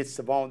in the midst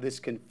of all this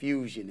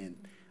confusion and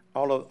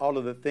all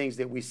of the things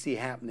that we see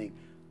happening.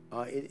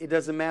 It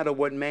doesn't matter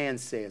what man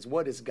says.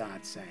 What is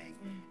God saying?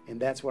 And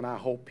that's what I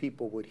hope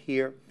people would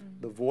hear,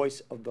 the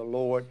voice of the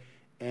Lord,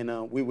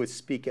 and we would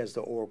speak as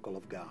the oracle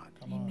of God.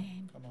 Come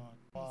on, come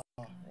on.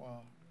 Wow,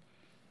 wow.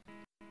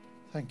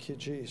 Thank you,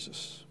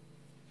 Jesus.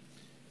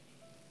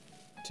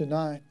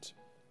 Tonight,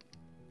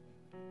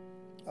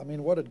 I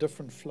mean, what a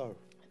different flow.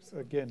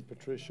 Again,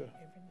 Patricia.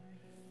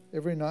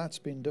 Every night's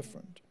been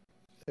different.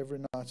 Every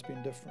night's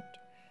been different.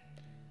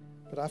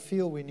 But I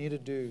feel we need to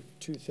do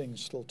two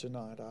things still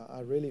tonight. I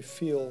really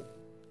feel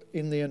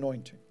in the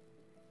anointing.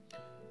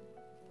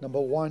 Number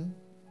one,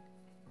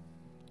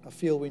 I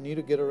feel we need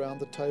to get around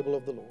the table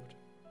of the Lord.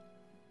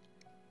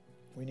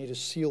 We need to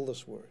seal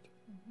this word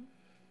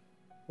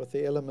with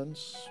the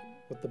elements,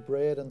 with the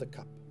bread and the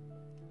cup.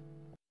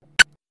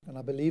 And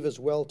I believe as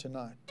well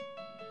tonight,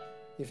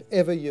 if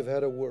ever you've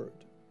had a word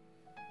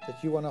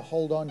that you want to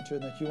hold on to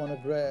and that you want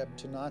to grab,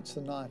 tonight's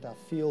the night. I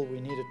feel we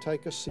need to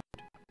take a seed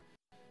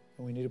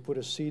and we need to put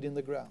a seed in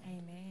the ground.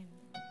 Amen.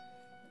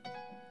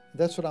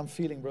 That's what I'm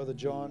feeling, Brother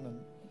John, and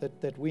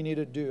that we need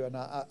to do. And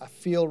I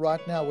feel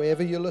right now,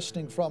 wherever you're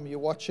listening from, you're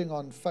watching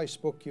on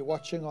Facebook, you're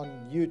watching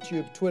on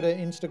YouTube, Twitter,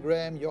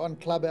 Instagram, you're on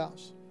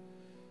Clubhouse.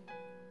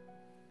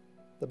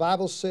 The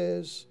Bible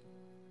says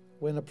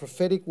when a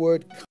prophetic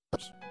word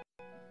comes,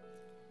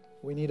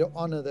 we need to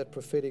honor that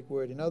prophetic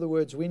word. In other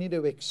words, we need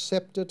to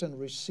accept it and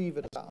receive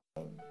it as our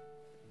own.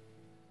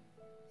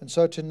 And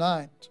so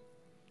tonight,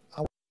 I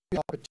want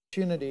the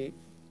opportunity,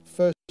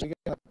 first, we're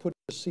going to put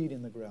a seed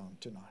in the ground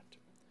tonight.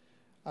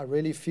 I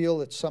really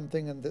feel it's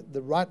something, and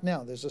right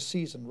now, there's a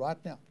season right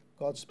now.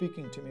 God's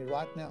speaking to me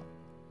right now.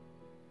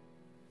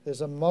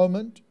 There's a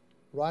moment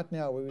right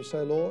now where we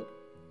say, Lord,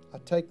 I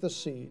take the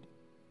seed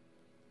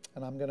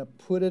and I'm going to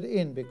put it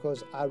in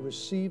because I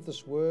receive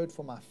this word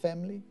for my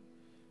family,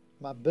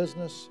 my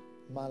business,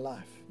 my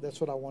life.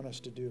 That's what I want us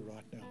to do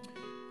right now.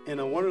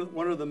 And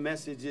one of the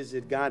messages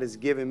that God has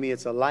given me,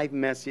 it's a life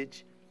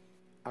message.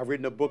 I've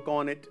written a book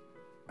on it.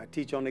 I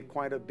teach on it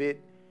quite a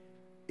bit.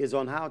 Is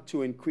on how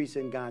to increase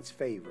in God's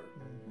favor.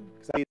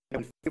 Because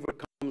when favor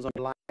comes on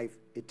life,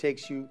 it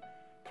takes you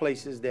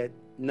places that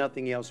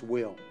nothing else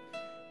will.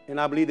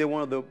 And I believe that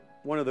one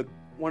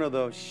of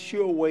the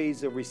sure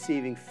ways of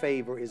receiving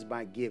favor is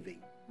by giving.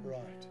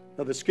 Right.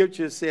 Now the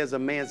scripture says a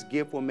man's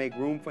gift will make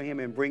room for him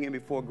and bring him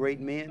before great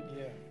men.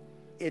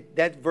 Yeah.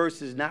 That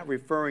verse is not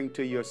referring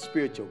to your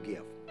spiritual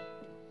gift.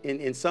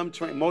 In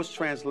most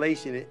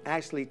translation, it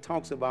actually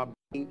talks about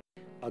being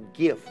a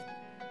gift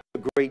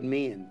to great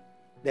men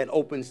that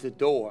opens the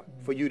door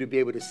for you to be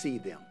able to see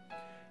them.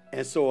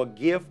 And so a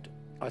gift,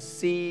 a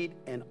seed,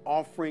 an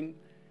offering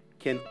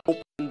can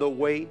open the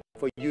way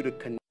for you to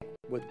connect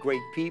with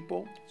great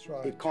people. That's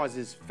right. It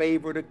causes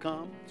favor to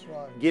come. That's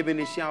right. Given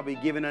it shall be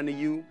given unto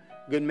you.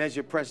 Good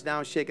measure, pressed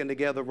down, shaken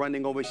together,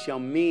 running over, shall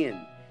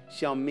men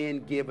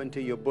give unto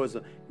your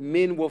bosom.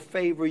 Men will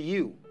favor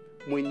you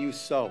when you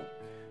sow.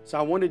 So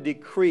I want to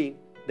decree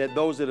that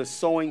those that are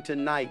sowing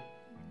tonight,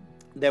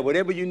 that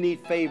whatever you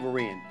need favor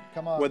in,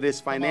 whether it's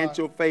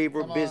financial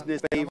favor,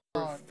 business favor,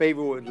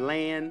 favor with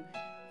land,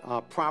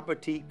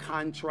 property,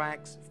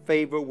 contracts,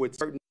 favor with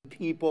certain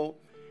people,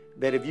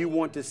 that if you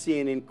want to see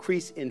an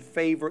increase in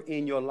favor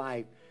in your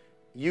life,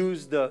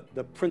 use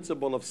the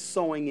principle of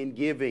sowing and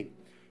giving.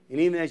 And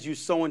even as you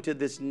sow into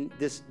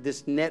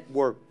this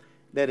network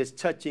that is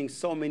touching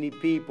so many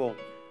people,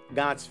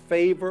 God's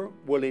favor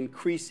will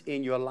increase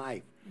in your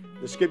life.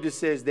 The scripture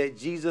says that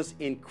Jesus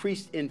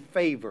increased in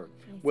favor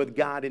with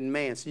God and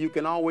man. So you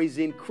can always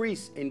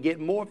increase and get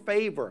more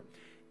favor.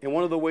 And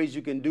one of the ways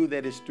you can do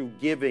that is through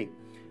giving.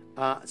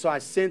 So I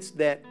sense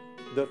that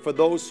for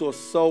those who will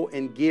sow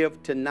and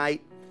give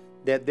tonight,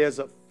 that there's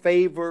a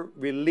favor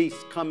release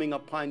coming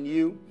upon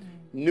you.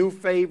 New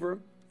favor,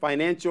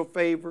 financial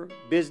favor,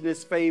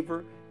 business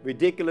favor,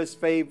 ridiculous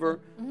favor,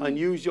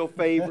 unusual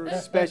favor,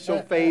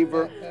 special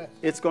favor.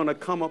 It's going to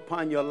come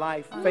upon your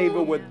life.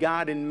 Favor with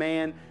God and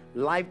man,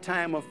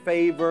 lifetime of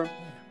favor.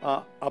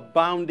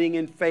 Abounding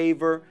in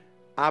favor.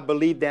 I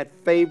believe that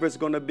favor is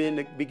going to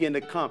begin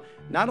to come.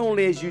 Not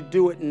only as you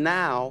do it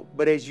now,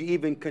 but as you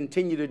even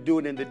continue to do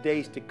it in the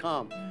days to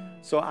come.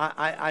 So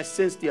I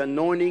sense the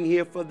anointing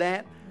here for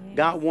that. Yes.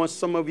 God wants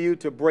some of you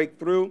to break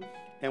through.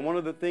 And one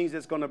of the things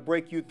that's going to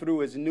break you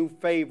through is new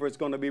favor is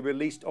going to be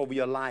released over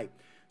your life.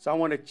 So I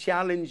want to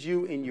challenge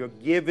you in your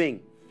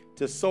giving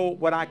to sow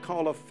what I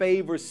call a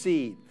favor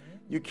seed.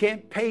 You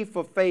can't pay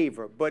for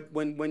favor, but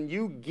when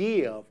you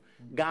give,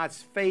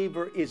 God's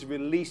favor is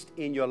released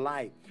in your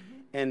life.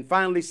 And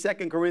finally,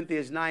 2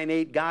 Corinthians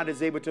 9:8, God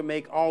is able to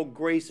make all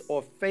grace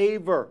or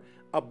favor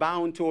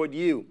abound toward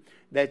you,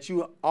 that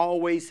you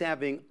always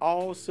having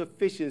all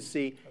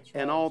sufficiency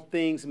and all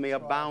things may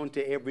abound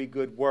to every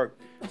good work.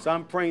 So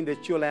I'm praying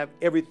that you'll have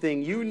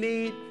everything you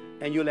need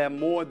and you'll have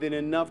more than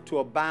enough to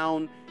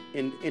abound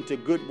into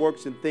good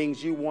works and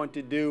things you want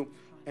to do.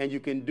 And you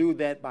can do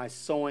that by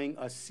sowing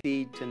a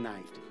seed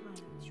tonight.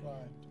 That's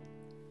right.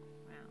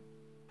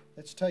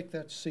 Let's take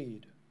that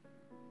seed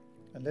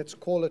and let's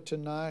call it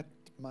tonight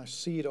my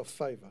seed of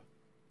favor.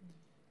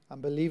 I'm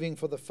believing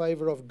for the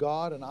favor of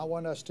God, and I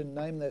want us to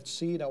name that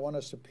seed. I want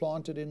us to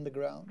plant it in the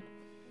ground.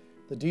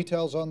 The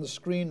details on the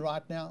screen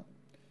right now.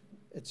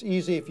 It's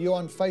easy. If you're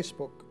on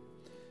Facebook,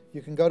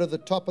 you can go to the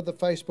top of the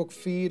Facebook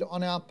feed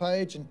on our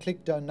page and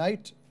click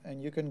donate,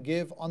 and you can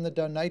give on the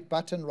donate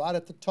button right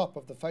at the top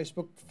of the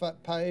Facebook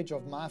page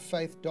of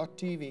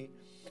myfaith.tv,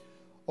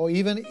 or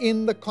even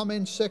in the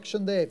comment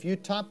section there. If you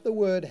type the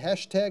word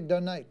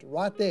 #donate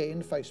right there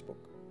in Facebook,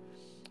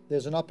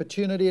 there's an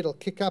opportunity. It'll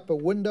kick up a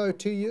window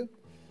to you,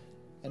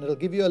 and it'll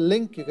give you a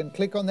link. You can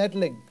click on that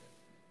link,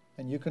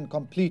 and you can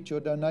complete your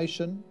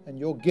donation and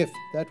your gift.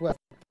 That way,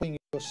 putting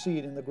your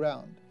seed in the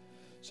ground.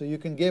 So you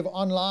can give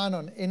online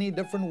on any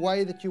different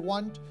way that you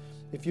want.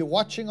 If you're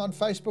watching on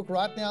Facebook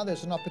right now,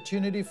 there's an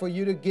opportunity for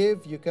you to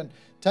give. You can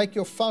take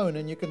your phone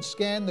and you can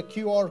scan the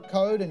QR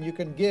code, and you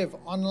can give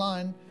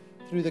online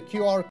through the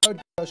QR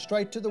code. Go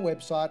straight to the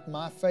website,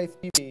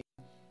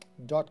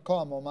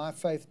 myfaithtv.com or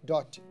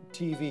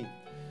myfaith.tv.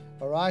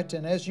 All right,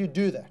 and as you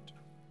do that,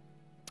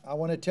 I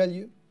want to tell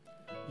you,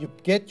 you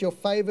get your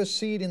favor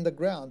seed in the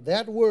ground.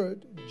 That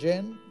word,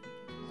 Jen,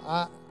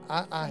 I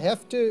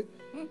have to...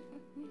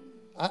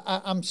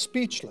 I'm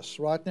speechless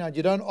right now.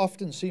 You don't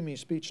often see me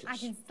speechless. I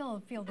can still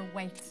feel the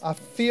weight. I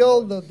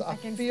feel the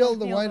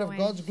weight of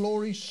God's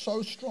glory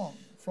so strong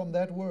from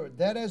that word.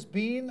 That has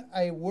been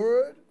a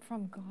word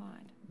from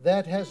God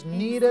that has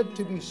needed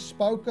to be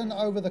spoken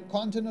over the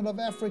continent of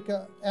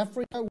Africa.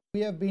 Africa, we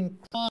have been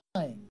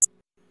crying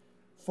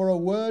for a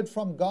word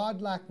from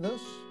God like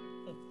this,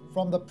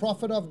 from the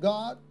prophet of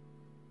God.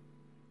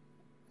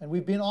 And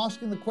we've been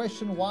asking the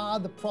question, why are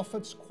the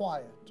prophets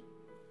quiet?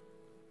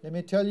 Let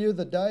me tell you,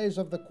 the days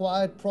of the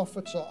quiet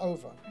prophets are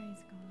over. Praise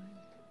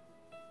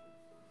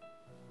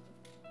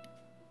God.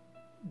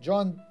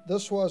 John,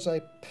 this was a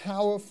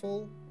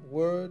powerful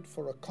word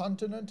for a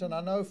continent, and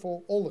I know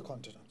for all the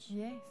continents.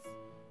 Yes.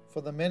 For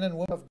the men and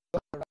women of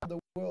God around the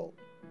world.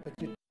 But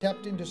you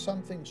tapped into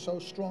something so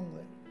strong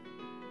there.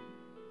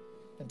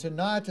 And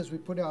tonight, as we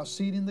put our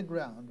seed in the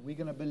ground, we're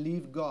going to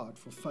believe God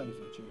for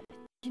favor, Jude.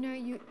 You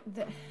know,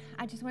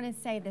 I just want to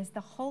say this.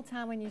 The whole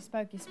time when you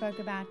spoke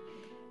about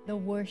the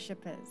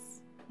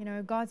worshipers, you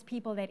know, God's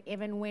people that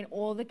even when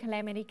all the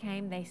calamity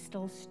came, they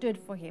still stood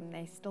for Him.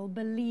 They still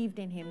believed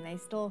in Him.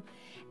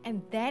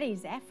 And that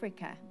is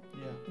Africa.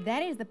 Yeah.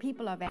 That is the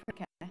people of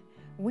Africa.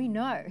 We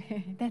know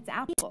that's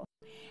our people.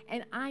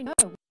 And I know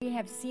we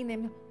have seen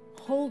them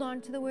hold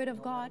on to the Word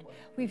of God.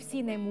 We've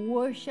seen them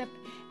worship.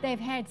 They've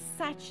had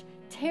such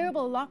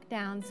terrible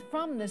lockdowns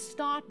from the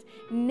start,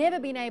 never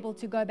been able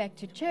to go back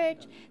to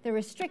church. The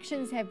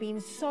restrictions have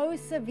been so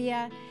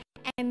severe.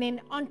 And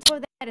then on top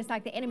of that, it's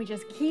like the enemy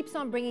just keeps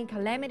on bringing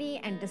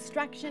calamity and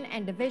destruction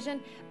and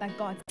division, but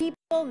God's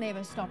people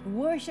never stopped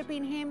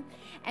worshiping Him.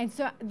 And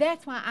so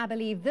that's why I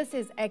believe this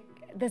is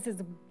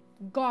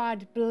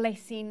God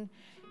blessing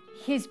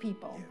His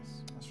people.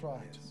 Yes, that's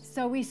right.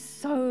 So we're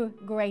so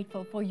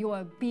grateful for your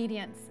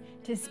obedience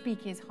to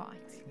speak His heart.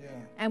 Yeah.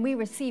 And we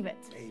receive it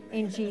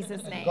in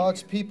Jesus' name.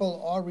 God's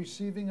people are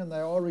receiving, and they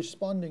are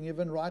responding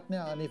even right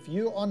now. And if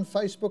you're on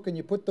Facebook and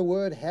you put the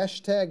word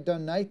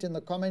 #donate in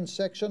the comment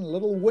section, a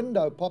little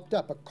window popped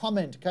up, a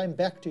comment came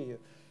back to you.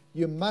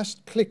 You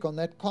must click on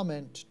that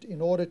comment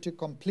in order to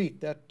complete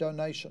that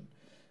donation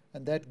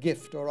and that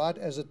gift, all right,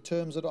 as it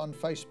terms it on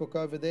Facebook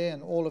over there,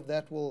 and all of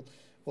that will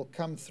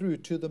come through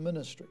to the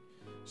ministry.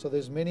 So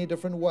there's many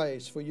different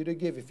ways for you to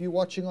give. If you're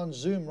watching on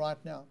Zoom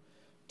right now,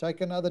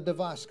 take another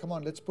device. Come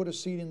on, let's put a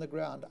seed in the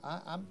ground.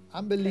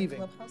 I'm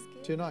believing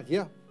tonight.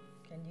 Yeah.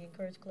 Can you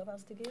encourage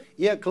Clubhouse to give?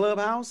 Yeah,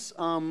 Clubhouse.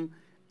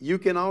 You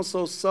can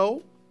also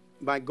sow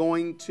by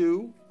going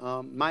to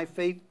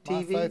MyFaith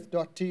TV.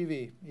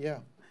 MyFaith.tv.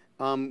 Yeah.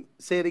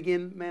 Say it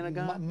again, man of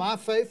God.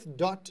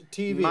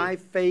 MyFaith.tv.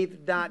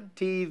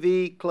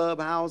 MyFaith.tv,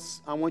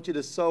 Clubhouse. I want you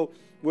to sow.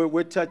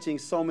 We're touching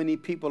so many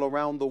people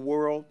around the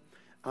world.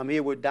 I'm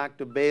here with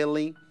Dr.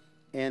 Bailey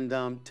and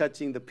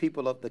touching the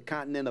people of the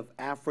continent of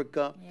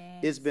Africa. Yes.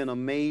 It's been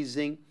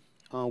amazing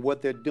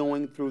what they're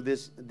doing through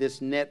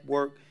this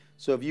network.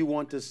 So if you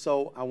want to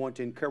sow, I want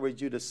to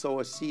encourage you to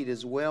sow a seed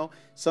as well.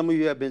 Some of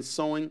you have been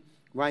sowing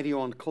right here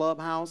on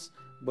Clubhouse,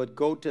 but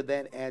go to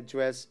that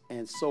address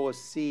and sow a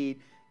seed.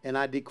 And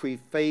I decree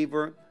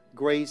favor,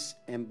 grace,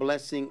 and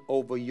blessing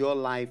over your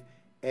life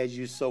as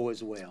you sow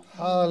as well.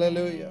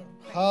 Hallelujah.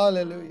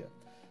 Hallelujah.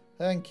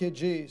 Thank you,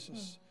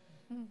 Jesus.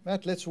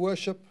 Matt, let's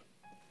worship.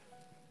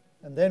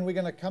 And then we're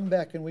going to come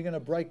back and we're going to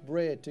break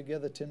bread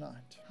together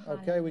tonight.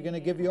 Okay, we're going to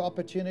give you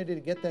opportunity to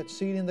get that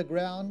seed in the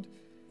ground.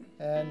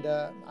 And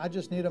I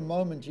just need a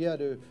moment here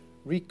to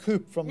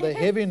recoup from the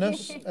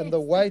heaviness and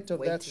the weight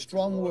of that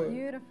strong word.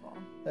 Beautiful.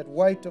 That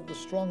weight of the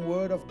strong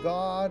word of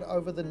God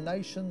over the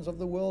nations of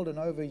the world and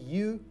over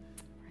you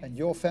and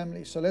your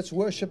family. So let's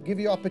worship. Give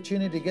you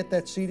opportunity to get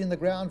that seed in the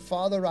ground.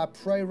 Father, I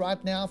pray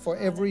right now for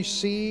every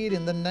seed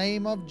in the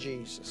name of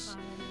Jesus.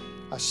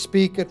 I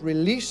speak it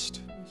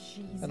released,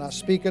 and I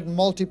speak it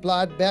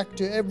multiplied back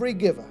to every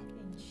giver.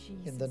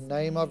 In the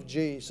name of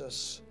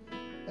Jesus.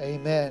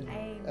 Amen.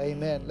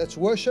 Amen. Let's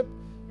worship,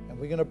 and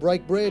we're going to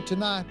break bread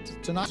tonight.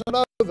 Tonight's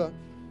not over.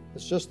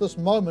 It's just this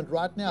moment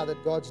right now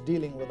that God's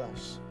dealing with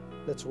us.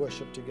 Let's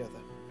worship together.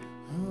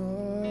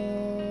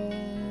 Oh,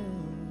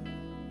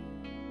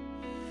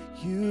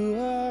 you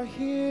are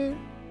here,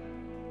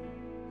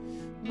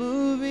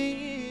 moving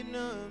in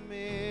our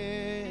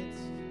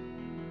midst.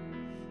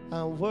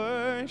 I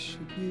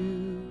worship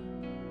you.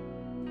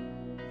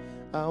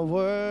 I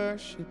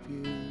worship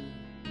you.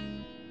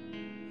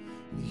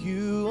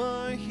 You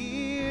are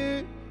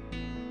here,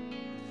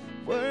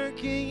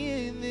 working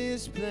in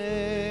this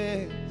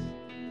place.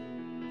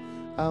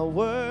 I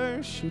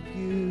worship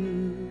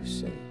you.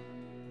 Say,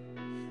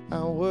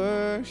 I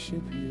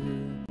worship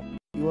you.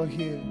 You are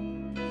here.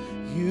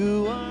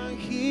 You are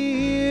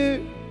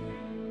here,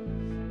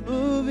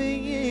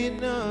 moving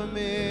in our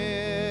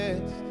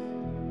midst.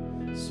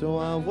 So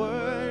I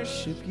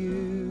worship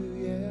you,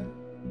 yeah.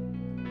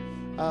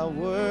 I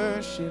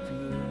worship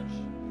you.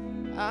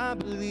 I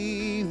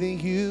believe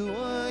that you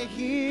are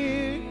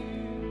here,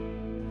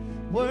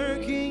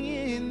 working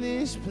in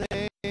this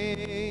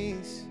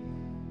place.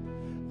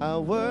 I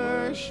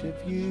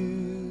worship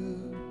you.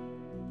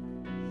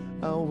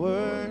 I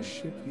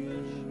worship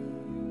you.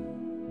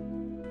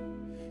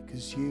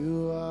 'Cause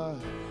you are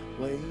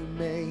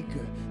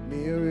waymaker,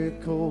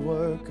 miracle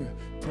worker,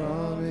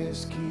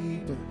 promise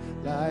keeper,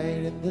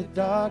 light in the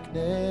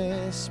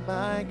darkness.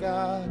 My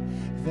God,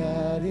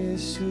 that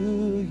is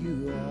who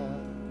you are.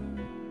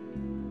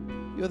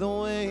 You're the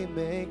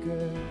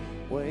waymaker,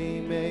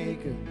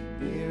 waymaker,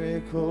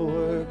 miracle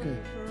worker,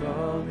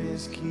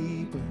 promise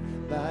keeper,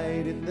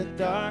 light in the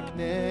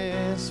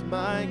darkness.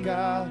 My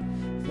God,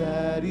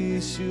 that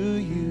is who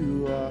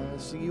you are.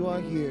 So you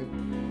are here.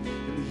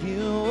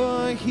 You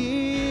are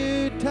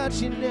here,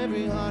 touching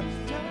every heart,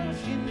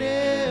 touching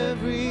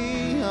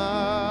every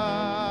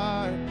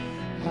heart.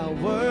 I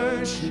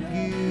worship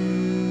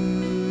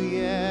you,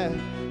 yeah,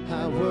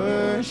 I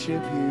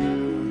worship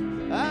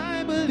you.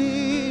 I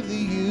believe that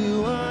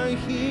you are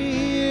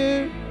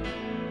here,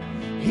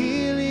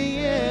 healing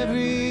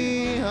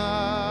every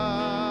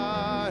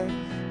heart.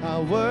 I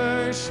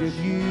worship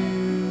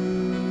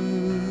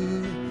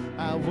you,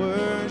 I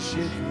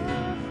worship you.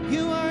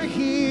 You are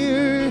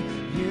here.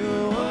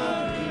 You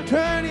are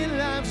turning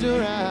lives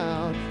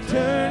around,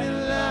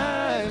 turning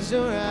lives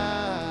around.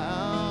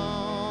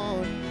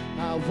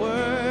 I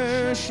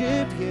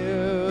worship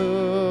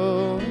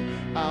you,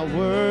 I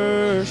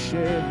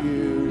worship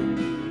you.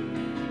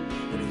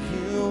 And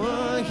you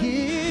are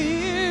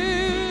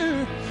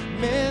here,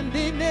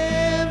 mending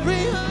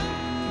every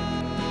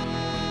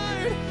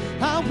heart.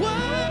 I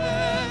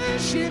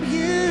worship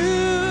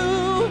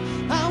you,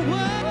 I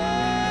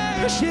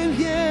worship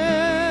you.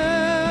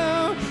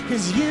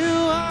 'Cause you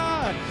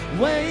are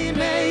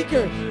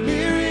waymaker,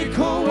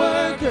 miracle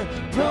worker,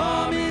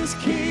 promise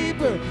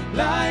keeper,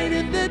 light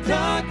in the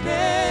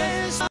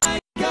darkness. My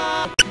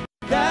God,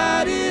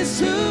 that is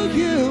who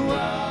you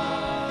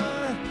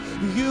are.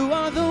 You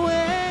are the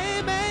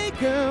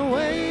waymaker,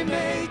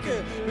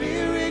 waymaker,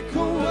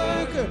 miracle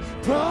worker,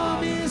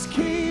 promise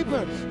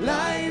keeper,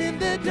 light in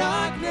the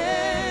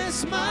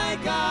darkness. My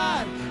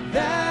God,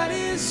 that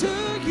is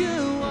who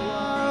you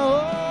are.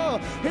 Oh,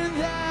 and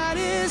that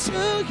is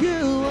who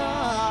you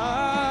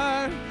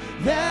are.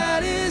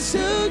 That is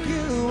who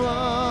you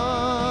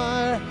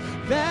are.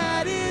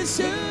 That is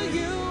who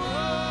you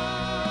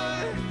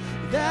are.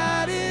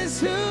 That is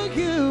who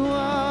you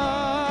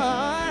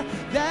are.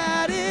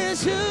 That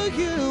is who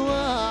you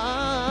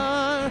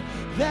are.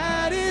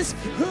 That is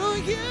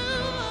who you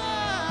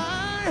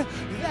are.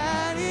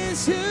 That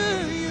is who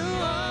you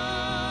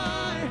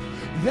are.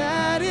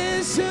 That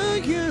is who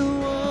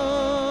you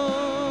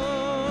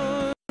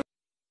are.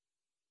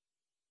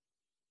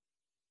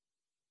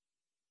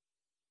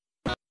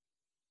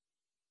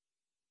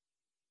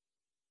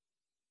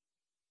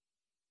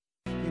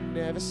 You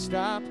never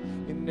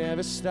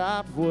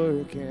stop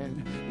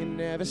working. You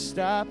never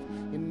stop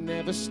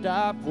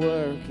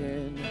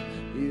working.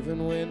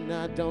 Even when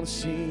I don't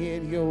see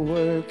it, you're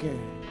working.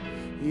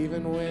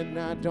 Even when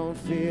I don't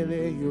feel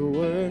it, you're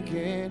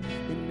working.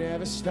 You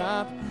never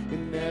stop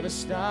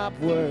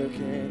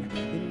working.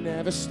 You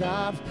never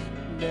stop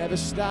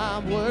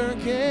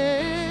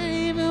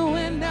working. Even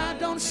when I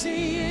don't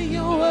see it,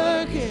 you're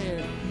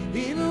working.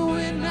 Even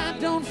when I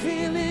don't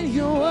feel it,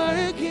 you're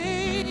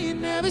working. You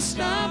never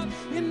stop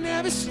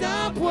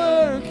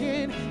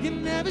working. You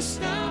never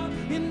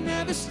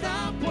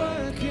stop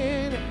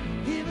working.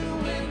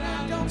 Even when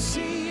I don't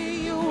see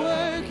it, you're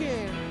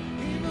working.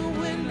 Even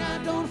when I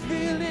don't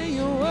feel it,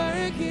 you're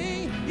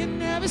working. You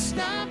never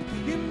stop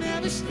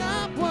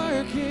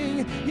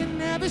working. You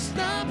never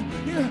stop.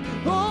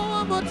 Oh,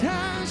 one more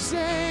time,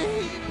 say,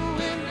 even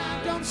when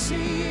I don't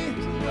see it,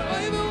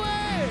 even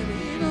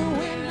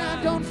when I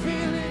don't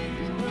feel it,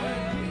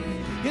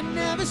 you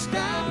never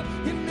stop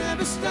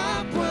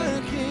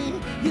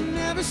working. You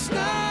never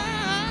stop.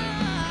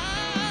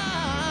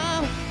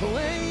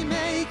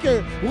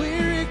 Waymaker,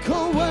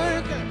 miracle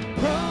worker,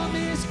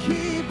 promise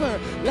keeper,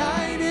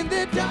 light in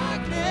the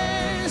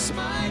darkness.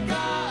 My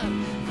God,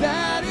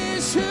 that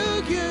is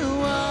who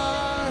you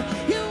are.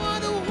 You are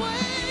the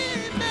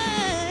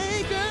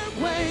waymaker,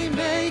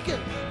 waymaker. maker,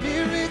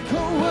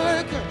 miracle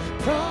worker,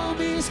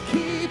 promise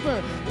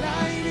keeper,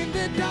 light in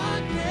the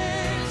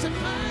darkness. And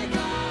my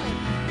God,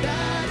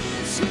 that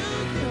is who you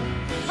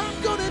are.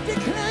 I'm gonna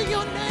declare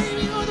your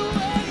name. You're the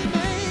way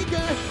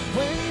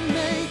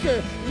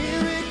maker,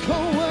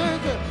 miracle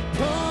worker,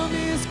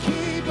 promise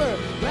keeper,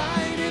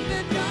 light in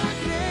the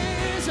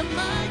darkness. And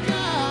my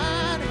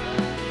God,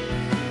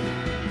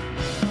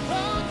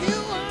 oh, you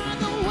are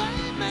the way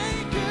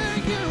maker.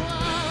 You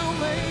are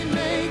way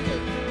maker,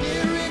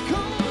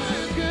 miracle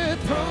worker,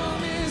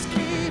 promise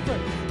keeper,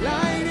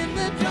 light in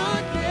the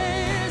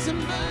darkness. And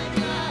my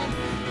God,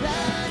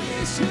 that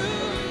is who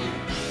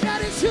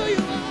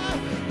you are.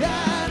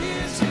 That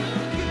is who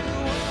you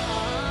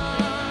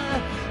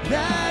are.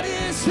 That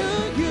is who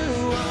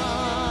you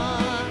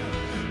are.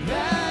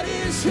 That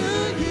is who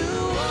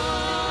you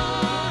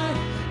are.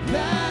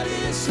 That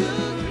is who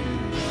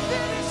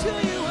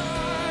you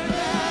are.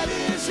 That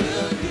is who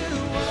you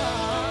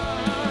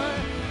are.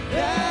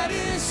 That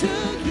is who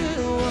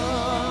you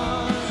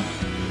are.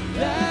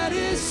 That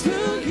is who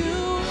you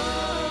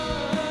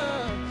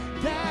are.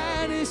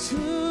 That is who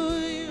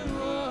you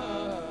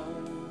are.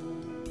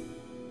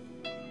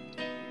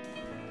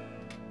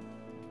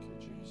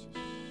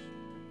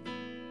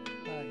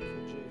 Thank you,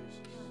 Jesus.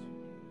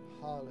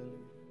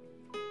 Hallelujah.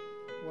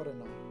 What a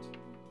night.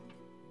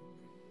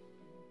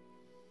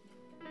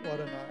 What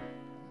a night.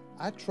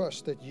 I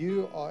trust that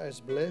you are as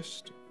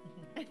blessed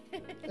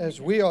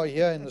as we are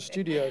here in the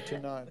studio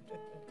tonight.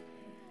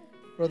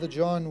 Brother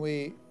John,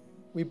 we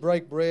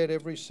break bread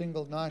every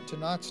single night.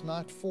 Tonight's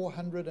night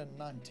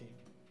 490.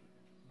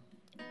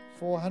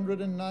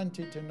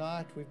 490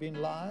 tonight. We've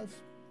been live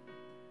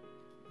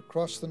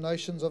across the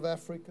nations of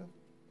Africa,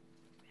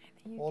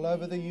 all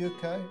over the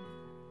UK,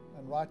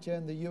 and right here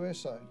in the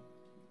USA.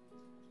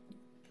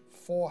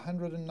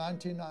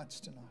 490 nights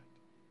tonight.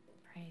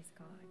 Praise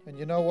God. And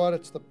you know what?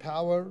 It's the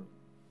power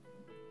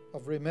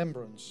of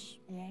remembrance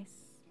Yes.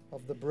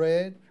 of the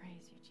bread,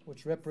 Praise you, Jesus.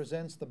 which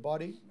represents the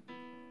body,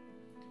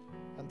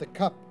 and the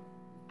cup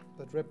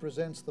that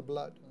represents the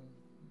blood.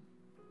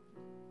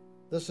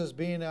 This has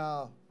been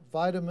our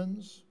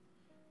vitamins.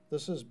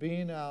 This has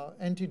been our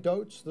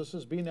antidotes. This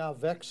has been our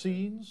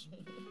vaccines.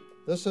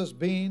 This has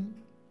been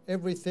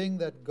everything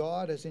that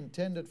God has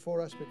intended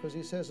for us, because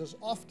He says, as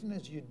often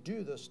as you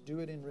do this, do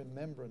it in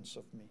remembrance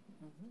of me.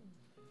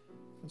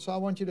 And so I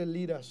want you to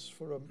lead us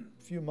for a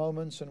few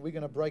moments, and we're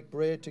going to break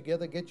bread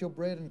together. Get your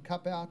bread and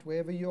cup out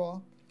wherever you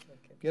are.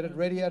 Get it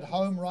ready at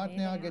home right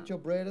now. Get your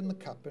bread and the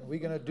cup, and we're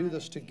going to do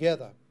this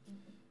together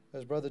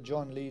as Brother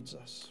John leads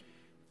us.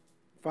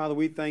 Father,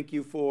 we thank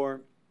you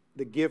for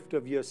the gift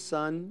of your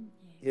Son,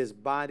 his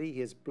body,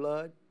 his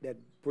blood that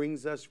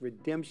brings us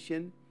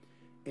redemption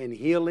and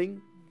healing.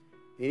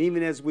 And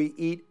even as we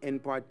eat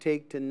and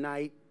partake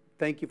tonight,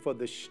 thank you for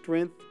the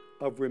strength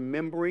of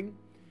remembering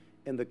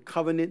and the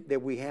covenant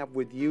that we have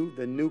with you,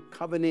 the new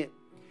covenant.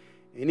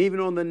 And even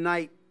on the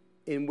night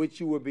in which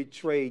you were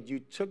betrayed, you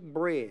took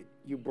bread,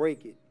 you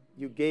break it,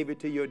 you gave it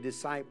to your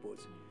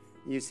disciples.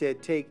 You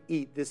said, take,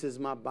 eat, this is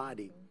my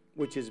body,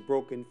 which is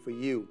broken for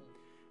you.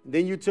 And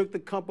then you took the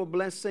cup of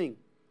blessing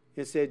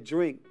and said,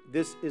 drink,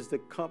 this is the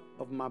cup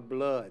of my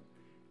blood,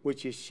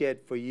 which is shed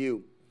for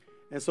you.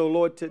 And so,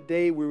 Lord,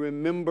 today we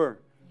remember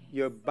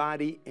your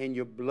body and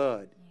your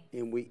blood,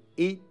 and we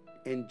eat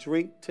and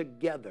drink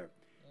together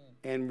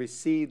and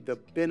receive the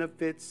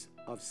benefits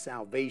of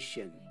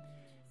salvation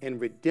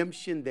and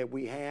redemption that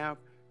we have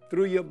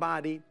through your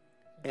body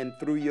and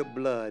through your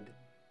blood.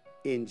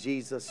 In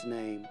Jesus'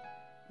 name,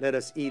 let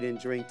us eat and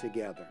drink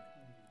together.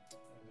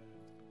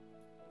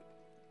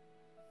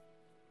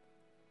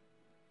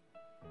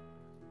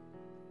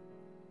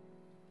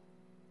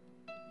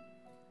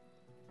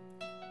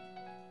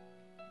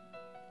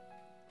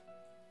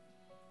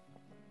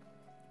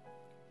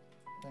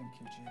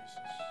 Thank you, Jesus.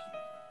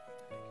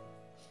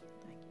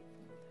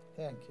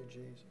 Thank you,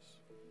 Jesus.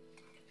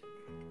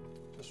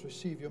 Just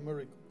receive your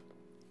miracle.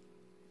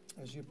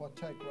 As you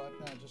partake right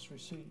now, just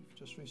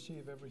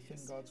receive everything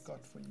God's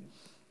got for you.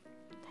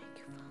 Thank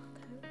you,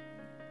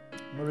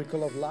 Father.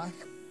 Miracle of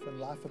life and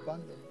life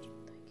abundant.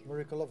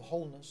 Miracle of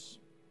wholeness.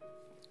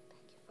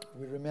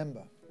 We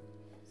remember,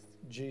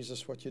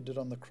 Jesus, what you did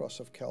on the cross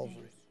of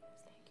Calvary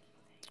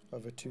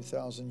over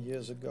 2,000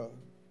 years ago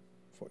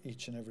for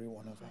each and every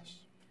one of us.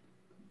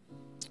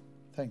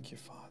 Thank you,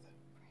 Father.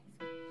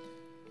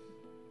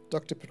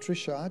 Dr.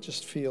 Patricia, I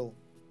just feel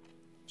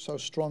so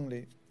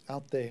strongly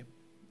out there.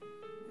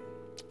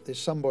 There's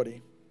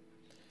somebody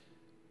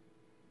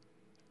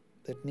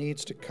that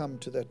needs to come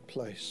to that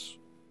place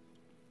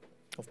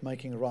of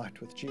making right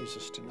with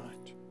Jesus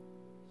tonight.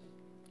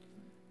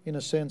 In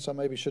a sense, I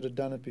maybe should have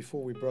done it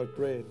before we broke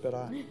bread, but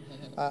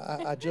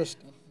I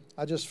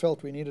just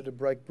felt we needed to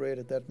break bread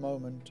at that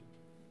moment.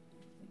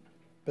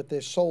 But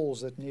there's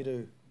souls that need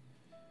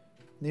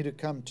to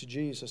come to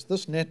Jesus.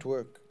 This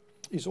network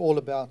is all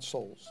about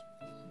souls.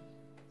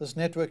 This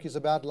network is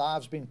about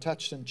lives being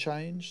touched and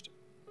changed.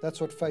 That's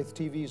what Faith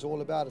TV is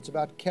all about. It's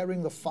about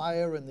carrying the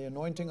fire and the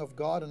anointing of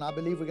God, and I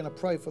believe we're going to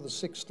pray for the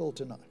sick still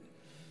tonight.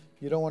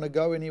 You don't want to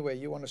go anywhere.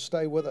 You want to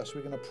stay with us.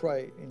 We're going to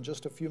pray in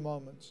just a few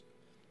moments.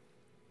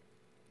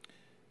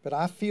 But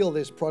I feel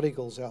there's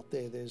prodigals out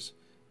there. There's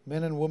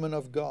men and women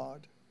of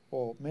God,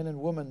 or men and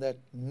women that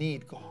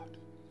need God,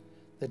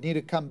 that need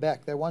to come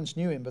back. They once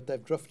knew Him, but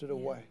they've drifted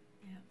away.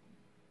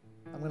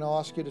 I'm going to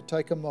ask you to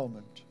take a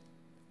moment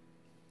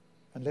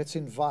and let's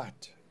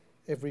invite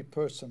every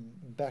person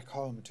back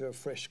home to a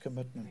fresh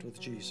commitment with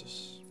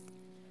Jesus.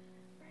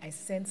 I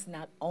sense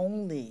not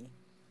only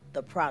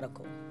the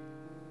prodigal,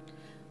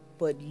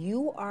 but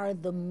you are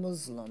the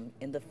Muslim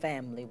in the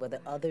family where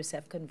the others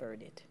have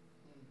converted.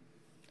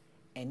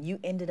 And you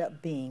ended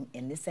up being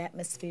in this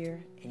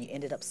atmosphere, and you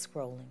ended up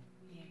scrolling.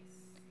 Yes.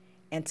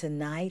 And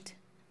tonight,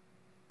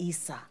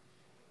 Isa,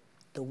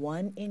 the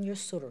one in your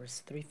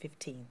surahs,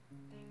 3:15,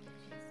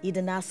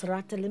 Idana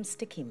Siratalim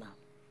Stikima,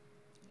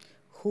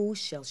 who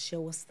shall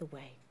show us the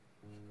way?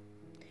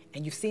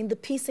 And you've seen the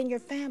peace in your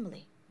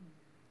family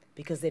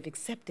because they've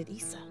accepted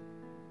Isa,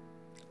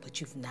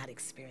 but you've not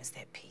experienced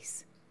that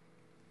peace.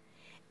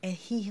 And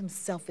He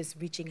Himself is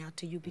reaching out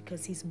to you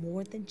because He's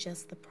more than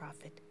just the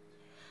prophet.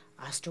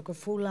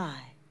 Astrogafulai,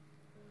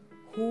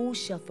 who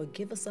shall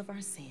forgive us of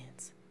our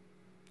sins?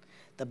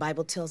 The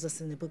Bible tells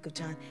us in the book of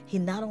John, He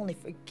not only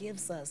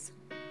forgives us,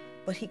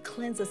 but He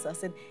cleanses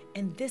us.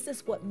 And this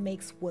is what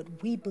makes what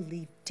we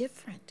believe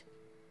different.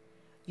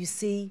 You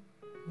see,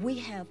 we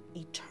have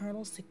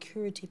eternal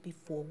security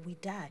before we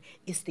die.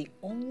 It's the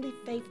only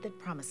faith that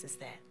promises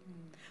that.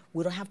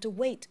 We don't have to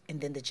wait and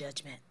then the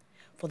judgment.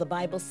 For the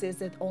Bible says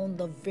that on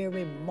the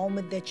very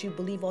moment that you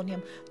believe on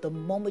Him, the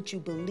moment you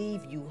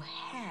believe, you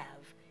have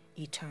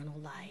eternal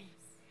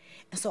life.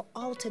 And so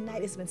all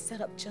tonight has been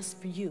set up just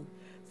for you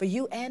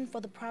and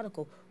for the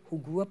prodigal who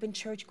grew up in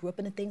church, grew up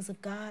in the things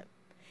of God,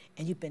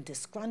 and you've been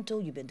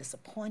disgruntled, you've been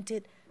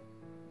disappointed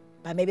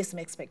by maybe some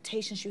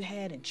expectations you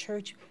had in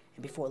church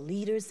and before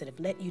leaders that have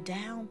let you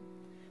down.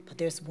 But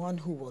there's one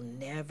who will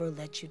never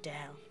let you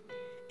down,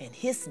 and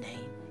His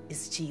name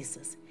is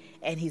Jesus.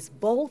 And He's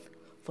both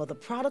for the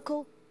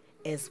prodigal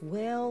as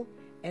well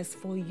as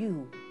for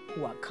you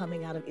who are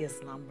coming out of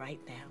Islam right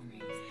now.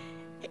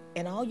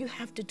 And all you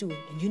have to do,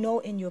 and you know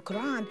in your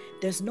Quran,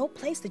 there's no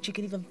place that you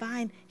can even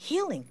find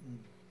healing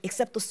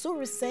except the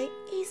surahs say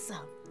Isa.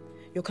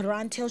 Your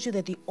Quran tells you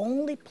that the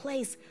only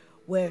place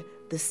where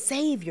the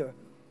Savior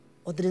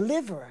or the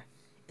Deliverer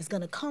is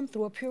going to come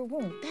through a pure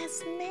womb,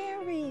 that's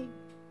Mary.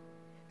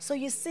 So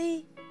you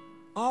see,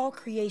 all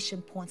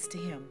creation points to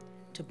Him,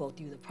 to both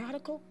you, the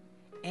prodigal,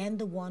 and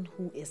the one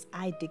who is,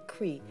 I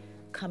decree,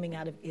 coming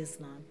out of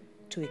Islam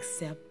to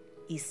accept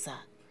Isa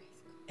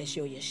as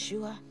your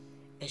Yeshua,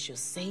 as your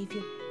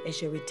Savior,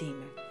 as your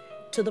Redeemer.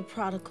 To the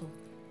prodigal,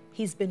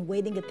 he's been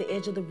waiting at the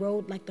edge of the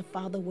road like the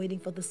father waiting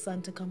for the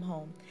son to come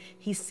home.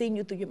 He's seen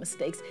you through your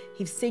mistakes.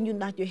 He's seen you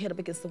knock your head up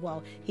against the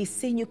wall. He's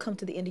seen you come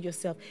to the end of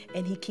yourself,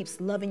 and He keeps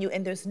loving you.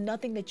 And there's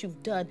nothing that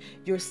you've done.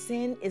 Your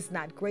sin is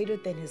not greater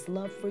than His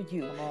love for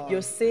you.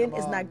 Your sin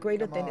is not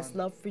greater than His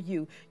love for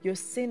you. Your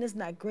sin is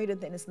not greater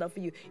than His love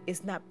for you.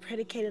 It's not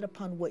predicated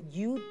upon what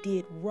you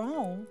did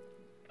wrong,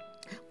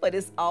 but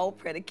it's all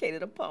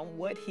predicated upon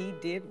what He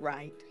did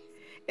right.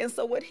 And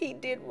so what He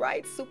did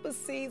right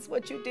supersedes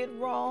what you did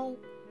wrong.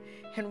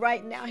 And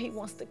right now He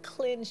wants to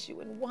cleanse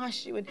you and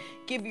wash you and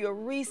give you a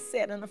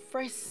reset and a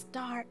fresh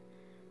start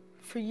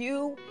for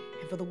you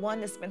and for the one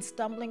that's been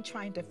stumbling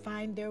trying to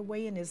find their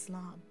way in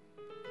Islam.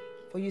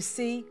 For you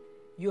see,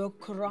 your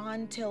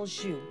Quran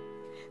tells you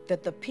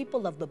that the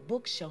people of the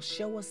book shall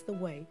show us the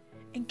way.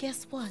 And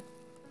guess what?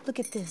 Look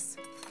at this.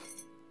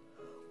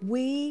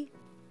 We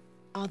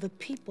are the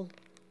people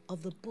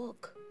of the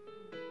book.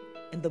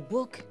 And the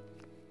book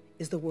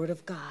is the Word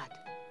of God.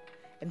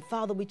 And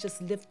Father, we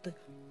just lift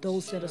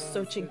those that are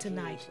searching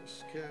tonight.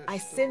 I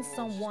send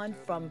someone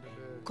from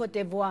Cote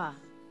d'Ivoire,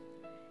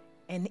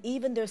 and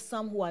even there's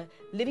some who are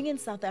living in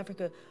South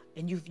Africa,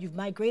 and you've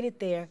migrated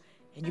there,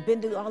 and you've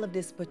been through all of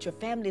this, but your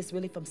family is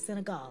really from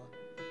Senegal.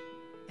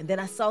 And then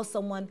I saw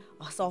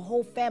a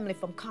whole family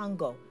from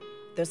Congo.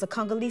 There's a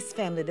Congolese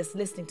family that's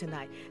listening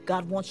tonight.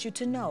 God wants you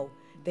to know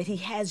that He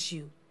has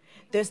you.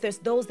 There's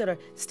those that are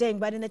staying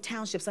right in the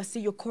townships. I see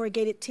your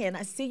corrugated tin.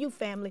 I see you,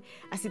 family.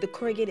 I see the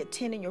corrugated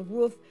tin in your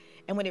roof.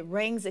 And when it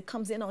rains, it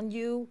comes in on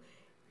you.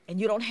 And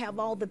you don't have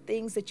all the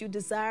things that you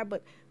desire.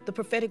 But the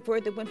prophetic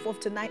word that went forth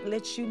tonight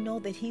lets you know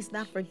that He's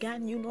not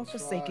forgotten you nor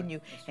forsaken you.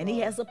 And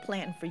He has a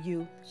plan for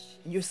you.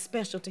 And you're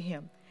special to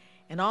Him.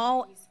 And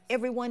all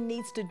everyone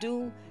needs to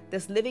do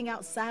that's living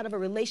outside of a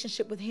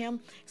relationship with Him,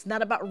 it's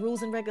not about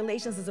rules and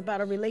regulations. It's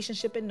about a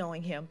relationship and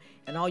knowing Him.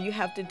 And all you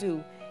have to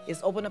do is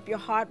open up your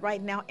heart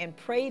right now and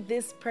pray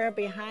this prayer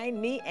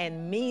behind me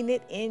and mean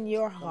it in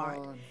your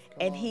heart.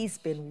 And He's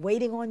been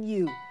waiting on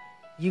you.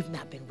 You've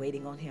not been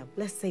waiting on Him.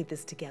 Let's say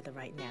this together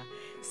right now.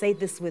 Say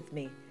this with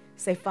me.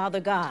 Say, Father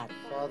God,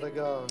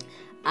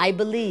 I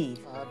believe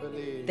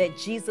that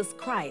Jesus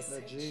Christ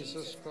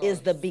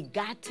is the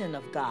begotten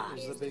of God.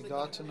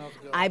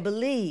 I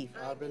believe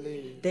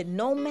that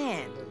no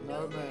man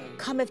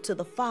cometh to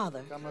the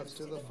Father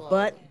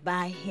but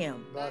by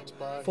Him.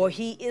 For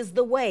He is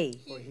the way,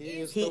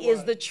 He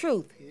is the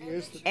truth,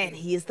 and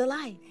He is the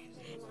light.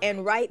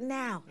 And right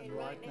now,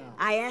 right now,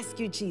 I ask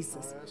you,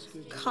 Jesus, I ask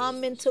you, Jesus,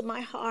 come into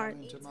my heart.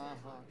 come into my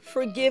heart.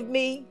 Forgive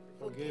me.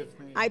 Forgive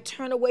me. I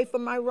turn away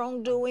from my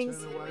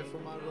wrongdoings. Turn away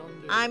from my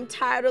wrongdoings. I'm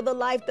tired of the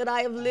life that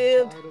I have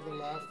lived. Tired of the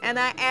life And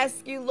that I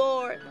ask you,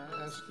 Lord,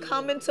 I ask you,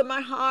 come Lord, into my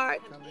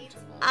heart. come into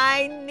my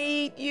I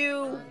need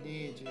you. I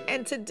need you.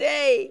 And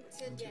today,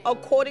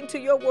 according to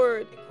your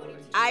word,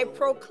 I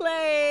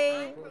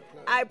proclaim,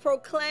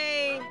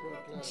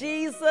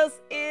 Jesus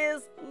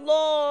is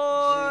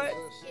Lord.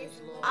 Jesus is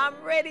Lord. I'm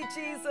ready,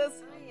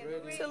 Jesus,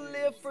 ready, to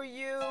live for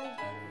you.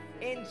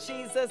 In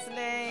Jesus'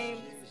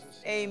 name,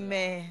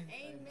 amen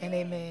and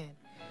amen.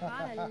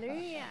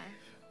 Hallelujah.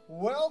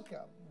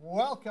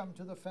 Welcome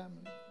to the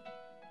family.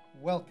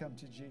 Welcome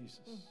to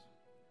Jesus.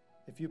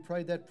 If you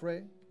prayed that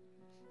prayer,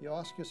 you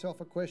ask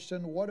yourself a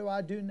question, what do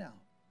I do now?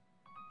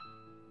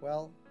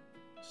 Well,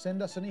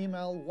 send us an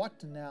email,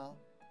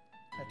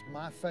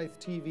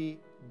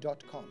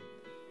 whatnow@myfaithtv.com.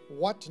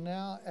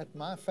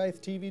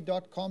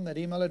 whatnow@myfaithtv.com. That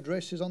email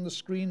address is on the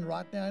screen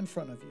right now in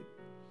front of you.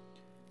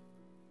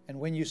 And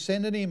when you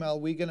send an email,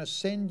 we're going to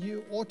send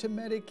you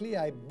automatically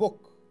a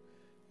book.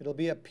 It'll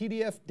be a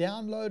PDF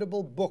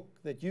downloadable book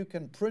that you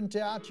can print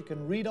out, you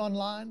can read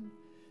online,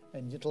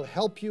 and it'll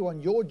help you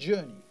on your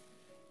journey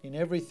in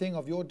everything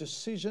of your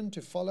decision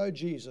to follow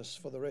Jesus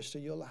for the rest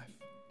of your life.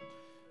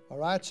 All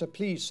right, so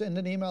please send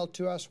an email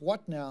to us,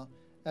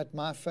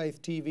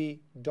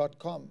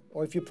 whatnow@myfaithtv.com.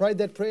 Or if you prayed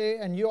that prayer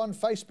and you're on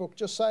Facebook,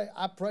 just say,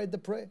 I prayed the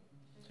prayer.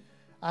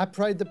 I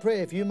prayed the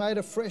prayer. If you made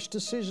a fresh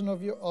decision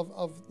of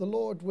the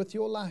Lord with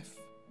your life,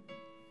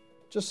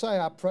 just say,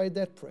 I prayed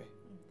that prayer.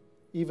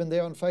 Even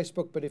there on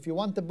Facebook. But if you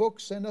want the book,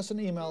 send us an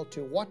email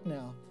to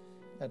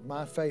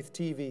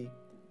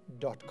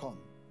whatnow@myfaithtv.com.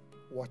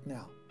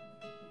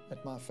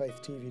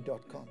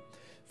 whatnow@myfaithtv.com.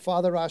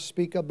 Father, I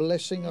speak a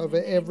blessing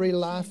over every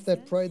life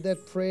that prayed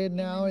that prayer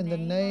now in the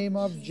name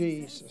of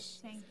Jesus.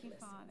 Thank you,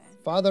 Father.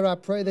 Father, I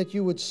pray that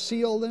you would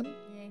seal them,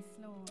 Yes,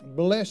 Lord.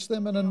 bless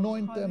them and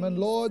anoint them, and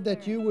Lord,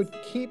 that you would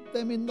keep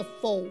them in the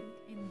fold.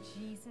 In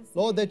Jesus'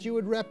 Lord, that you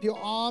would wrap your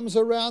arms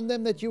around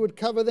them, that you would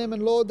cover them,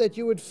 and Lord, that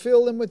you would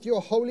fill them with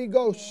your Holy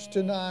Ghost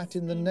tonight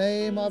in the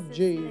name of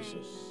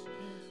Jesus.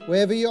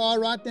 Wherever you are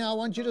right now, I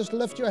want you to just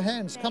lift your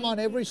hands. Come on,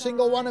 every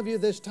single one of you.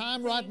 There's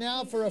time right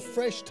now for a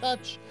fresh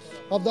touch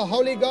of the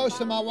Holy Ghost,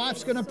 and my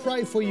wife's going to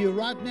pray for you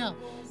right now.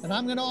 And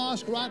I'm going to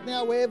ask right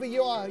now, wherever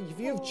you are, if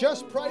you've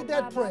just prayed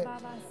that prayer,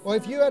 or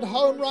if you're at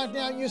home right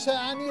now and you say,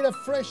 I need a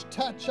fresh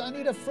touch, I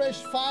need a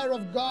fresh fire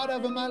of God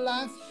over my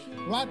life,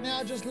 right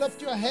now just lift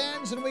your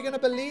hands and we're going to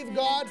believe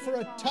God for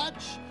a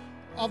touch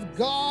of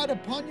God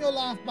upon your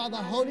life by the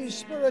Holy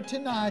Spirit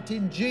tonight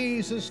in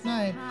Jesus'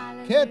 name. The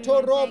Holy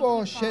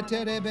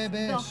Spirit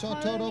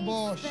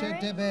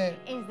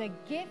is a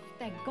gift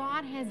that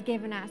God has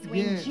given us. When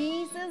Yes.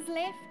 Jesus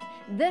left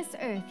this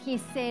earth, He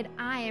said,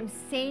 I am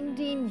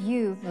sending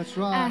you That's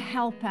right. a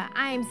helper.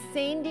 I am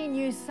sending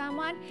you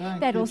someone Thank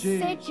that you, will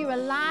Jesus. set you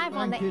alive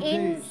on the Thank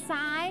you, Jesus.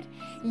 inside.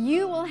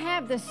 You will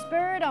have the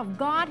Spirit of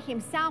God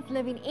Himself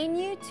living in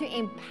you to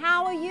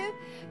empower you,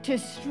 to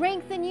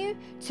strengthen you,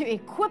 to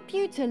equip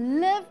you to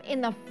live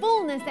in the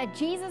fullness that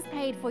Jesus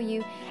paid for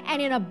you,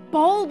 and in a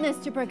boldness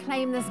to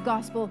proclaim this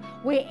gospel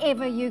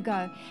wherever you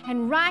go.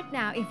 And right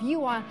now, if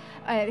you are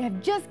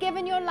have just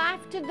given your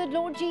life to the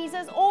Lord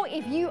Jesus, or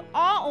if you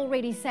are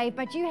already saved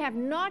but you have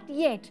not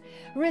yet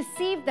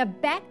received the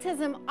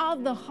baptism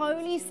of the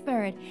Holy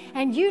Spirit,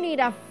 and you need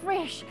a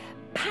fresh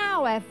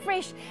power,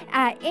 fresh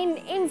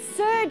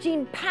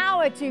insurging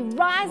power to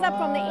rise up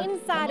from the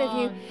inside of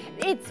you,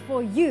 it's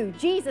for you.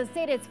 Jesus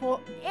said it's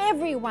for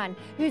everyone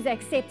who's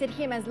accepted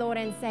Him as Lord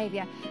and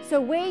Savior. So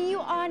where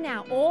you are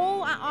now,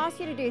 all I ask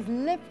you to do is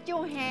lift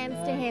your hands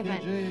to heaven.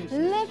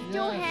 Lift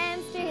your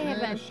hands to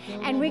heaven,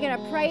 and we're going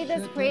to pray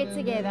this prayer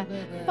together.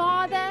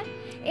 Father,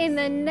 in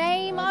the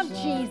name of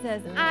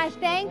Jesus, I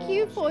thank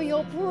you for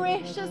your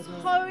precious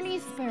Holy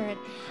Spirit.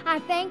 I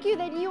thank you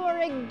that you are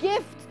a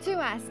gift to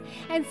us.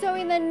 And so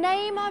in the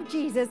name of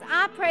Jesus,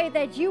 I pray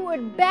that you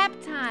would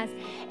baptize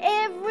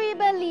every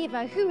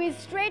believer who is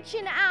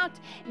stretching out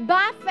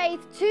by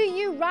faith to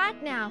you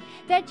right now,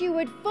 that you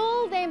would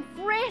fill them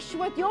fresh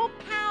with your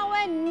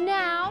power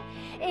now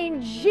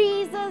in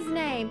Jesus'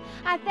 name.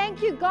 I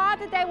thank you, God,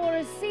 that they will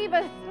receive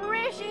a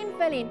fresh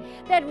infilling,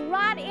 that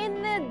right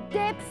in the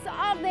depths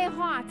of their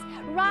hearts,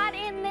 right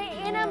in their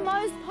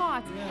innermost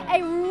parts,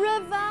 a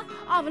river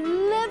of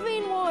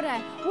living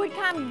water would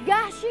come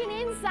gushing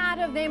inside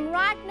of them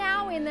right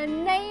now in the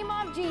name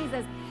of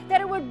Jesus,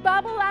 that it would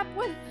bubble up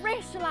with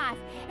fresh life,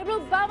 it will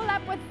bubble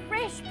up with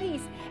fresh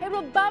peace, it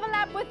will bubble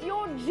up with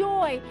your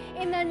joy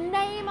in the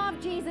name of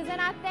Jesus.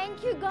 And I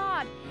thank you,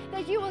 God,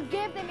 that you will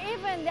give them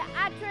even the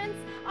utterance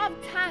of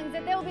tongues,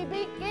 that they will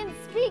begin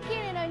speaking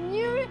in a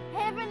new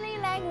heavenly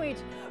language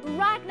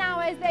right now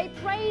as they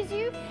praise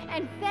you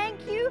and thank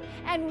you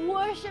and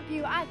worship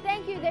you. I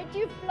thank you that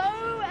you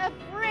flow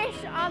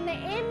afresh on the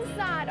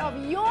inside of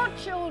your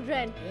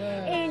children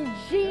in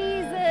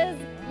Jesus'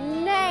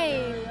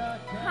 name.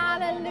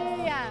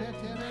 Hallelujah.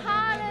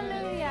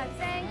 Hallelujah. Hallelujah.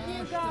 Thank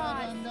you,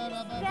 God.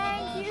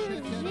 Thank you,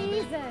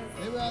 Jesus.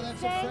 That's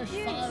a Thank fresh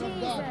you, fire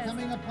of God Jesus.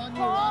 coming upon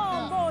you right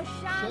now.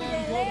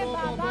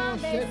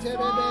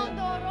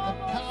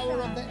 The power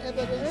of the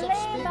evidence of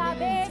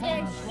speaking in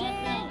tongues right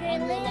now on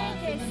your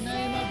life in the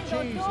name of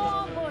Jesus.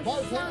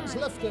 Both hands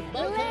lifted,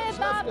 both hands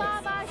lifted.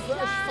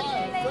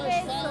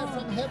 Fresh fire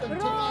from heaven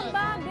tonight.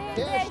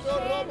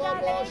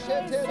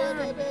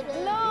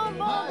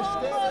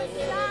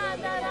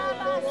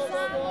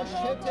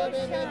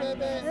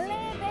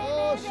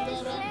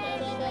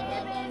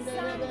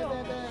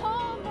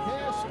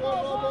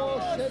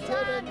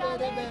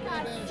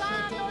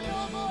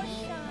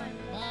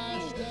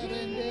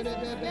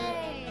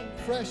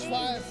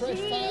 Fresh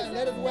fire,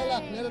 let it well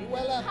up, let it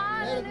well up,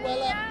 let it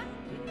well up.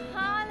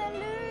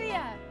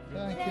 Hallelujah.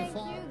 Thank you,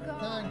 Father.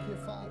 Thank you,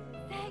 Father.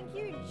 Thank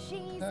you,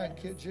 Jesus.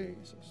 Thank you,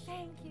 Jesus.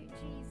 Thank you,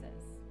 Jesus.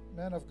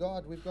 Man of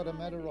God, we've got a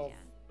matter of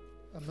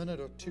a minute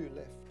or two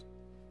left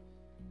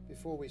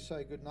before we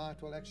say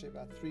goodnight. Well, actually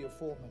about 3 or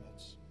 4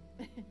 minutes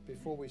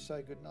before we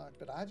say goodnight.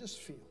 But I just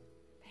feel,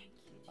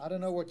 I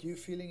don't know what you're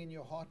feeling in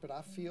your heart, but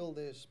I feel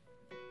there's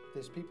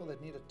people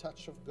that need a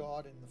touch of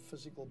God in the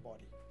physical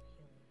body.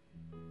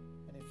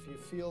 And if you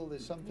feel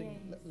there's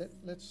something,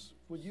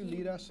 would you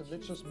lead us and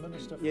let's just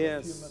minister for a few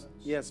minutes?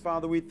 Yes,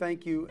 Father, we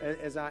thank you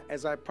as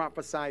I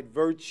prophesied,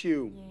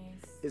 virtue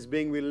is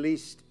being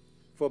released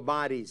for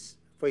bodies,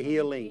 for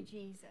healing. Thank you,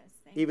 Jesus.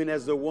 Even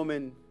as the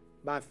woman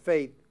by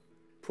faith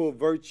pulled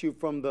virtue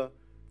from the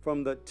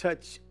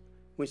touch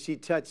when she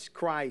touched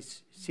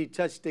Christ, she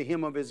touched the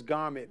hem of his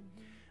garment.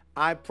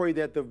 I pray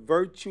that the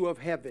virtue of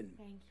heaven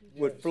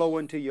would flow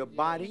into your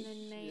body,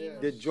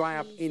 to dry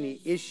up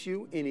any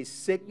issue, any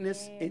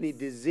sickness, any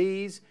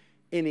disease,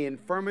 any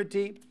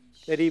infirmity,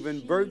 that even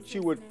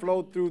virtue would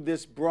flow through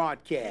this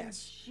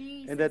broadcast,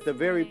 and that the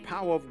very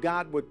power of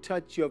God would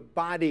touch your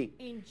body,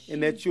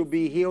 and that you'll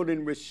be healed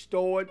and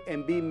restored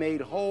and be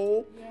made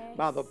whole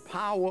by the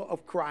power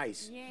of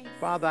Christ.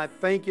 Father, I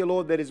thank you,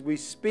 Lord, that as we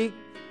speak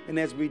and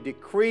as we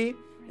decree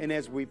and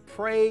as we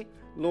pray,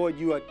 Lord,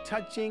 you are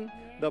touching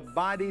the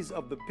bodies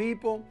of the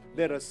people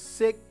that are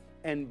sick,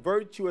 and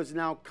virtue is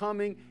now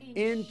coming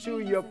into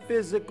your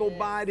physical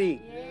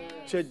body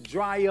to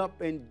dry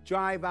up and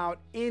drive out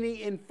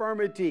any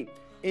infirmity,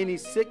 any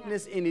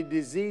sickness, any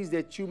disease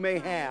that you may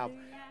have.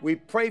 We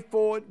pray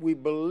for it. We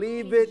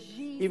believe it.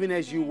 Even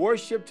as you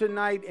worship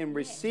tonight and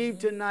receive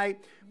tonight,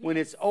 when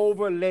it's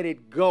over, let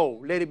it go.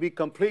 Let it be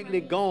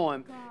completely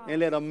gone, and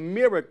let a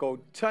miracle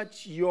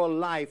touch your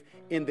life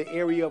in the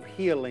area of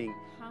healing.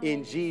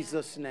 In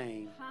Jesus'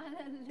 name,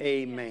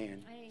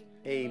 amen.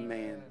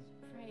 Amen.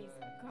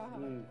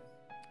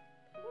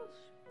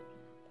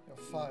 Your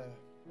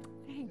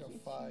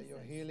fire, your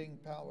healing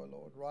power,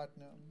 Lord, right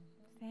now.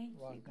 Thank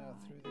right you, now God.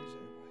 through these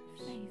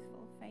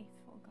airwaves.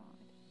 Faithful God.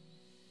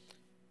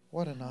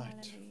 What a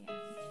night.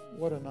 Hallelujah.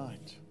 What a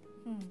night.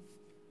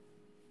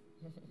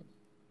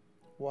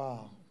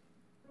 Wow.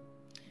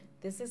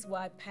 This is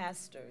why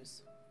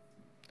pastors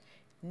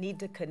need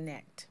to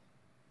connect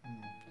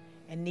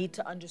and need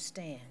to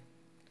understand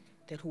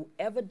that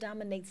whoever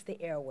dominates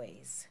the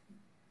airways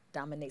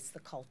dominates the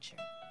culture,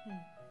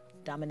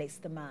 dominates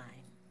the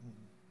mind,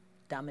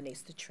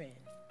 dominates the trend.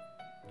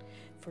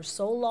 For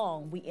so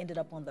long, we ended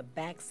up on the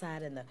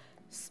backside and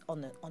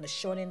on the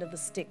short end of the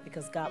stick,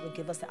 because God would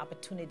give us the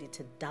opportunity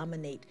to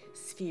dominate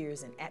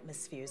spheres and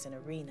atmospheres and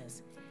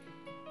arenas.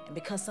 And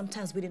because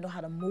sometimes we didn't know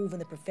how to move in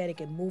the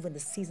prophetic and move in the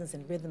seasons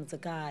and rhythms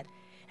of God,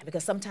 and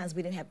because sometimes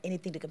we didn't have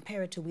anything to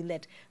compare it to, we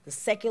let the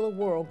secular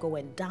world go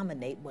and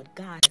dominate what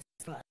God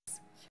has for us.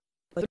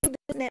 But through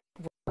this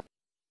network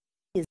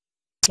is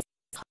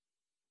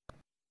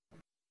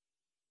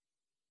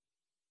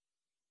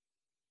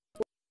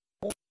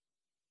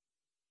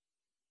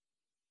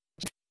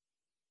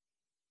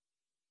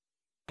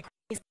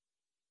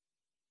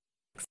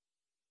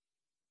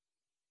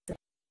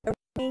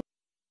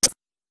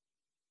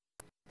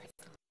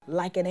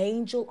like an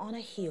angel on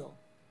a hill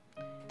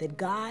that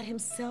God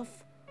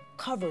himself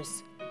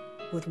covers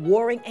with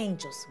warring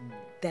angels,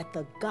 that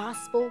the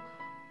gospel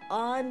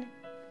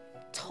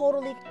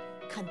totally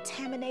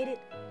contaminated,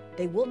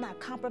 they will not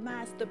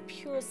compromise the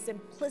pure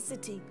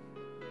simplicity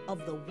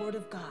of the word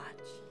of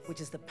God,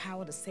 which is the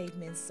power to save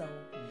men's soul.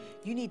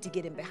 You need to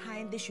get in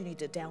behind this. You need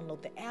to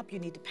download the app. You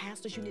need to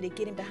pastors. You need to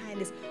get in behind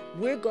this.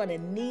 We're going to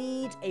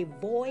need a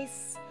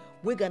voice.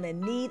 We're going to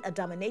need a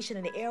domination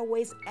in the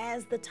airways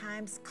as the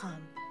times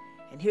come.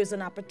 And here's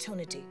an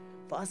opportunity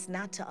for us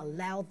not to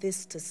allow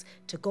this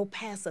to go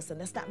past us, and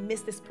let's not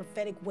miss this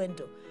prophetic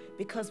window,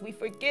 because we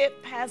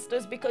forget,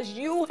 pastors, because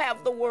you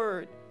have the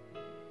word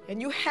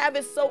and you have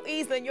it so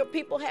easily and your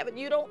people have it.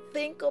 You don't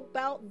think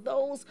about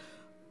those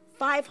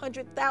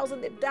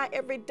 500,000 that die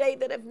every day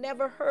that have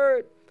never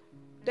heard,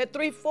 that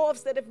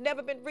 3/4 that have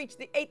never been reached,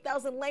 the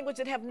 8,000 languages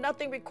that have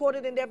nothing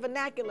recorded in their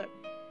vernacular,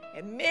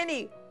 and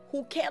many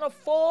who can't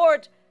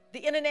afford the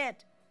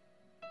internet.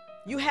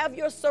 You have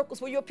your circles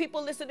where your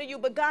people listen to you,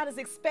 but God is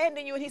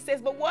expanding you, and he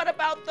says, but what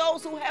about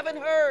those who haven't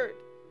heard?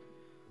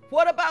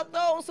 What about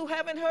those who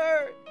haven't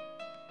heard?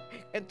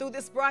 And through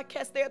this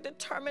broadcast, they are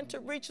determined to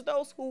reach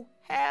those who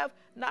have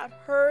not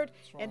heard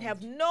and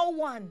have no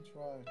one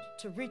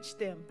to reach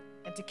them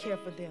and to care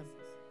for them.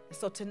 And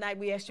so tonight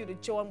we ask you to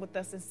join with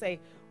us and say,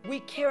 we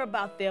care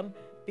about them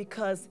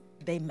because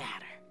they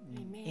matter.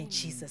 Amen. In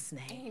Jesus'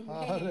 name.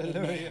 Amen.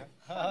 Hallelujah.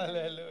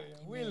 Hallelujah.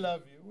 We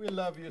love you. We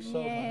love you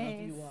so much.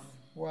 Love you all.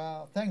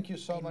 Wow. Thank you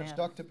so much,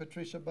 Dr.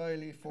 Patricia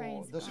Bailey,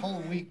 for this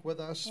whole week with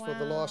us for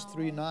the last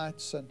 3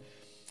 nights. And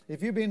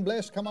if you've been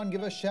blessed, come on,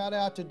 give a shout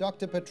out to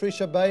Dr.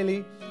 Patricia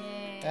Bailey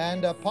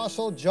and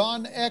Apostle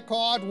John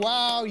Eckhardt.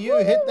 Wow, you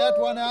hit that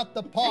one out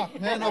the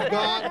park, man of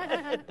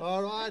God.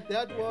 All right,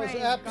 that was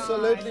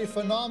absolutely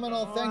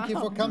phenomenal. Thank you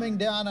for coming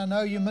down. I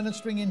know you're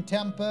ministering in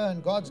Tampa,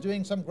 and God's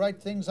doing some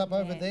great things up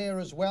over there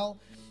as well.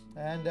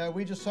 And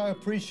we just so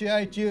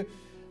appreciate you.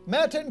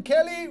 Matt and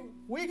Kelly,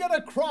 we're going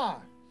to cry.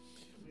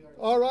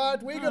 All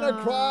right, we're going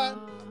to cry.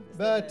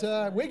 But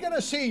we're going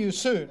to see you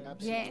soon.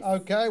 Yes.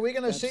 Okay, we're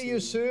going to see you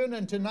soon.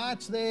 And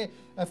tonight's their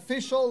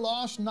official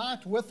last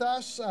night with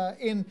us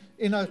in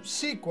a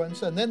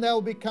sequence. And then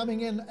they'll be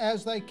coming in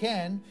as they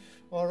can.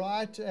 All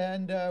right,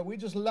 and we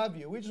just love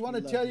you. We just want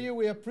to tell you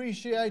we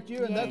appreciate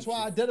you. And that's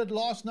why I did it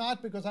last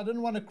night, because I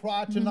didn't want to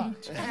cry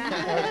tonight.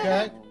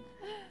 Okay?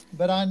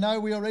 But I know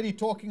we're already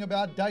talking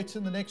about dates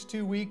in the next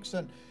 2 weeks.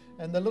 And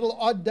the little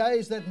odd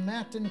days that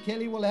Matt and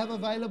Kelly will have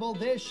available,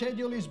 their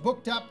schedule is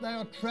booked up. They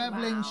are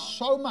traveling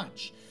so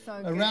much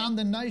around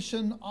the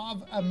nation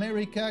of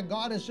America.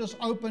 God has just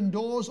opened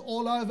doors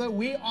all over.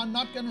 We are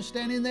not going to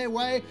stand in their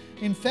way.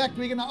 In fact,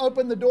 we're going to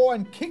open the door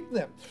and kick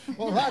them,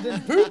 all right,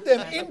 and boot them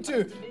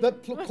into the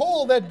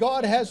call that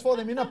God has for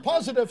them in a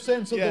positive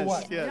sense of the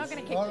way. Yes.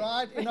 All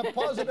right, in a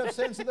positive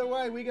sense of the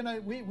way.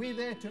 We're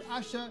there to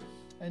usher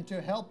and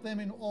to help them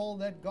in all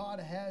that God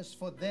has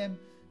for them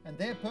and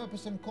their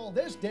purpose and call.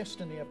 There's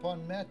destiny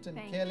upon Matt and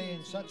Kelly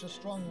in such a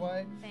strong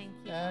way. Thank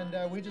you.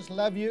 And we just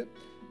love you.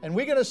 And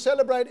we're going to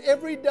celebrate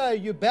every day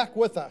you're back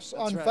with us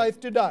on Faith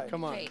Today.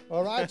 Come on. Great.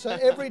 All right, so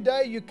every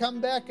day you come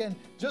back and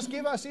just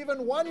give us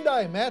even one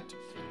day, Matt.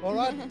 All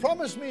right,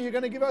 promise me you're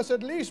going to give us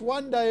at least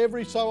one day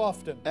every so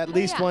often. At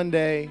least one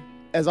day,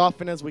 as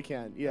often as we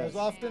can. Yes. As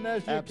often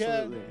as you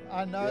Absolutely. can.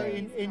 I know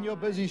in your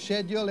busy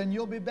schedule, and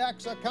you'll be back.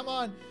 So come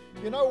on.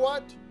 You know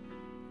what?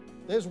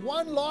 There's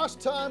one last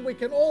time we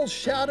can all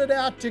shout it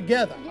out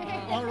together.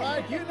 All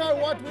right? You know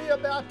what we're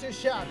about to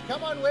shout.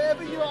 Come on,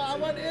 wherever you are, I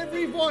want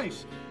every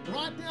voice.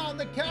 Right now, on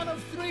the count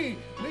of 3,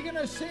 we're going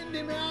to send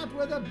him out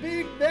with a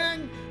big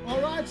bang. All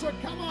right? So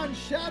come on,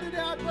 shout it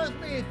out with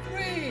me.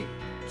 3,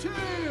 2,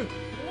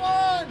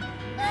 1,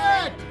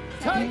 act.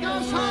 Take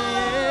us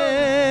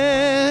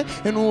home.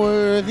 And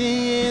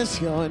worthy is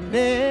your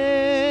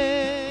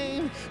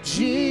name,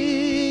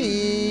 Jesus.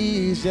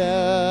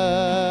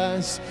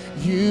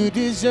 You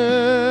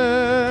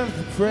deserve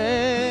the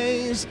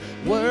praise.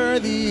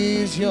 Worthy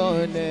is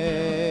your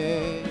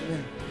name.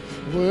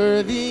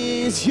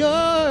 Worthy is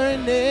your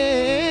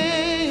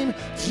name,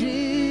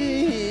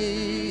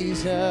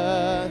 Jesus.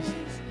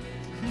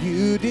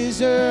 You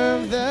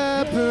deserve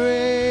the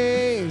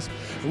praise.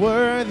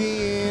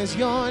 Worthy is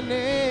your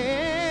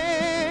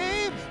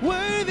name.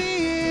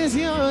 Worthy is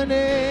your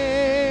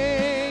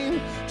name,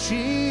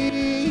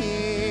 Jesus.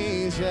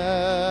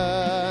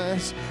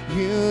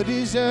 You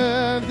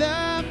deserve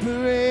the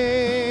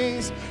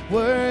praise.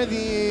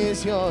 Worthy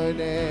is your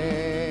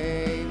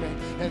name,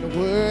 and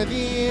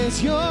worthy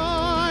is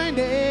your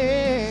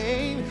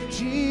name,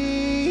 Jesus.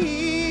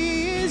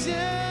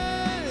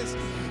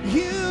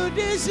 You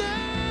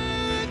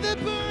deserve the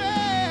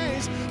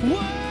praise.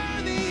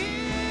 Worthy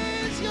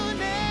is your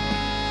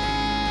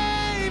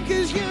name,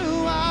 'cause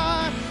you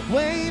are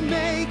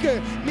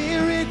waymaker,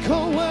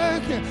 miracle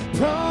worker,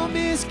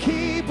 promise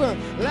keeper,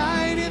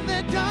 light in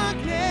the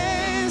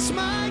darkness,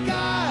 my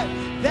God,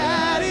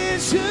 that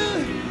is who you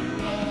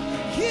are.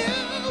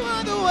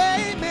 The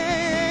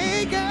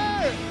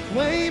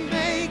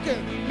waymaker,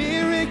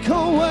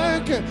 miracle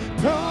worker,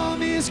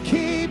 promise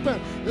keeper,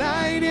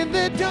 light in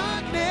the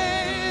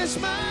darkness,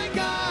 my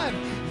God,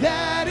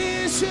 that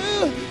is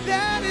who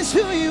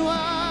you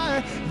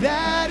are,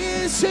 that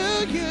is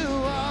who you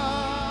are.